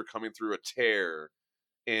monster coming through a tear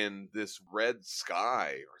in this red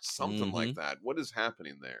sky or something like that. What is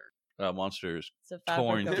happening there? Monsters It's a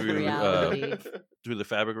torn fabric of through reality. through the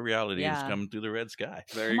fabric of reality and Yeah. it's coming through the red sky.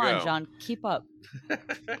 There Come you on, go. John. Keep up.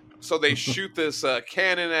 So they shoot this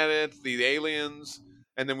cannon at it, the aliens,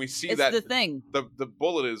 and then we see It's that the thing. the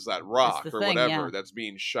bullet is that rock the or thing, whatever yeah. that's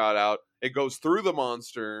being shot out. It goes through the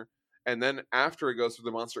monster, and then after it goes through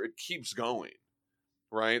the monster, it keeps going,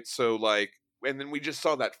 right? So like, and then we just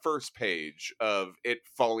saw that first page of it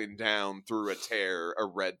falling down through a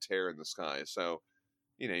red tear in the sky. So,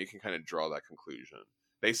 you can kind of draw that conclusion.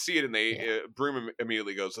 They see it, and Broom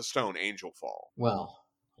immediately goes, "A stone, angel fall." Well,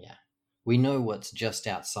 yeah. We know what's just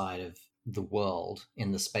outside of the world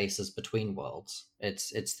in the spaces between worlds.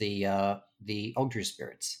 It's the Ogdru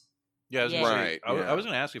spirits. Yeah, I was Yeah. gonna say- Right, I yeah. was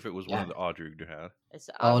going to ask if it was one of the Audrey to have. It's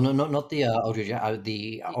Oh no, not the Ogdru,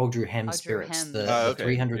 the Ogdru Hem Ogdru spirits, Hem. the Okay,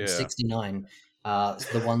 369.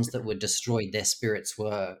 The ones that were destroyed, their spirits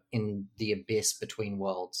were in the abyss between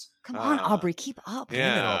worlds. Come on, Ah. Aubrey. Keep up.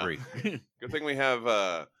 Yeah. Damn it, Aubrey. Good thing we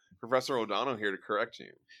have Professor O'Donnell here to correct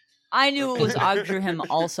you. I knew it was Ogdruham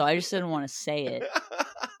also. I just didn't want to say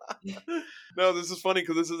it. No, this is funny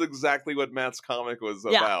because this is exactly what Matt's comic was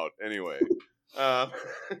Yeah. about. Anyway, but,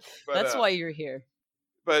 That's why you're here.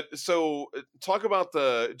 But so, talk about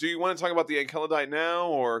do you want to talk about the Enceladite now,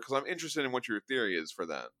 or because I'm interested in what your theory is for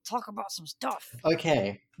that? Talk about some stuff.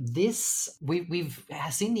 Okay, this we've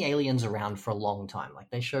seen the aliens around for a long time.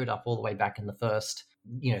 Like they showed up all the way back in the first,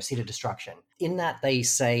 Seed of Destruction. In that they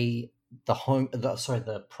say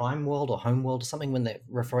the prime world or home world or something when they're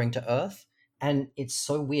referring to Earth, and it's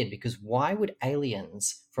so weird because why would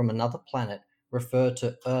aliens from another planet refer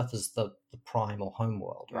to Earth as the prime or home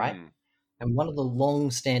world, right? Mm. And one of the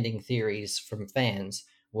long-standing theories from fans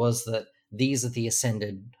was that these are the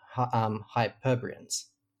ascended Hyperboreans.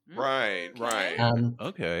 Right.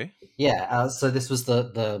 Okay. Yeah, so this was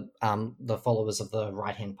the followers of the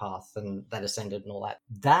right-hand path and that ascended and all that.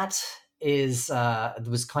 That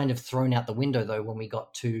was kind of thrown out the window though when we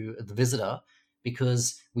got to the Visitor,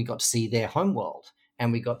 because we got to see their homeworld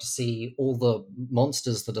and we got to see all the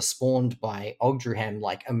monsters that are spawned by Ogdruham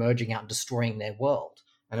like emerging out and destroying their world.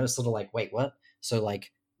 And it was sort of like, wait, what? So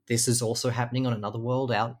like this is also happening on another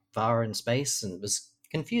world out far in space, and it was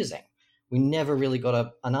confusing. We never really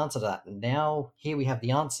got an answer to that. And now here we have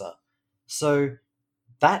the answer. So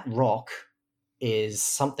that rock is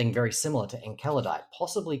something very similar to Enceladite,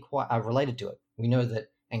 possibly quite related to it. We know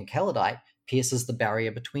that Enceladite pierces the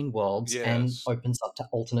barrier between worlds and Yes. opens up to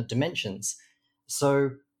alternate dimensions.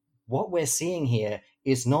 So what we're seeing here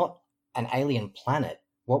is not an alien planet.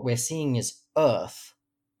 What we're seeing is Earth,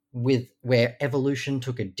 where evolution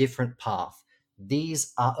took a different path.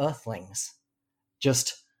 These are Earthlings.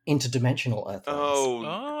 just interdimensional Earthlings.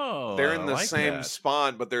 Oh, they're in I the like same that.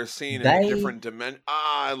 spot, but they're seen in They- a different dimension.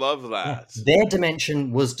 I love Yeah, that. their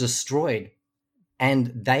dimension was destroyed,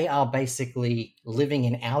 and they are basically living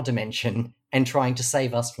in our dimension and trying to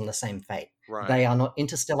save us from the same fate. Right. They are not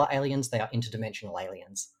interstellar aliens, they are interdimensional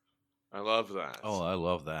aliens. I love that. Oh, I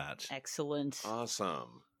love that. Excellent.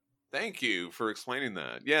 Awesome. Thank you for explaining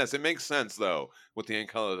that. Yes, it makes sense though with the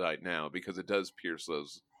Enceladite now, because it does pierce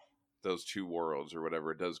those two worlds or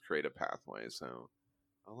whatever. It does create a pathway. So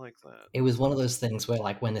I like that. It was one of those things where,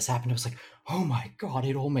 like, when this happened, it was like, oh my god,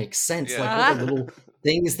 it all makes sense. Yeah. Like, all the little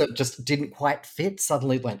things that just didn't quite fit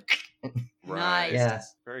suddenly went. Right. Nice. Yeah.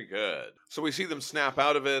 Very good. So we see them snap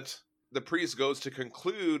out of it. The priest goes to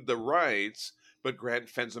conclude the rites, but Grant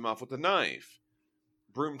fends him off with a knife.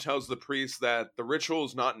 Broom tells the priest that the ritual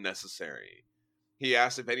is not necessary. He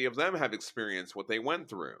asks if any of them have experienced what they went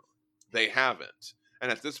through. They haven't.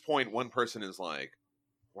 And at this point, one person is like,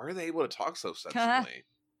 why are they able to talk so sensibly?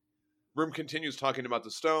 Broom continues talking about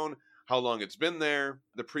the stone, how long it's been there.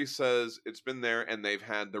 The priest says it's been there and they've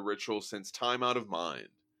had the ritual since time out of mind.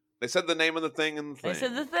 They said the name of the thing and the thing. They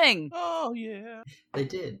said the thing. Oh, yeah. They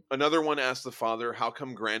did. Another one asked the father how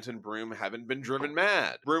come Grant and Broom haven't been driven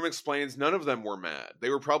mad. Broom explains none of them were mad. They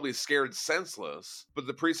were probably scared senseless. But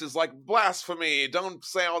the priest is like, blasphemy! Don't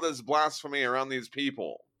say all this blasphemy around these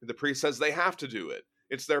people. The priest says they have to do it.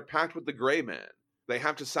 It's their pact with the Gray Man. They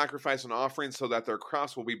have to sacrifice an offering so that their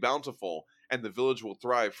crops will be bountiful and the village will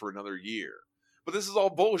thrive for another year. But this is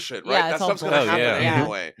all bullshit, right? Yeah, That it's all stuff's going to bullshit. happen Yeah.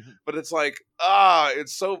 anyway. But it's like,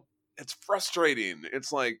 it's frustrating.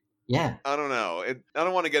 It's like, Yeah. I don't know. I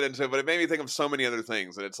don't want to get into it, but it made me think of so many other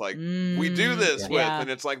things that it's like, we do this with, Yeah. and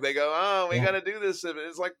it's like they go, oh, we Yeah. got to do this. And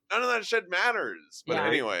it's like, none of that shit matters. But Yeah.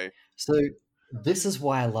 anyway. So this is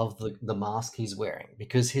why I love the mask he's wearing,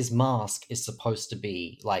 because his mask is supposed to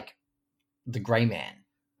be like the Grey Man,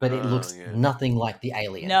 but it Oh, looks yeah. nothing like the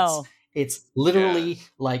aliens. No. It's literally Yes.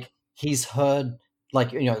 like he's heard,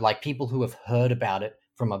 like, you know, like people who have heard about it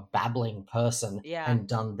from a babbling person Yeah. and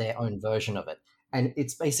done their own version of it. And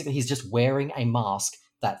it's basically he's just wearing a mask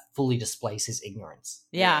that fully displays his ignorance.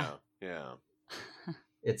 Yeah. Yeah.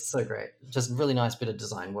 It's so great. Just really nice bit of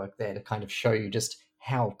design work there to kind of show you just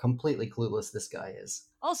how completely clueless this guy is.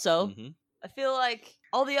 Also, Mhm. I feel like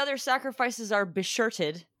all the other sacrifices are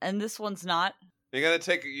beshirted, and this one's not. You gotta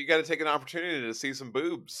take an opportunity to see some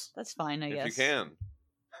boobs. That's fine, I if guess. you can.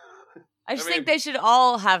 I just I mean- think they should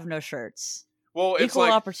all have no shirts. Well, it's Equal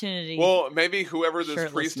like, opportunity. well, maybe whoever this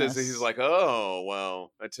priest is, Shirtlessness. he's like, oh,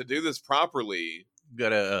 well, to do this properly.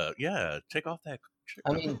 Gotta, take off that.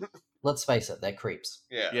 I mean, let's face it, they're creeps.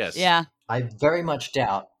 Yeah. Yes. Yeah. I very much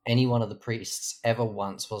doubt any one of the priests ever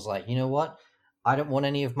once was like, you know what? I don't want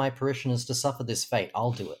any of my parishioners to suffer this fate.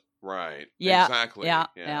 I'll do it. Right. Yeah, Exactly.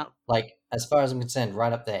 yeah. Like, as far as I'm concerned,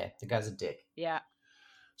 right up there, the guy's a dick. Yeah.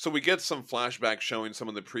 So we get some flashbacks showing some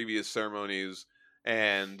of the previous ceremonies,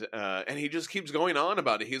 and he just keeps going on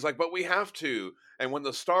about it. He's like, "But we have to." And when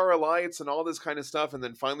the star alights and all this kind of stuff, and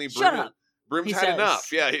then finally Shut up, Broom's he had says.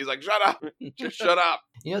 enough. Yeah, he's like, "Shut up, just shut up."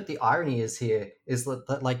 You know what the irony is here is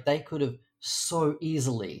that like they could have so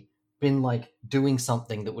easily been like doing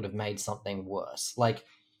something that would have made something worse. Like,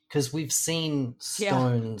 because we've seen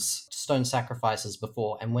stone sacrifices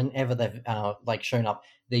before, and whenever they've like shown up,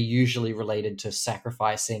 they're usually related to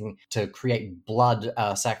sacrificing to create blood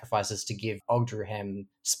sacrifices to give Ogdruhem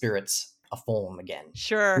spirits a form again.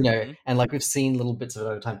 Sure. You know, and like we've seen little bits of it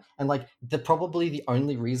over time, and like probably the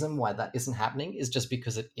only reason why that isn't happening is just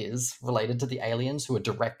because it is related to the aliens who are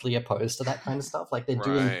directly opposed to that kind of stuff. Like they're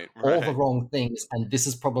doing all the wrong things, and this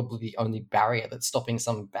is probably the only barrier that's stopping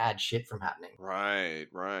some bad shit from happening. Right.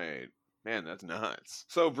 Man, that's nuts.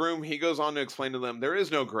 So Broom, he goes on to explain to them there is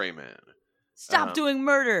no Gray Man. Stop doing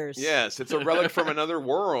murders. Yes, it's a relic from another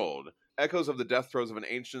world. Echoes of the death throes of an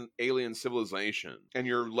ancient alien civilization. And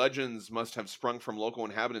your legends must have sprung from local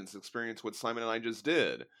inhabitants' experience what Simon and I just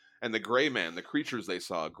did. And the Gray Man, the creatures they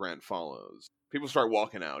saw, Grant follows. People start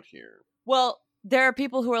walking out here. Well, there are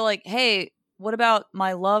people who are like, hey, what about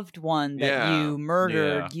my loved one that Yeah. you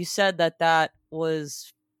murdered? Yeah. You said that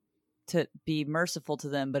was to be merciful to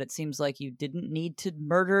them, but it seems like you didn't need to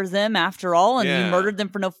murder them after all, and Yeah. you murdered them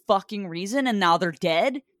for no fucking reason, and now they're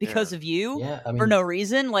dead because of you Yeah, I mean, for no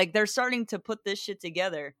reason. Like, they're starting to put this shit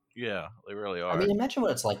together. Yeah, they really are. I mean, imagine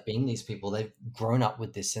what it's like being these people. They've grown up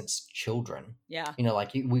with this since children. Yeah. You know,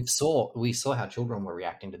 like we saw how children were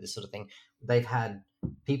reacting to this sort of thing. They've had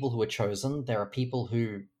people who are chosen. There are people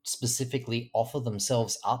who specifically offer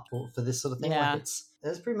themselves up for this sort of thing. Yeah. Like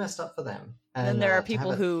it's pretty messed up for them. And then there are to have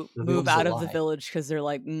people it who revealed move as a out of the lie. village because they're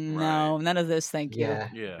like, no, none of this, thank you. Yeah.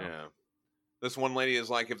 Yeah. This one lady is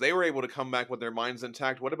like, if they were able to come back with their minds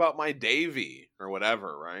intact, what about my Davy or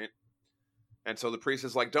whatever, right? And so the priest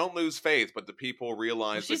is like, don't lose faith, but the people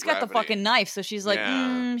realize She's the got the gravity. fucking knife, so she's like,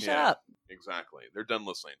 shut up. Exactly. They're done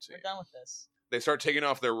listening to you. We're done with this. They start taking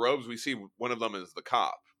off their robes. We see one of them is the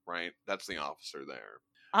cop, right? That's the officer there.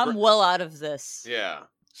 I'm well out of this. Yeah.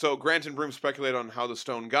 So Grant and Broom speculate on how the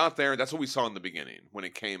stone got there. That's what we saw in the beginning when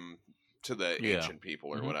it came to the ancient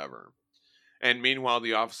people or whatever. And meanwhile,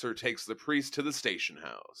 the officer takes the priest to the station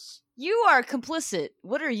house. You are complicit.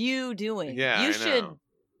 What are you doing? Yeah, you I should know.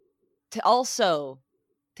 Also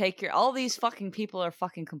take your. All these fucking people are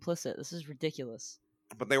fucking complicit. This is ridiculous.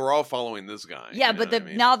 But they were all following this guy. Yeah, you know but what I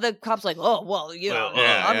mean? now the cop's like, oh well, I'm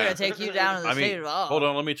yeah. gonna take you down to the station. Oh. Hold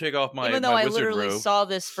on, let me take off my Even though my I wizard literally robe. saw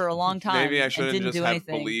this for a long time. Maybe I and shouldn't didn't just do have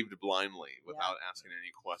anything. believed blindly without asking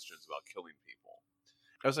any questions about killing people.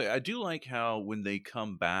 I was like, I do like how when they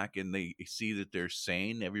come back and they see that they're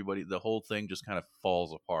sane, everybody, the whole thing just kind of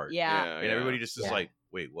falls apart. Yeah. And everybody just is like,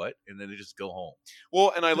 wait, what? And then they just go home.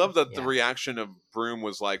 Well, and I love that the reaction of Broom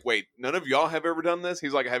was like, wait, none of y'all have ever done this?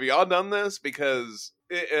 He's like, have y'all done this? Because,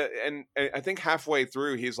 and I think halfway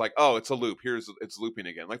through, he's like, oh, it's a loop. It's looping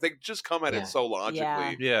again. Like, they just come at it so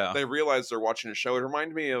logically. Yeah. They realize they're watching a show. It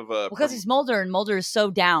reminded me of... because he's Mulder, and Mulder is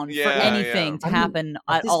so down for anything to happen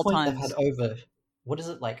at all times. They've had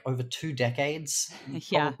over 2 decades?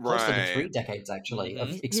 Yeah. Closer to 3 decades, actually, of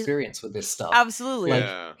experience with this stuff. Absolutely.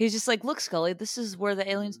 He's just like, look, Scully, this is where the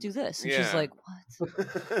aliens do this. And she's like,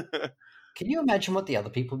 what? Can you imagine what the other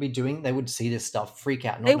people would be doing? They would see this stuff, freak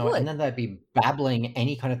out, They not know it, would. and then they'd be babbling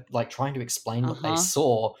any kind of, like, trying to explain what they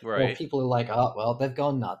saw. Right. Or people are like, oh, well, they've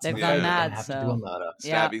gone nuts. They've I'm gone afraid they're mad, gonna have to do a murder.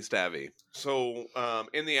 Stabby. So,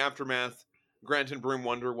 in the aftermath, Grant and Broom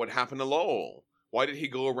wonder what happened to Lowell. Why did he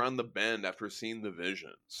go around the bend after seeing the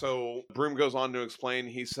vision? So Broom goes on to explain,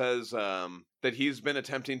 he says that he's been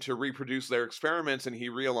attempting to reproduce their experiments, and he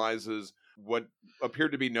realizes what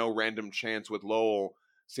appeared to be no random chance with Lowell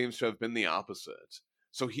seems to have been the opposite.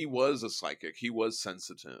 So he was a psychic. He was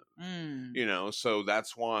sensitive. You know, so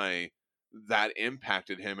that's why that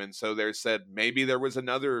impacted him. And so they said maybe there was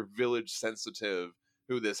another village sensitive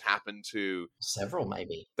who this happened to. Several,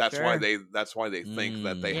 maybe. That's why they think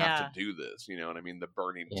that they have to do this. You know what I mean? The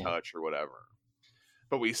burning touch or whatever.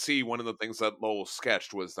 But we see one of the things that Lowell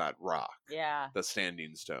sketched was that rock. Yeah. The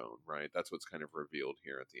standing stone, right? That's what's kind of revealed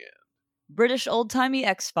here at the end. British old-timey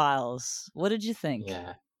X-Files. What did you think?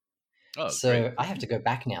 Yeah. Oh, so great. I have to go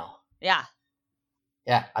back now. Yeah.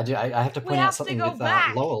 Yeah, I do. I have to point out something with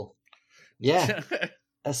Lowell. Yeah.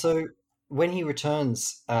 So when he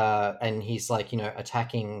returns and he's like,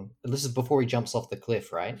 attacking, this is before he jumps off the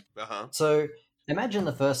cliff, right? Uh-huh. So imagine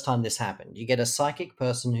the first time this happened. You get a psychic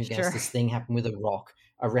person who gets this thing happen with a rock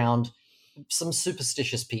around some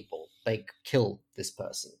superstitious people. They kill this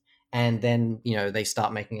person. And then, they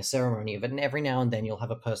start making a ceremony of it. And every now and then you'll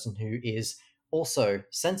have a person who is also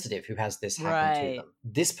sensitive who has this happen to them.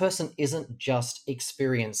 This person isn't just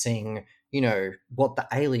experiencing, what the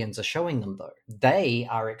aliens are showing them, though. They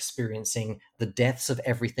are experiencing the deaths of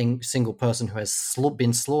every single person who has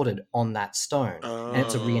been slaughtered on that stone. And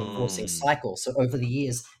it's a reinforcing cycle. So over the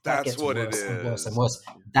years, that That's gets what worse it and worse is. and worse.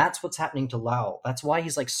 That's what's happening to Lowell. That's why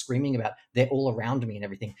he's like screaming about, they're all around me and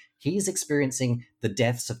everything. He's experiencing the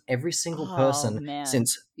deaths of every single person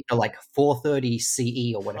since, like 430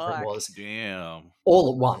 CE or whatever it was. Damn.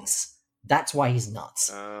 All at once. That's why he's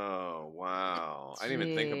nuts. Oh, wow. I didn't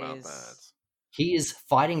even think about that. He is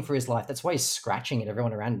fighting for his life. That's why he's scratching at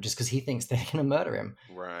everyone around him, just because he thinks they're going to murder him.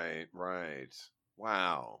 Right.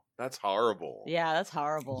 Wow. That's horrible. Yeah, that's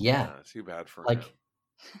horrible. Yeah. Too bad for like,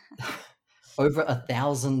 him. Over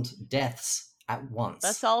 1,000 deaths at once.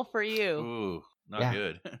 That's all for you. Ooh, not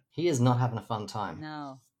good. He is not having a fun time.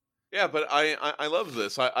 No. Yeah, but I love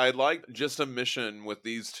this. I like just a mission with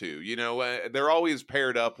these two. They're always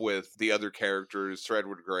paired up with the other characters, Sir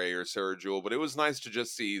Edward Grey or Sarah Jewell, but it was nice to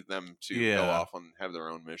just see them two go off and have their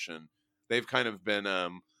own mission. They've kind of been,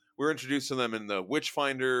 we were introduced to them in the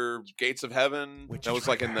Witchfinder Gates of Heaven. That was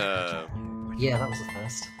like in the... Yeah, that was the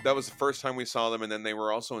first. That was the first time we saw them, and then they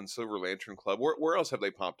were also in Silver Lantern Club. Where else have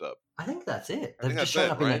they popped up? I think that's it. I think They've just that's shown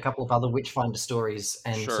it, up in right? a couple of other Witchfinder stories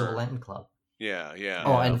and Silver Lantern Club. Yeah.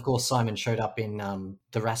 Oh, and of course Simon showed up in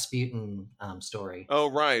the Rasputin story.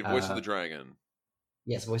 Oh, right. Voice of the Dragon.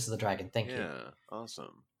 Yes, Voice of the Dragon. Thank you. Yeah,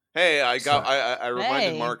 awesome. Hey, I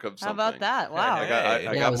reminded Mark of something. How about that? Wow.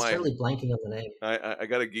 I was totally blanking on the name. I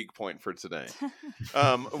got a geek point for today.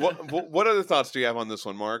 What other thoughts do you have on this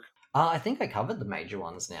one, Mark? I think I covered the major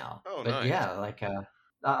ones now. Oh, but nice. yeah, like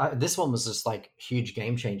This one was just like huge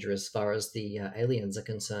game changer as far as the aliens are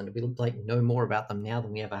concerned. We like know more about them now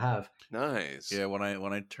than we ever have. Nice. Yeah, when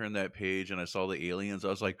I turned that page and I saw the aliens, I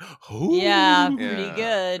was like, "Oh, Yeah, Yeah, pretty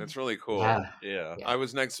good. It's really cool. Yeah. yeah." Yeah. I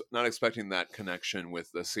was not expecting that connection with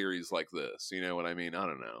a series like this. You know what I mean? I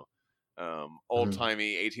don't know. Old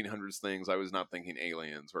timey 1800s things. I was not thinking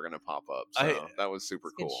aliens were going to pop up. So that was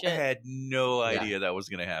super good cool. shit. I had no idea that was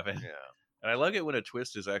going to happen. Yeah. And I like it when a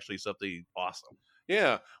twist is actually something awesome.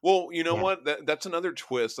 Yeah. Well, you know Yeah. what? That's another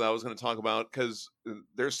twist that I was going to talk about because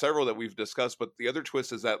there's several that we've discussed, but the other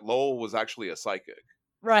twist is that Lowell was actually a psychic.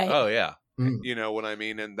 Right. Oh yeah. You know what I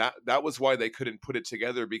mean? And that was why they couldn't put it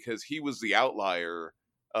together because he was the outlier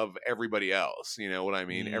of everybody else. You know what I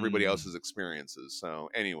mean? Everybody else's experiences. So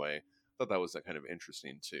anyway, I thought that was kind of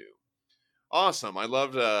interesting too. Awesome. I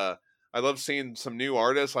loved seeing some new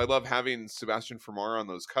artists. I love having Sebastian Fermar on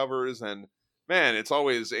those covers. And man, it's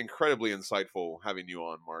always incredibly insightful having you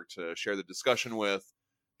on, Mark, to share the discussion with,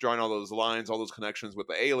 drawing all those lines, all those connections with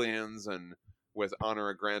the aliens and with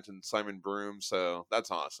Honora Grant and Simon Broom. So that's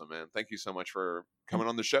awesome, man. Thank you so much for coming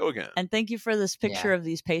on the show again. And thank you for this picture of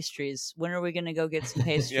these pastries. When are we going to go get some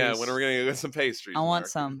pastries? Yeah, when are we going to get some pastries? I want Mark?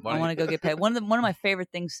 some. I want to go get paid. One of my favorite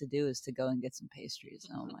things to do is to go and get some pastries.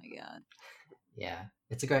 Oh my god. Yeah,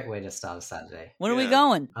 it's a great way to start a Saturday. When are we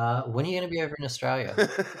going? When are you going to be over in Australia?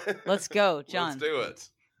 Let's go, John. Let's do it.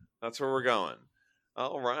 That's where we're going.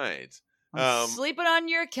 All right. I'm sleeping on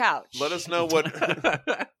your couch. Let us know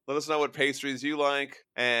what pastries you like.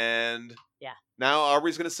 And yeah. Now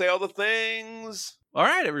Aubrey's going to say all the things. All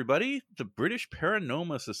right, everybody. The British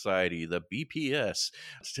Paranormal Society, the BPS.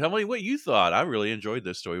 Tell me what you thought. I really enjoyed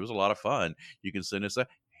this story. It was a lot of fun. You can send us a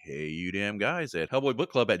Hey You Damn Guys at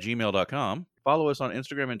HellboyBookClub@gmail.com. Follow us on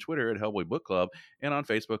Instagram and Twitter at Hellboy Book Club and on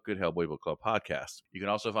Facebook at Hellboy Book Club Podcast. You can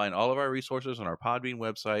also find all of our resources on our Podbean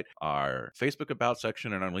website, our Facebook About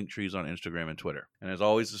section, and our link trees on Instagram and Twitter. And as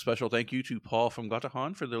always, a special thank you to Paul from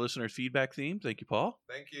Gotahan for the listener feedback theme. Thank you, Paul.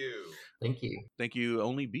 Thank you. Thank you. Thank you,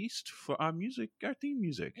 Only Beast, for our music, our theme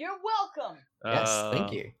music. You're welcome. Yes,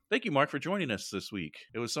 thank you. Thank you, Mark, for joining us this week.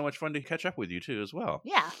 It was so much fun to catch up with you, too, as well.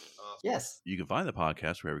 Yeah. Yes. You can find the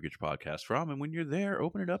podcast wherever you get your podcast from. And when you're there,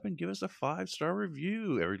 open it up and give us a 5-star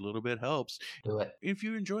review. Every little bit helps. Do it. If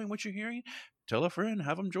you're enjoying what you're hearing, tell a friend,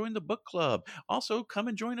 have them join the book club. Also, come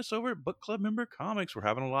and join us over at Book Club Member Comics. We're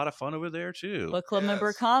having a lot of fun over there, too. Book Club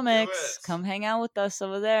Member Comics. Come hang out with us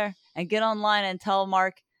over there. And get online and tell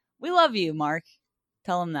Mark, we love you, Mark.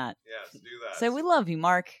 Tell him that. Yes, do that. Say, we love you,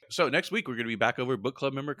 Mark. So next week, we're going to be back over at Book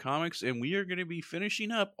Club Member Comics, and we are going to be finishing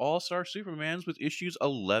up All-Star Supermans with issues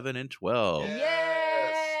 11 and 12.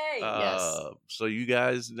 Yay! Yes. So you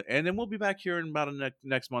guys, and then we'll be back here in about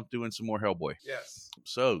next month doing some more Hellboy. Yes.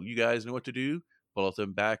 So you guys know what to do. Pull out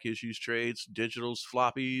them back issues, trades, digitals,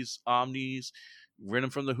 floppies, omnis, rent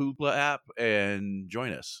them from the Hoopla app, and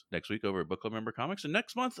join us next week over at Book Club Member Comics, and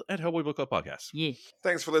next month at Hellboy Book Club Podcast. Yeah.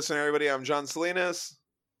 Thanks for listening, everybody. I'm John Salinas.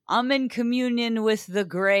 I'm in communion with the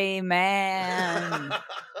gray man.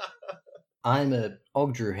 I'm a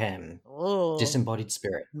Ogdruham, Oh. disembodied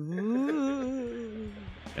spirit. Ooh.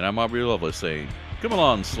 And I'm Aubrey Lovelace saying, come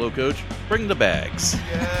along, Slow Coach, bring the bags.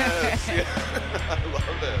 Yes. Yeah. I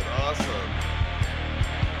love it. Awesome.